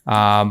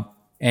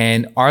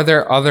 And are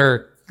there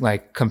other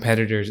like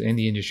competitors in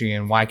the industry,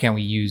 and why can't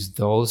we use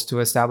those to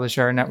establish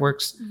our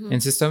networks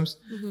and systems?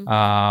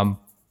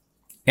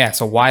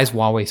 So why is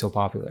Huawei so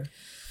popular?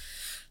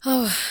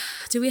 Oh,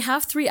 do we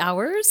have 3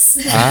 hours?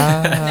 No,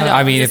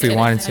 I mean, if we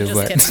wanted to,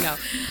 but kidding, no.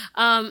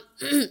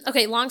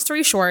 Okay, long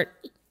story short,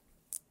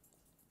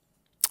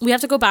 we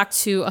have to go back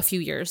to a few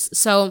years.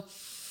 So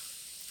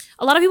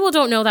a lot of people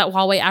don't know that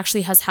Huawei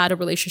actually has had a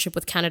relationship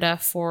with Canada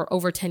for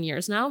over 10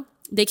 years now.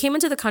 They came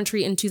into the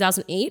country in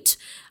 2008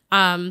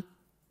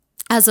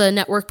 as a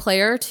network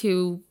player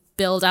to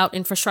build out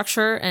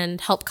infrastructure and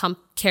help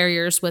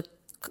carriers with,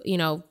 you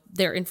know,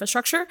 their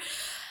infrastructure.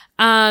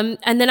 And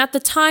then at the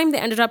time, they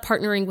ended up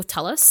partnering with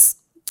TELUS.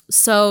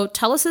 So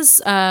TELUS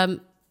is,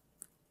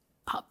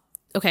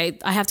 okay,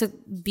 I have to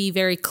be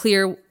very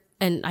clear,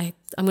 and I'm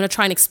going to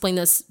try and explain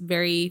this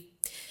very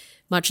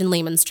much in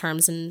layman's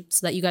terms, and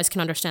so that you guys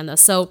can understand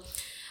this. So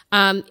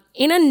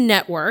in a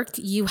network,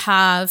 you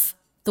have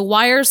the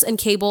wires and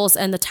cables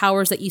and the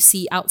towers that you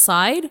see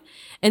outside.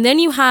 And then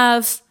you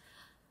have,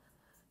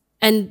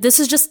 and this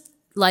is just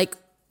like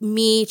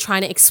me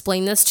trying to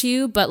explain this to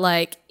you, but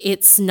like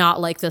it's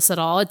not like this at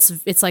all.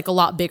 It's like a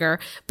lot bigger.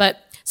 But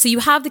so you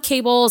have the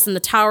cables and the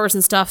towers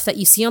and stuff that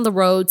you see on the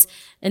roads,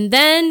 and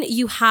then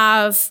you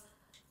have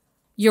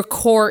your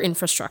core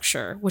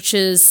infrastructure, which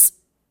is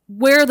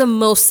where the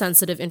most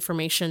sensitive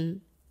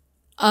information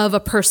of a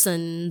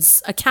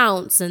person's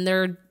accounts and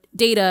their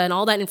data and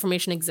all that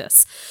information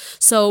exists.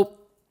 So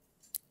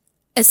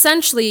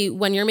essentially,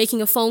 when you're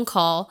making a phone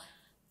call,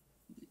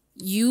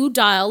 you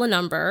dial a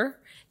number,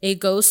 it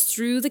goes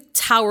through the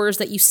towers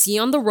that you see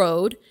on the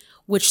road,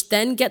 which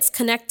then gets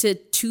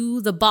connected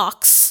to the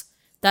box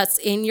that's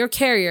in your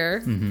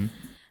carrier,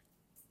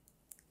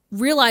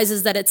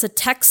 realizes that it's a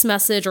text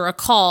message or a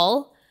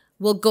call,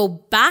 will go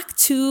back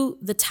to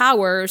the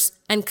towers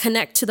and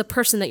connect to the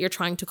person that you're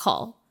trying to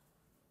call.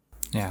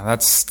 Yeah,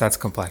 that's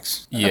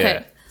complex. Yeah.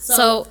 Okay.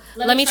 So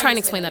let me try and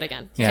explain that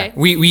again. Yeah, Okay.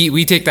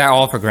 we take that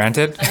all for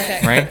granted,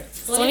 right?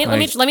 So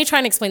let me try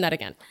and explain that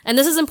again. And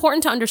this is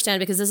important to understand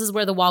because this is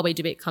where the Huawei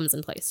debate comes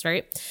in place,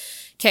 right?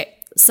 Okay.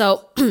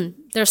 So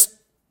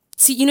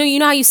you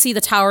know how you see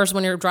the towers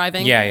when you're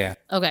driving? Yeah.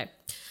 Okay.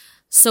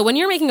 So when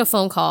you're making a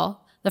phone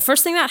call, the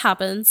first thing that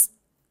happens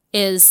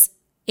is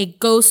it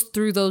goes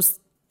through those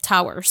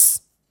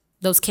towers,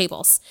 those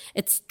cables.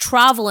 It's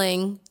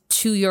traveling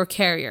to your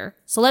carrier.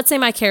 So let's say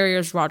my carrier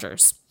is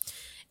Rogers.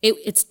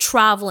 It's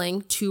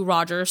traveling to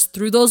Rogers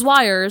through those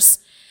wires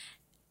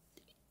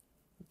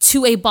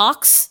to a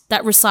box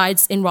that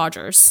resides in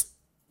Rogers,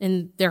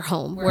 in their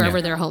home,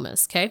 wherever their home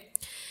is, okay?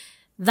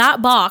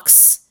 That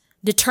box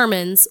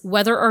determines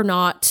whether or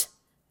not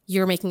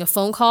you're making a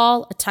phone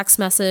call, a text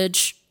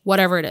message,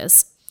 whatever it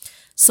is.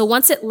 So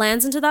once it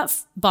lands into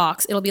that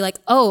box, it'll be like,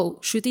 oh,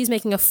 Shruti's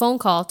making a phone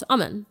call to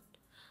Aman.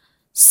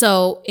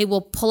 So it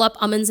will pull up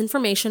Aman's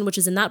information, which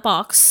is in that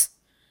box,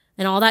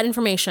 and all that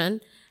information,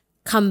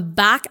 come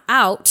back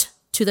out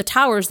to to the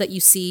towers that you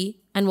see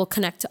and will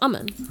connect to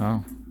Amen.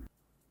 Oh.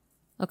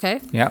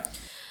 Okay? Yeah.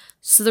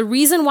 So the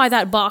reason why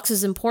that box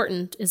is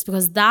important is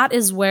because that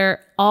is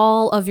where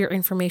all of your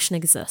information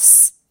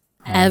exists.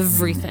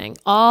 Everything,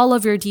 all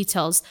of your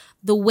details.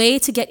 The way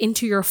to get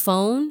into your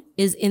phone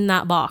is in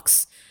that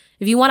box.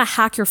 If you want to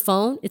hack your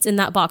phone, it's in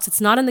that box. It's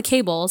not in the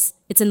cables,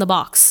 it's in the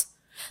box.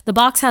 The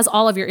box has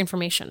all of your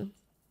information.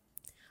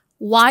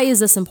 Why is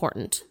this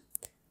important?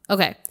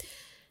 Okay.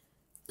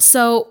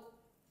 So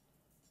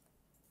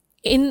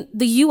in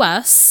the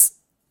US,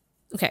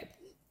 okay,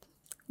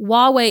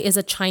 Huawei is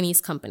a Chinese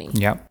company.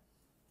 Yep.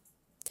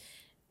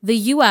 The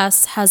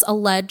US has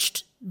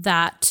alleged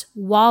that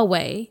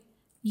Huawei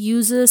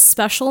uses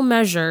special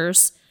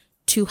measures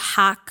to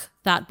hack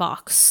that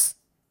box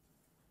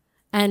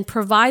and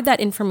provide that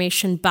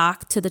information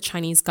back to the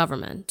Chinese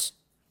government.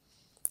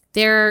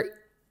 They're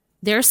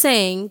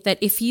saying that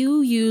if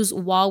you use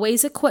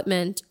Huawei's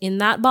equipment in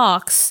that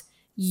box,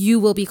 you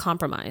will be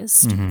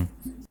compromised. Mm-hmm.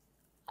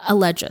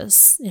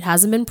 Alleges. It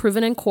hasn't been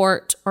proven in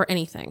court or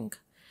anything.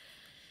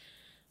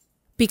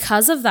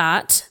 Because of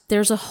that,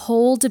 there's a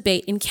whole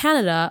debate in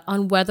Canada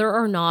on whether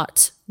or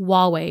not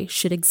Huawei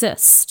should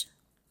exist,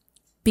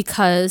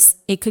 because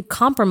it could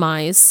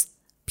compromise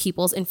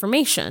people's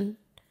information.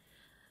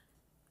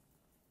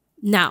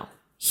 Now,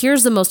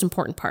 here's the most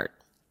important part.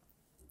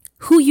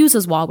 Who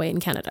uses Huawei in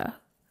Canada?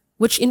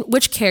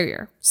 Which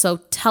carrier? So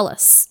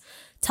TELUS.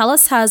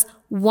 TELUS has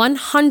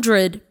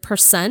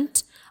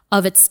 100%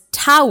 of its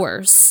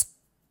towers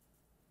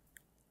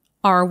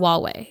are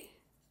Huawei.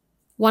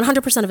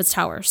 100% of its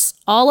towers.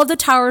 All of the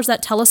towers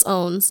that TELUS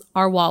owns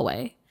are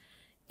Huawei.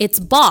 Its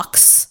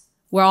box,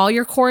 where all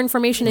your core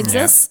information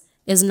exists,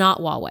 is not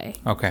Huawei.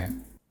 Okay.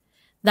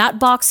 That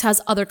box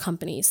has other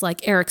companies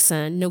like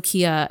Ericsson,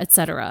 Nokia,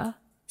 etc.,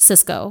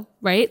 Cisco,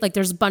 right? Like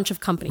there's a bunch of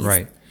companies.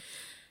 Right.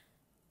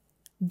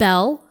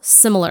 Bell,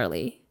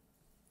 similarly.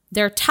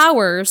 Their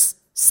towers,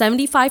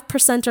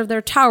 75% of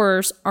their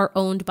towers are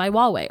owned by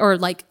Huawei, or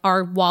like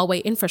are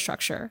Huawei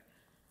infrastructure.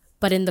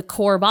 But in the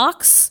core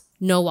box,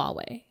 no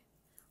Huawei.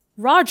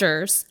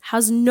 Rogers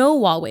has no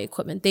Huawei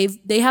equipment.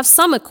 They have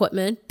some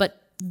equipment,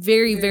 but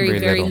very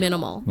little.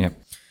 minimal. Yep.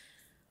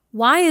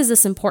 Why is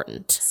this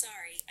important? Sorry,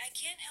 I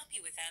can't help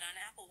you with that on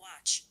Apple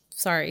Watch.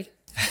 Sorry.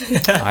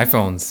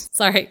 iPhones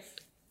Sorry.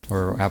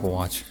 or Apple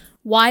Watch.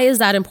 Why is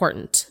that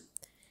important?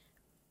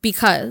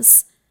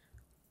 Because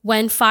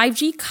when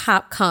 5G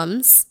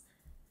comes,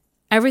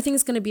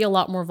 everything's going to be a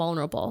lot more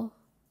vulnerable.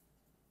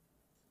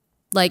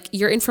 Like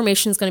your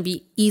information is going to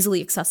be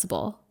easily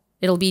accessible.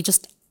 It'll be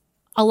just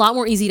a lot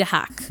more easy to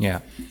hack.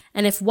 Yeah.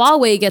 And if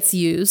Huawei gets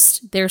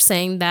used, they're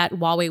saying that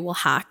Huawei will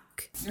hack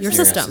your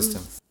system.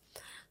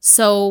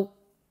 So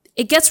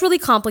it gets really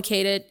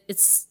complicated.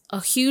 It's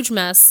a huge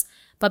mess.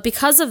 But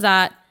because of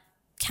that,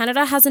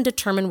 Canada hasn't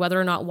determined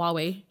whether or not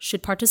Huawei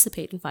should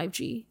participate in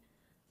 5G.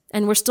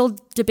 And we're still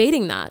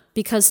debating that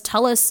because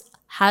TELUS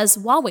has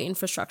Huawei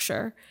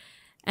infrastructure.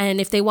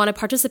 And if they want to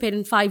participate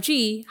in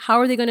 5G, how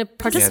are they going to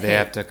participate? Yeah, they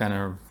have to kind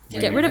of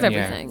get rid of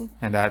everything. Yeah.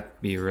 And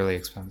that'd be really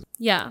expensive.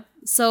 Yeah.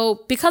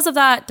 So because of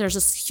that, there's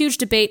this huge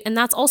debate, and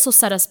that's also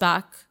set us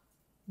back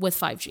with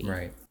 5G.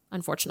 Right.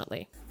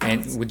 Unfortunately.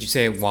 And would you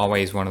say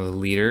Huawei is one of the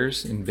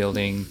leaders in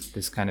building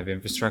this kind of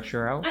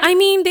infrastructure out? I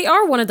mean, they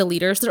are one of the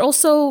leaders. They're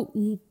also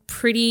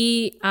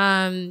pretty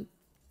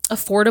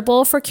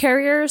affordable for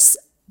carriers.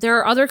 There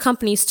are other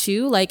companies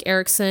too, like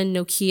Ericsson,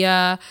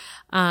 Nokia,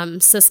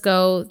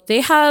 Cisco.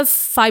 They have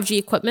 5G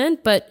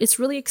equipment, but it's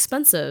really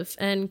expensive,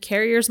 and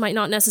carriers might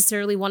not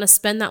necessarily want to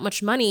spend that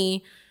much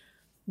money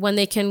when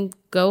they can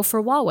go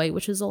for Huawei,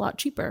 which is a lot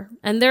cheaper.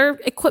 And their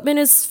equipment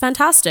is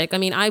fantastic. I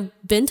mean, I've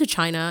been to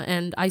China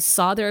and I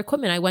saw their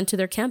equipment. I went to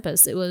their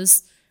campus. It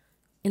was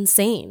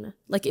insane.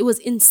 Like, it was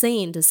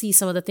insane to see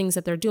some of the things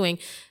that they're doing.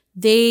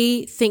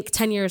 They think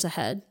 10 years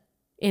ahead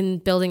in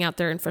building out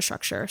their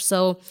infrastructure.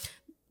 So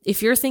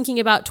if you're thinking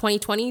about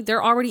 2020,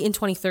 they're already in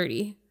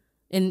 2030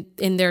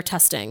 in their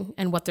testing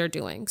and what they're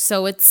doing.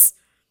 So it's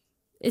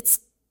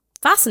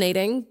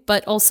fascinating,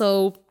 but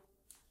also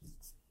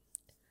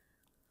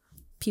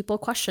people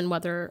question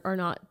whether or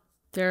not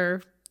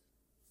they're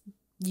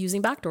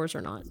using backdoors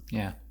or not.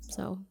 Yeah.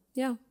 So,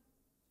 yeah.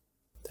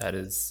 That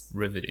is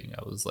riveting.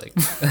 I was like,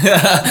 I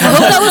hope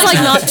that was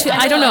like not too,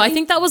 I don't know. I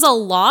think that was a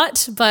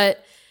lot,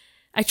 but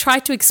I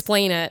tried to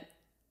explain it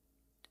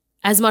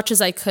as much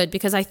as I could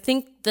because I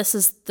think this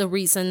is the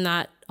reason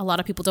that a lot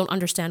of people don't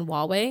understand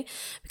Huawei.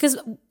 Because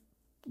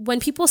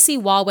when people see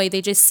Huawei,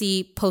 they just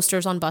see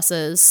posters on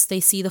buses, they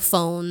see the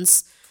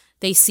phones,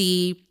 they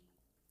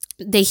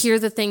hear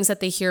the things that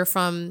they hear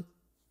from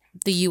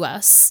the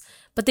US,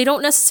 but they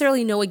don't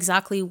necessarily know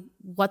exactly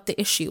what the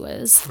issue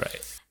is.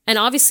 right. And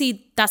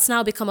obviously that's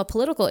now become a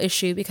political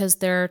issue because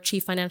their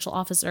chief financial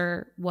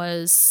officer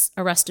was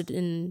arrested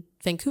in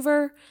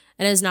Vancouver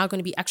and is now going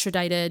to be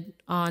extradited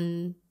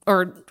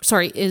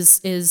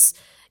is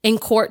in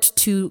court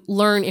to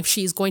learn if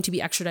she's going to be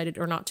extradited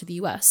or not to the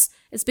US.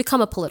 It's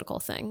become a political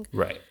thing.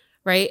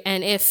 Right.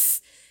 And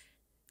if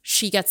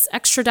she gets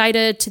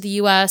extradited to the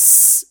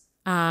US,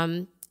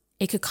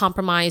 It could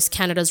compromise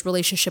Canada's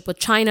relationship with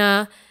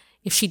China.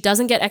 If she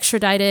doesn't get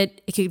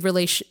extradited,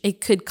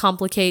 it could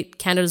complicate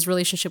Canada's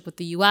relationship with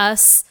the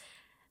US.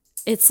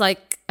 It's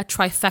like a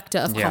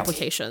trifecta of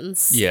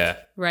complications. Yeah.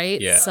 Right?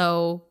 Yeah.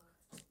 So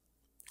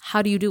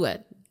how do you do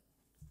it?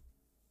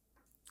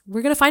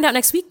 We're going to find out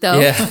next week, though.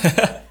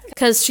 Yeah.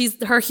 Because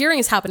her hearing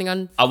is happening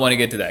on... I want to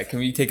get to that. Can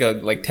we take a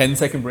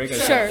 10-second break?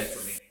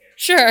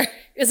 Sure.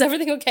 Is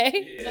everything okay?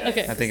 Yeah.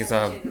 Okay. I think it's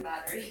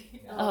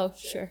Oh,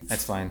 sure.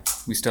 That's fine.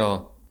 We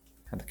still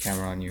have the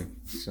camera on you,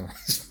 so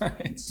it's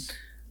fine.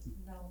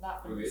 No,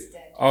 that one is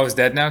dead. Oh, it's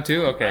dead now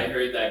too? I Okay.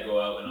 heard that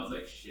go out and I was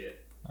like,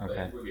 shit.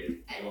 Okay. But we're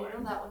good. And you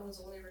know that one was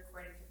only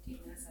recording 15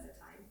 minutes at a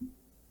time.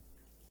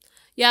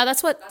 Yeah,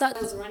 that's what... I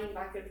was running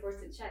back and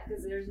forth to check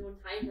because there's no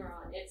timer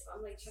on it. So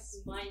I'm like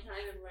checking my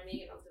time and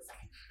running, and I'm just like...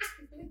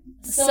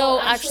 So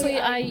actually,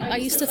 I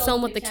used to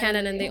film with the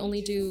Canon, and they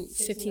only do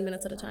 15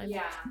 minutes at a time.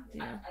 Yeah. I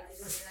didn't realize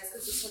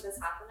because this one has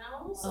half an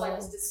hour, so I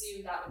just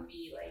assumed that would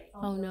be like...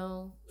 Oh,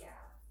 no. Yeah.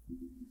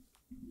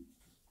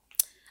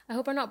 I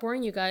hope I'm not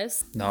boring you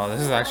guys. No,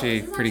 this is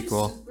actually pretty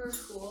cool. Super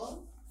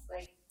cool.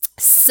 Like...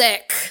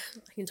 Sick.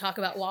 I can talk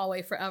about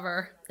Huawei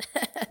forever.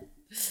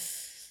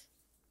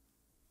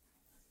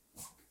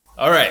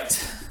 All right.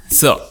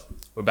 So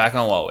we're back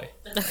on Huawei.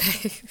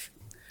 Okay.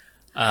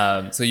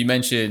 So you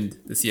mentioned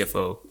the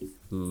CFO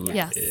who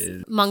Yes.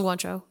 is, Meng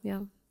Wanzhou.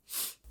 Yeah.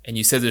 and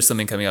you said there's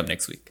something coming up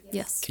next week.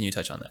 Yes. Can you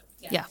touch on that?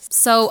 Yeah.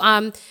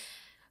 So,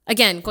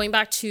 again, going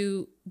back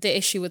to the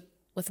issue with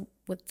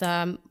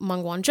Meng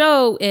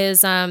Wanzhou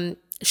is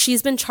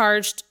she's been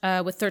charged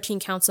with 13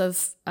 counts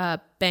of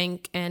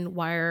bank and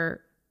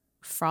wire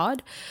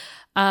fraud,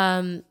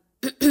 as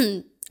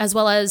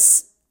well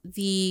as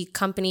the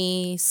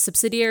company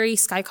subsidiary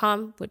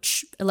Skycom,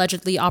 which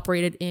allegedly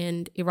operated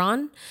in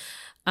Iran,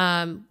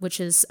 which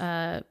is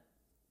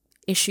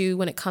issue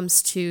when it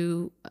comes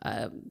to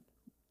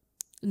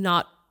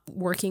not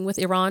working with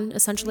Iran,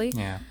 essentially.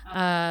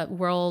 Yeah.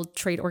 World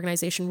Trade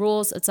Organization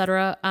rules,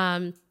 etc.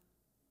 And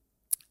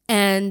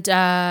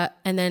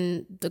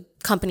then the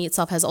company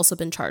itself has also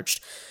been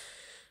charged.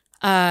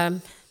 They've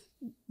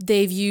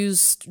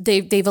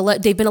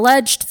been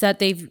alleged that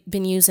they've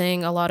been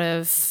using a lot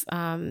of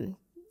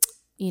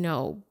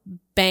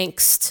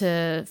banks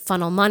to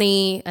funnel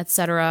money,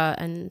 etc.,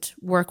 and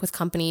work with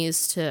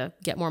companies to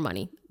get more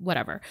money,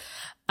 whatever.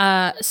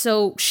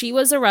 So she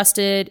was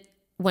arrested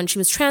when she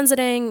was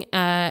transiting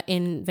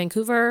in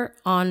Vancouver.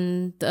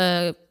 On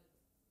the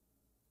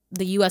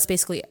U.S.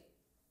 basically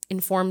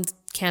informed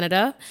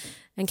Canada,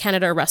 and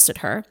Canada arrested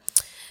her.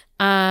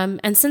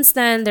 And since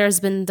then, there's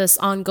been this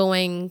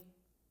ongoing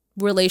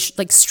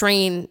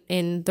strain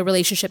in the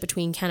relationship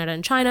between Canada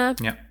and China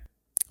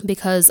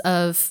because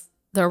of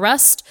the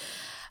arrest.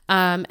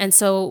 And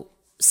so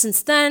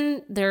since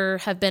then, there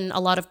have been a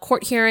lot of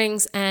court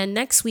hearings. And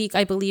next week,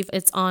 I believe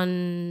it's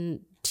on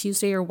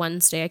Tuesday or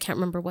Wednesday. I can't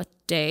remember what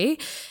day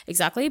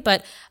exactly.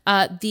 But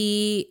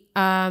the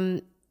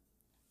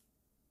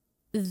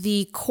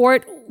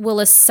court will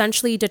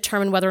essentially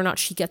determine whether or not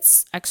she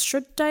gets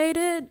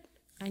extradited.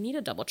 I need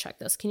to double check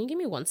this. Can you give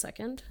me 1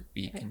 second?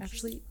 We can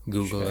Actually,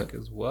 Google check it.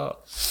 as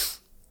well.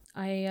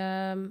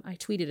 I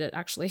tweeted it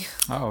actually,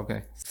 Oh,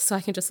 okay. so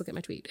I can just look at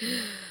my tweet.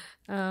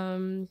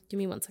 Give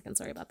me 1 second.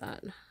 Sorry about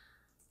that.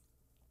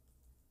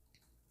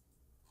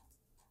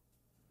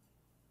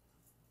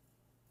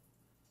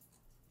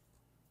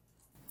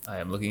 I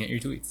am looking at your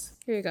tweets.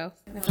 Here you go.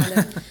 I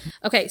found it.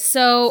 Okay,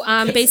 so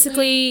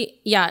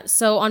basically, yeah.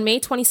 So on May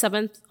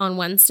 27th, on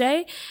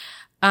Wednesday,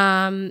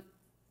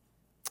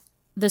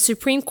 the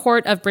Supreme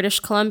Court of British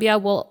Columbia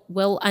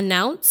will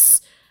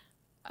announce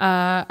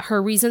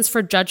her reasons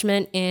for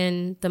judgment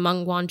in the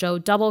Meng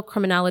Wanzhou double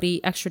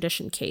criminality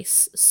extradition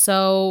case.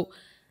 So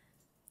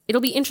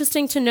it'll be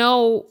interesting to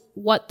know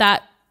what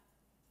that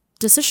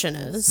decision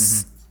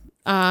is.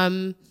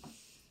 Mm-hmm.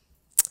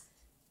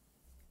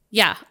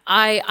 Yeah,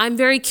 I'm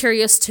very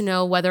curious to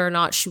know whether or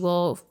not she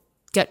will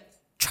get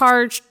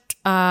charged,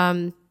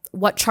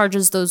 what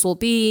charges those will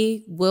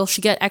be, will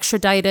she get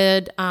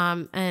extradited,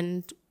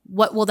 and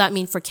what will that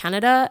mean for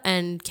Canada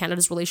and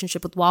Canada's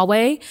relationship with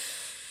Huawei.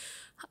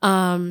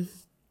 I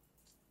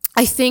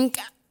think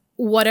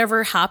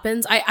whatever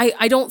happens,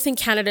 I don't think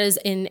Canada is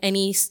in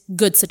any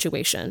good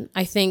situation.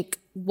 I think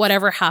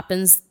whatever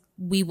happens,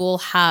 we will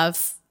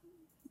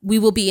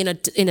be in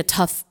a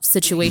tough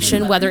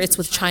situation, whether it's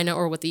with China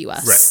or with the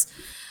US.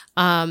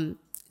 Right.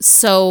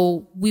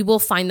 So we will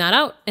find that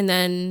out. And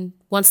then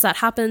once that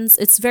happens,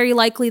 it's very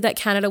likely that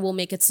Canada will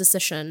make its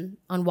decision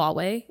on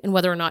Huawei and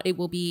whether or not it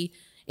will be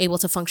able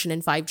to function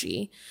in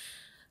 5G.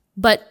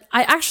 But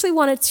I actually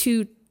wanted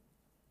to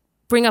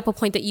bring up a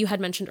point that you had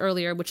mentioned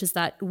earlier, which is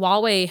that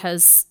Huawei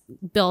has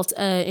built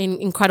an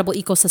incredible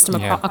ecosystem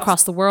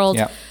across the world.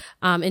 Yeah.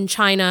 In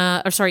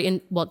China,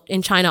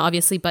 in China,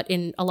 obviously, but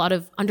in a lot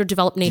of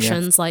underdeveloped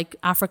nations like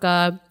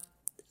Africa,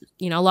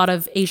 a lot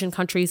of Asian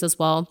countries as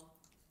well,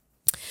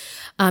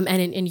 and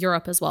in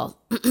Europe as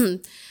well.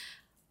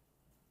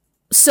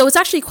 So it's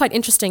actually quite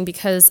interesting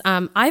because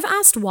I've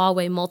asked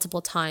Huawei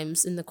multiple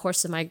times in the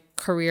course of my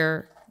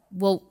career,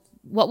 well,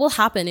 what will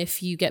happen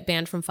if you get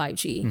banned from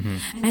 5G?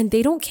 And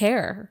they don't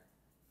care.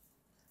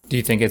 Do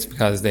you think it's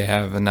because they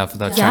have enough of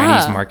the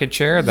Chinese market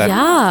share that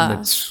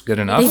that's good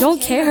enough? They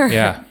don't care.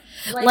 Yeah.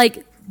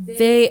 Like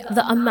the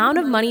amount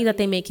of money that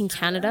they make in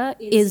Canada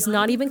is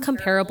not even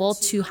comparable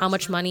to how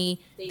much money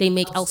they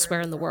make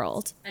elsewhere in the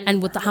world,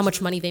 and with how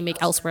much money they make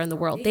elsewhere in the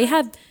world.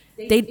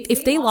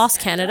 If they lost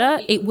Canada,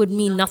 it would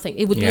mean nothing.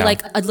 It would be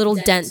like a little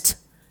dent.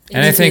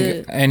 And I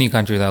think any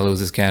country that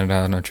loses Canada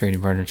on a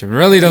trading partnership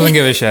really doesn't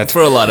give a shit.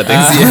 For a lot of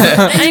things,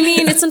 I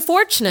mean, it's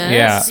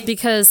unfortunate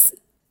because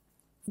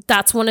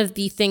that's one of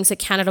the things that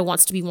Canada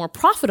wants to be more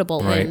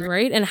profitable in,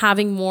 right? And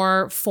having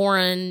more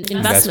foreign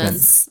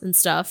investments and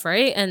stuff,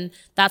 right? And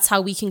that's how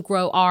we can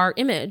grow our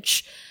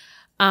image.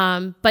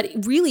 But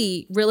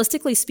really,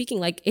 realistically speaking,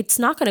 like it's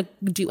not going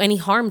to do any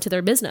harm to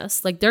their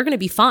business. Like they're going to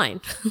be fine,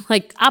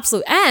 like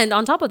absolutely. And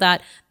on top of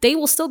that, they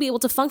will still be able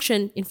to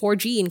function in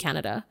 4G in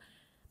Canada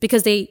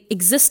because they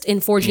exist in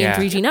 4G and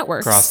 3G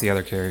networks across the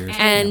other carriers.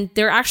 And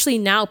they're actually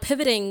now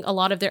pivoting a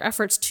lot of their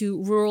efforts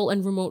to rural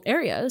and remote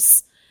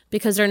areas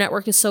because their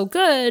network is so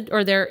good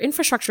or their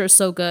infrastructure is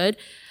so good,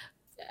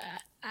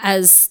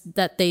 as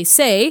that they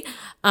say,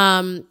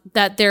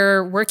 that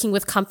they're working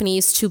with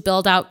companies to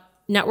build out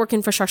network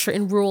infrastructure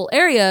in rural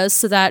areas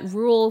so that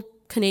rural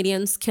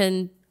Canadians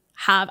can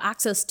have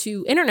access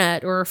to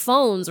internet or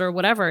phones or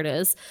whatever it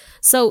is.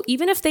 So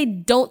even if they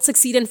don't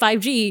succeed in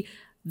 5G,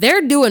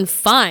 they're doing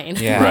fine.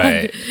 Yeah.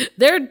 Right.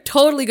 They're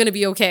totally going to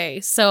be okay.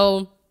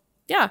 So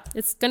yeah,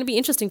 it's going to be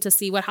interesting to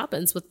see what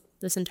happens with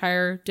this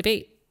entire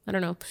debate. I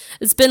don't know.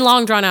 It's been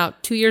long drawn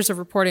out. 2 years of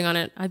reporting on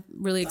it. I'm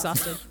really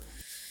exhausted.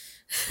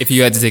 If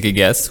you had to take a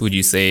guess, would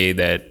you say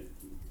that,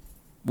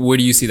 where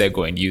do you see that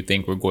going? Do you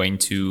think we're going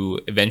to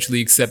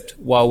eventually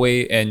accept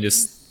Huawei and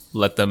just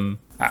let them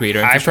create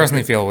our I infrastructure?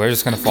 personally feel we're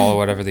just going to follow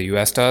whatever the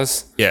US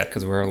does. Yeah.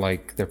 Because we're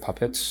like their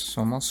puppets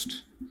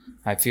almost,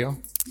 I feel.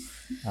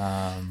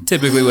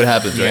 Typically what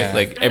happens, right? Yeah.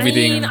 Like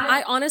everything. I mean,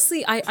 I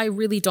honestly, I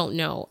really don't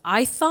know.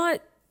 I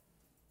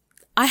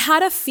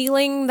had a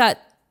feeling that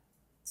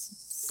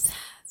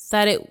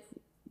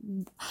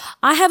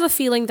I have a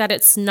feeling that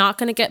it's not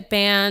going to get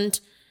banned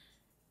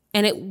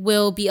and it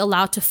will be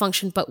allowed to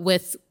function, but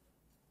with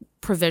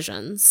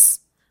provisions,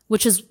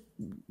 which is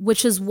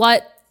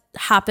what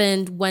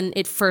happened when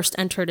it first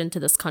entered into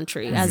this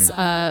country as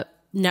a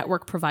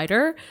network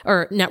provider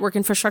or network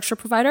infrastructure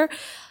provider.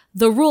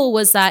 The rule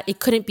was that it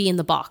couldn't be in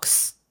the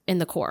box in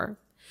the core.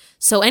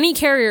 So any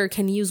carrier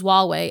can use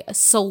Huawei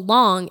so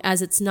long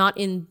as it's not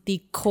in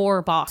the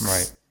core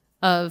box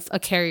of a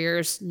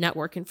carrier's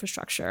network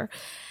infrastructure.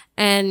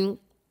 And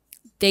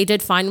they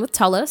did fine with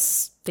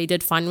TELUS, they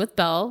did fine with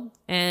Bell,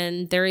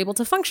 and they're able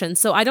to function.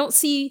 So I don't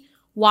see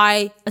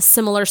why a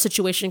similar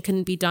situation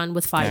couldn't be done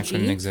with 5G. Yeah,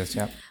 couldn't exist,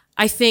 yeah.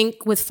 I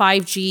think with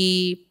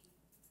 5G,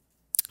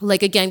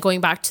 like again, going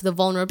back to the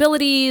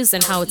vulnerabilities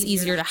and how it's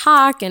easier to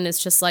hack, and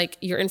it's just like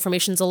your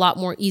information's a lot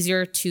more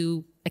easier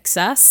to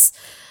access.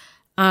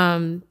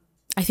 I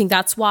think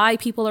that's why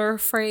people are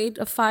afraid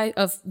of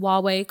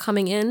Huawei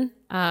coming in.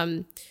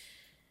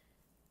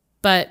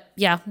 But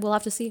yeah, we'll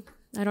have to see.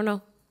 I don't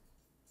know.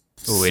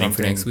 We're waiting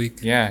for next week.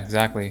 Yeah,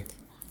 exactly.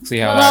 See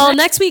how Well,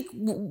 next week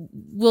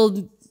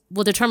we'll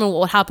determine what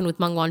will happen with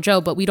Meng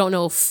Wanzhou, but we don't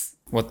know if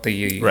what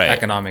the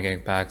economic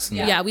impacts.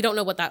 And we don't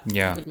know what that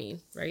would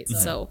mean, right?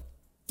 So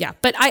yeah,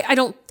 but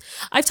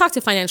I've talked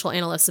to financial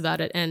analysts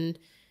about it, and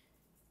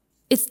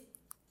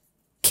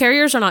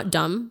carriers are not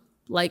dumb.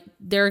 Like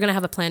they're going to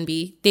have a plan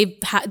B.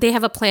 They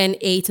have a plan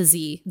A to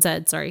Z.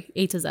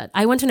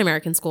 I went to an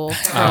American school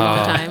for a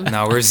long time.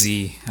 No, we're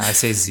Z. I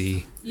say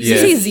Z. You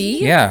say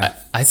Z? Yeah.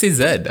 I say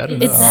Z. I don't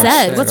know. It's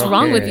Z. What's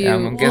wrong with you?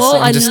 I'm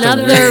just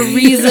Another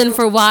reason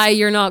for why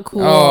you're not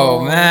cool.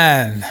 Oh,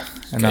 man.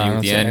 You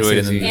with the Android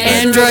and then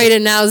Android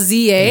and now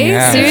Z, eh?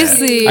 Yeah.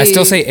 Seriously. I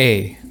still say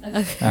A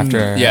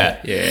after.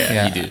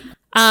 Yeah, you do.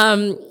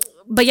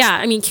 But yeah,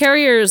 I mean,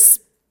 carriers,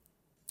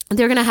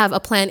 they're going to have a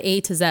plan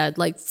A to Z.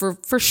 Like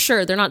for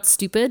sure, they're not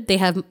stupid.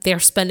 They're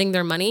spending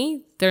their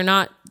money. They're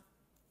not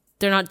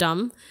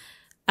dumb.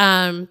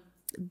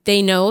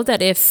 They know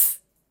that if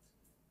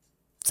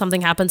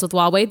something happens with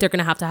Huawei, they're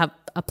going to have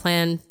a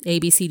plan A,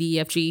 B, C, D, E,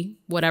 F, G,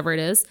 whatever it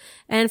is.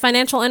 And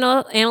financial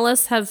economic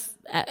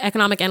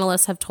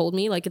analysts have told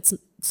me like it's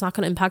not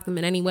going to impact them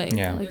in any way.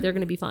 Yeah. Like they're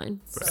going to be fine.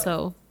 Right.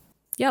 So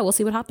yeah, we'll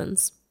see what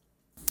happens.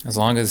 As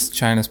long as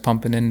China's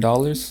pumping in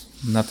dollars,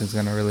 nothing's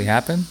going to really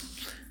happen.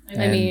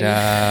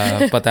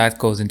 But that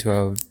goes into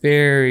a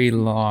very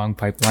long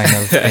pipeline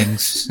of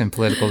things and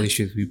political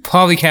issues we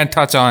probably can't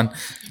touch on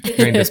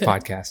during this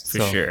podcast. For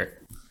sure.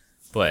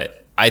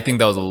 But I think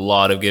that was a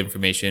lot of good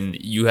information.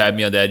 You had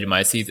me on the edge of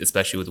my seat,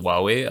 especially with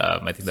Huawei.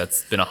 I think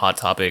that's been a hot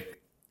topic.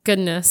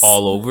 Goodness.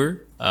 All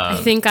over. I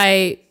think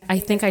I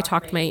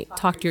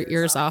talked your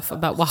ears off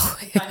about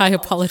Huawei. I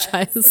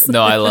apologize.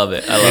 No, I love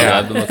it.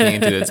 I've been looking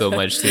into it so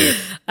much too.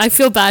 I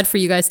feel bad for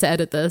you guys to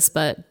edit this,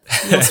 but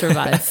you'll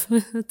survive.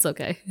 It's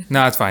okay.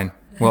 No, it's fine.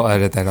 We'll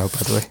edit that out, by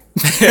the way.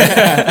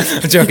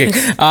 I'm joking.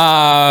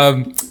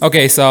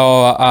 Okay,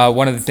 so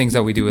one of the things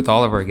that we do with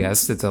all of our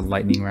guests, it's a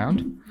lightning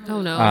round.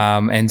 Oh no.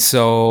 And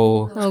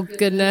so, Oh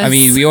goodness. I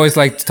mean, we always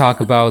like to talk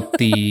about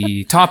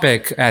the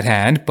topic at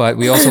hand, but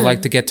we also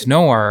like to get to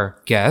know our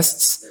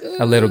guests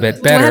a little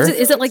bit Do I have better.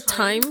 to- is it like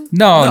time?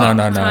 No.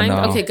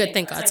 Time? Okay, good.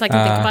 Thank God. So I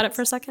can think about it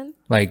for a second.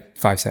 Like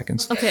 5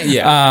 seconds. Okay.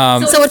 Yeah.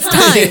 So it's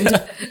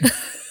timed.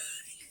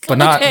 But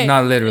not Okay.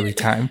 not literally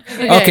time.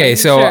 Okay,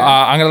 so sure.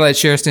 I'm gonna let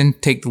Sherston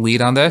take the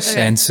lead on this,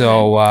 and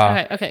so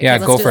Okay. yeah,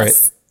 let's go do for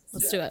this. it.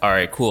 Let's do it. All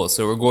right, cool.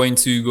 So we're going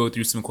to go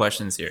through some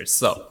questions here.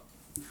 So,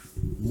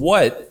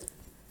 what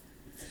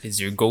is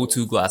your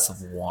go-to glass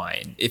of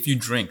wine if you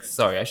drink?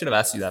 Sorry, I should have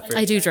asked you that first.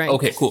 I do drink.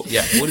 Okay, cool.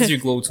 Yeah. What is your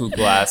go-to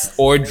glass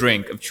or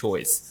drink of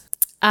choice?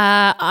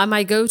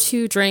 My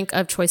go-to drink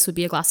of choice would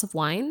be a glass of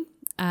wine.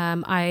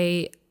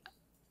 I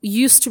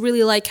used to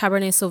really like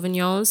Cabernet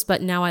Sauvignons,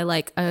 but now I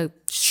like a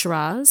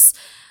Shiraz.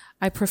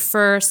 I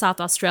prefer South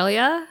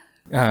Australia.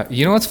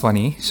 You know what's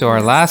funny? So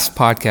our last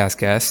podcast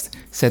guest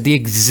said the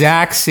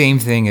exact same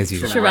thing as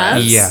you.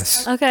 Shiraz?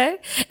 Yes. Okay.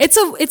 It's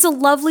a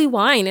lovely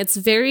wine. It's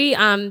very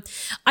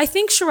I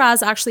think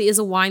Shiraz actually is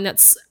a wine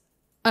that's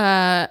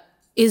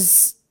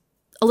is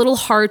a little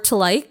hard to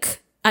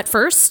like at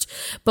first,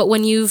 but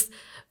when you've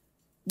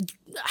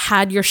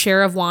had your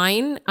share of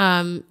wine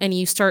and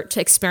you start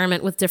to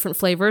experiment with different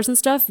flavors and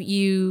stuff,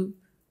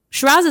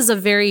 Shiraz is a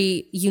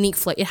very unique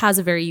flavor. It has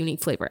a very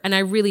unique flavor, and I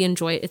really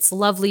enjoy it. It's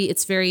lovely.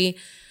 It's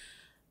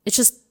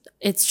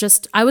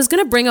just I was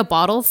going to bring a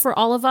bottle for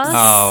all of us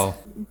Oh,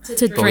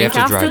 to we drink have to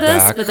after drive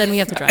this, back. but then we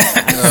have to drive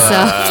back.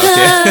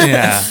 So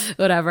yeah.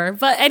 whatever.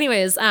 But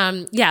anyways,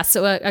 yeah,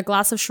 so a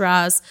glass of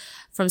Shiraz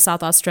from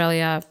South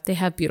Australia. They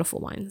have beautiful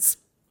wines.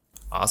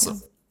 Awesome.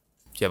 Do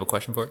you have a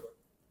question for it?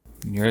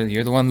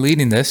 You're the one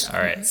leading this. All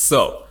right.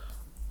 So,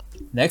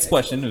 next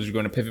question is we're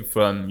going to pivot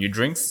from your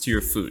drinks to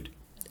your food.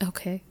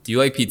 Okay. Do you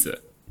like pizza?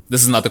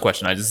 This is not the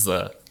question. It's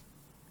like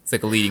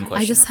a leading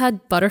question. I just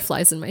had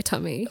butterflies in my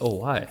tummy Oh,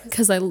 why?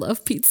 because I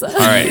love pizza. All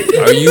right.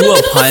 Are you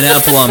a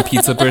pineapple on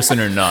pizza person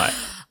or not?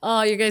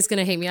 Oh, you guys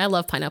gonna hate me. I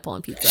love pineapple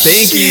on pizza.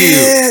 Thank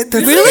you.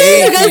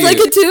 Really? You guys like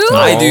it too?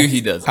 I do.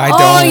 He does. I Oh,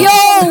 don't. yo,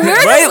 we're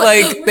Right? just,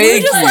 Like, we're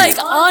thank just you. like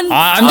on.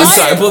 I'm just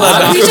Sorry, pull that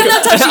back. We should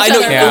not touch each I know.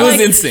 other. It was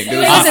Like, instinct. It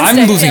was it was instinct. I'm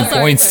instinct. losing Yeah,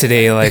 sorry. points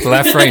today, like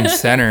left, right, and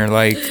center.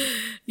 Like,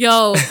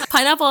 Yo,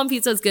 pineapple on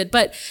pizza is good,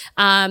 but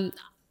I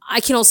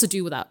can also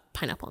do without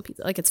pineapple on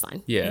pizza. Like it's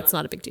fine. Yeah. It's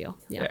not a big deal.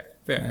 Yeah.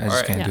 Fair. I All just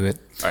right. can't do it.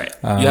 All right.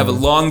 You have a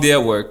long day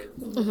at work,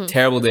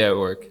 terrible day at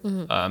work,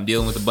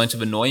 dealing with a bunch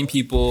of annoying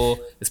people,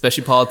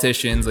 especially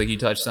politicians, like you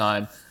touched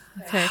on.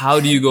 Okay.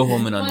 How do you go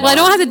home and unwind? Well, I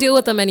don't have to deal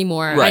with them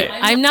anymore. Right.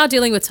 I'm now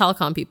dealing with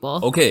telecom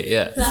people. Okay,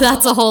 yeah.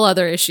 That's a whole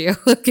other issue.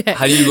 Okay.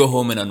 How do you go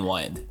home and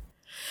unwind?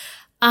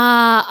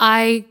 Well,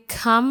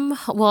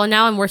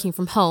 now I'm working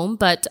from home,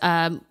 but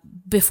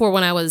before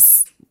when I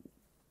was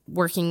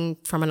working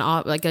from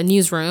a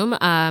newsroom,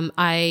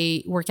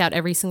 I work out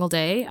every single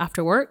day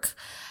after work.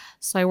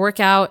 So I work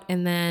out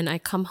and then I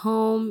come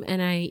home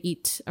and I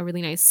eat a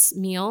really nice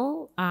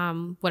meal,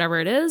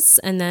 whatever it is,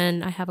 and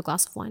then I have a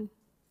glass of wine.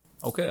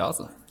 Okay,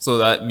 awesome. So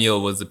that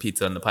meal was the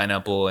pizza and the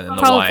pineapple and then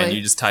the Probably. wine.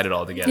 You just tied it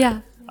all together. Yeah.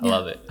 I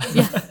love it.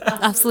 Yeah,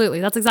 absolutely.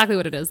 That's exactly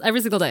what it is.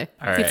 Every single day.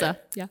 All right. Pizza.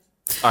 Yeah.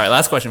 All right,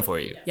 last question for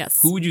you.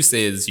 Yes. Who would you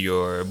say is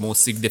your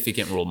most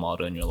significant role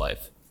model in your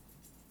life?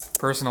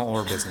 personal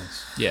or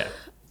business. Yeah.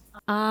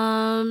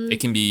 It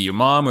can be your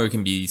mom or it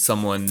can be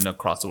someone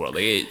across the world.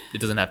 Like it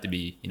doesn't have to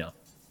be,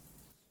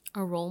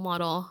 A role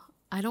model.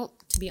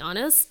 To be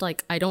honest,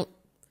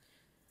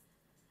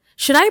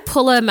 should I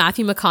pull a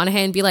Matthew McConaughey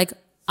and be like,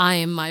 I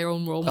am my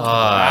own role model?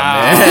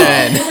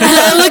 man.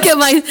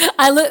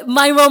 And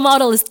my role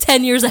model is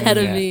 10 years ahead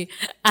of Yeah. me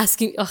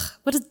asking,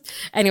 what is,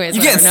 anyways.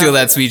 You can't whatever, steal no.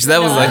 that speech.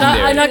 That was No,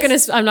 legendary.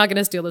 I'm not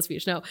gonna steal the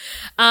speech. No,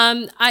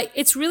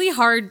 it's really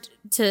hard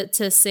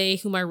to say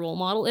who my role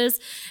model is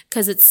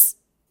because it's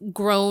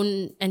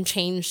grown and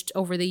changed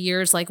over the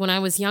years. Like when I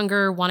was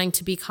younger, wanting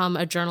to become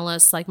a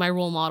journalist, like my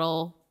role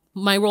models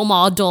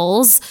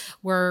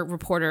were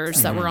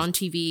reporters that were on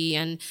TV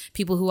and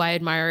people who I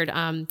admired.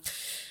 And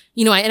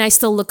I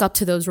still look up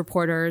to those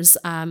reporters.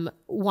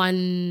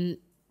 One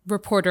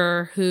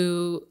reporter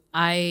who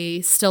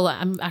we're still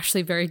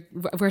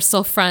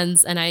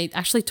friends. And I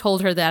actually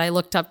told her that I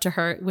looked up to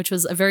her, which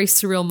was a very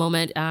surreal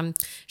moment.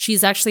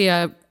 She's actually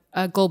a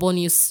global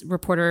news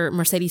reporter,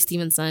 Mercedes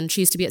Stevenson.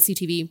 She used to be at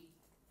CTV.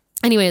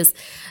 Anyways,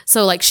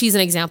 so she's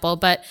an example.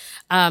 But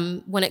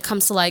when it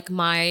comes to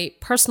my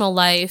personal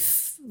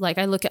life,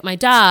 I look at my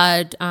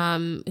dad,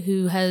 and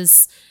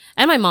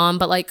my mom,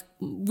 but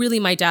really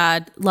my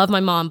dad, love my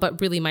mom,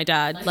 but really my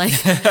dad.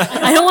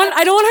 I don't want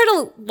her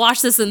to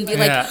watch this and be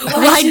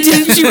why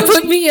didn't you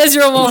put me as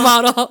your role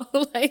model?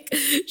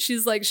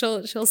 She's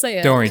she'll say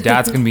it. Don't worry,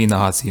 Dad's gonna be in the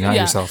hot seat, not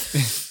Yeah.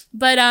 yourself.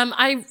 But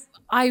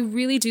I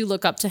really do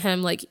look up to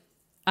him.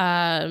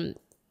 I'm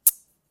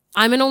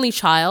an only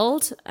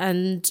child,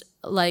 and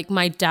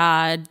my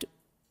dad,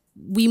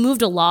 we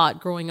moved a lot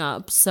growing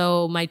up.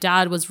 So my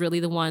dad was really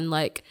the one,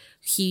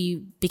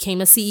 he became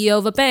a CEO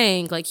of a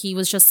bank. He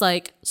was just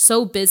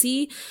so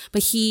busy,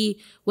 but he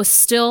was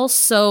still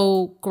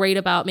so great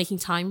about making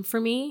time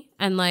for me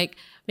and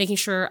making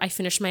sure I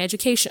finished my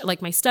education,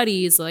 like my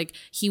studies. Like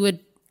he would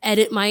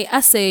edit my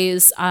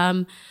essays.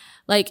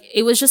 Like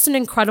it was just an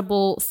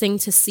incredible thing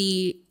to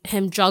see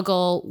him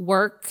juggle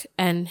work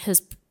and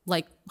his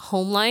like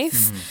home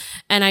life.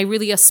 And I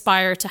really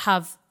aspire to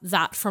have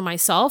that for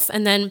myself.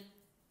 And then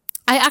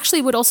I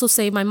actually would also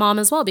say my mom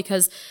as well,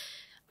 because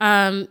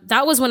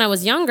that was when I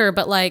was younger,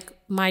 but like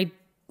my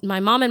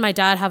mom and my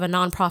dad have a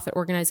nonprofit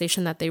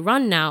organization that they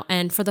run now.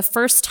 And for the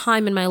first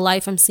time in my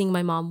life, I'm seeing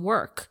my mom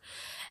work.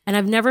 And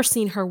I've never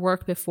seen her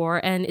work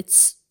before. And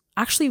it's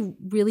actually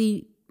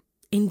really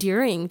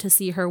endearing to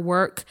see her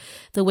work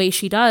the way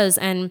she does.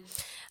 And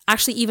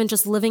actually even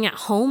just living at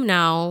home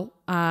now,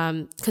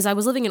 because I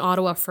was living in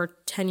Ottawa for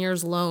 10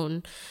 years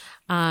alone.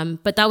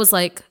 But that was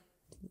like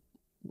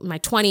my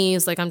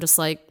 20s. Like I'm just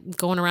like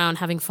going around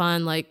having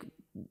fun, like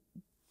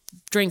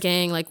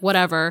drinking, like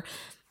whatever.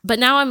 But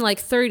now I'm like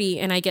 30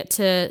 and I get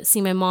to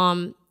see my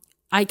mom.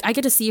 I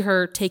get to see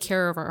her take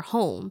care of our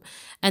home.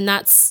 And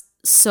that's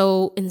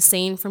so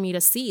insane for me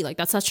to see. Like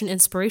that's such an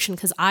inspiration,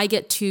 because I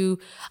get to,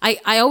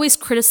 I always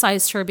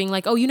criticized her being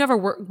like, oh, you never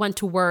went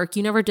to work.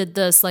 You never did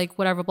this, like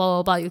whatever,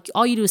 blah, blah, blah.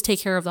 All you do is take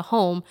care of the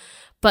home.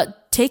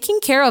 But taking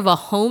care of a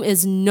home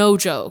is no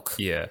joke.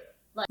 Yeah.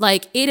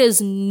 Like it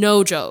is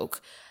no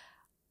joke.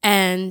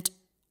 And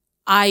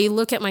I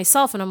look at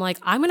myself and I'm like,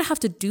 I'm going to have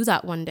to do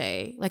that one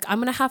day. Like I'm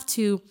going to have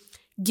to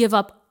give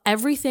up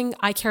everything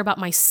I care about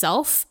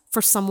myself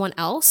for someone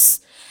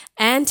else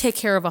and take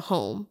care of a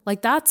home.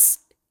 Like that's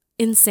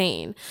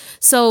insane.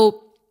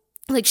 So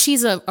like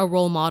she's a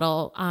role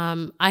model.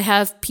 I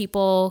have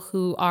people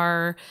who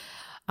are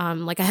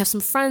like I have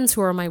some friends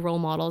who are my role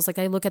models. Like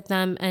I look at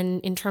them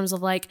and in terms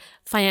of like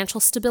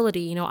financial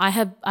stability, you know,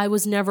 I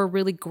was never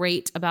really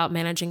great about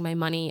managing my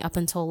money up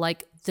until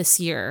like this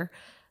year.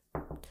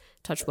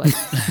 Touch wood.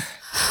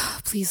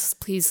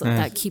 Please let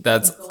that keep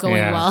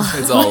going well.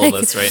 It's all of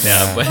us right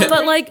now.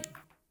 But like,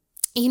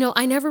 you know,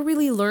 I never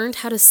really learned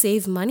how to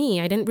save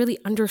money. I didn't really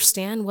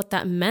understand what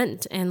that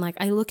meant. And like,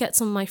 I look at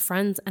some of my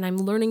friends and I'm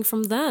learning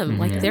from them.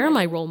 Like they're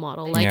my role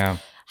model. Like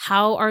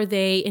how are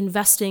they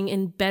investing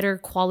in better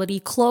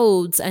quality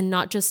clothes and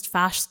not just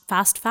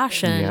fast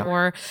fashion?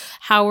 Or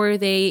how are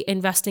they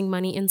investing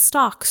money in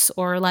stocks,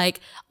 or like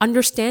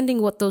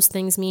understanding what those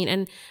things mean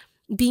and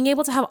being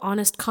able to have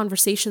honest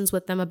conversations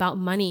with them about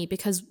money,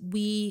 because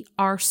we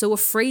are so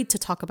afraid to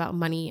talk about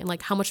money and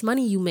like how much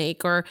money you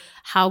make or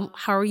how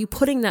are you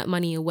putting that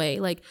money away.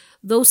 Like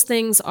those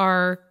things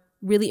are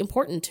really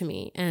important to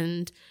me.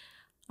 And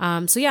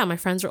so yeah, my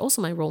friends are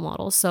also my role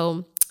models.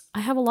 So I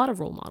have a lot of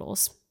role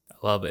models.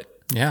 I love it.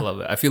 Yeah. I love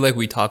it. I feel like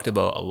we talked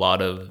about a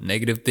lot of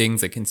negative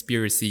things like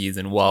conspiracies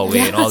and Huawei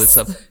and all this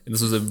stuff. And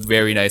this was a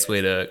very nice way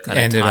to kind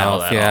of tile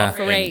that off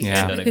Great.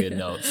 and on a good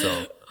note.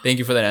 So thank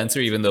you for that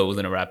answer, even though it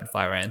wasn't a rapid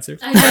fire answer.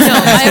 I know.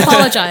 I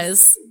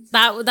apologize.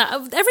 That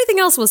everything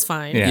else was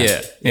fine.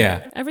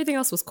 Yeah. Everything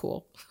else was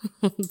cool.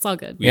 It's all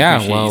good. We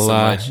appreciate you so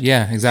much.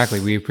 Yeah, exactly.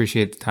 We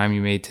appreciate the time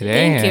you made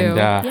today. Thank you.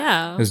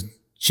 And, it was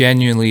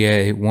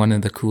genuinely one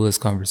of the coolest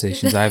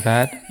conversations I've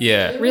had.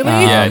 Yeah. Really?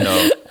 Yeah,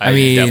 no. I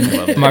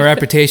mean, my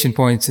reputation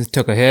points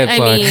took a hit,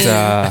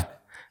 I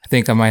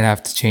think I might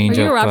have to change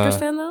up. Are you a Raptors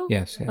fan though?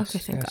 Yes. Okay,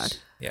 thank God.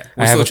 Yeah,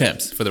 we're still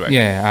champs for the record.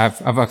 Yeah,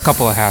 I've a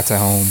couple of hats at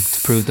home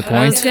to prove the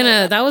point.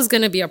 That was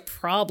gonna be a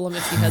problem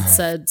if you had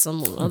said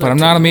some other. But I'm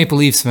not a Maple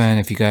Leafs fan.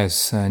 If you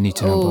guys need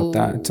to know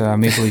about that,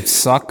 Maple Leafs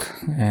suck,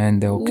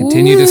 and they'll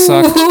continue to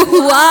suck.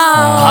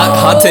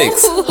 Wow!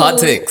 Hot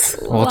takes.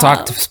 We'll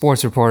talk to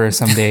sports reporters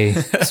someday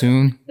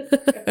soon,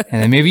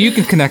 and then maybe you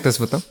can connect us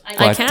with them.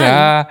 I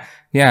can.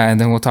 Yeah, and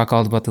then we'll talk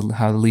all about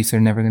how the Leafs are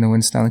never going to win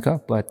the Stanley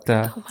Cup. But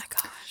oh my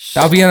gosh.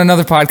 That'll be on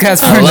another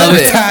podcast for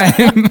another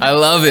time. I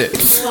love it.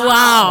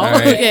 Wow.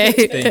 Right.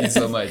 Okay. Thank you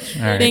so much.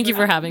 Right. Thank you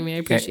for having me. I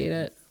appreciate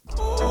it.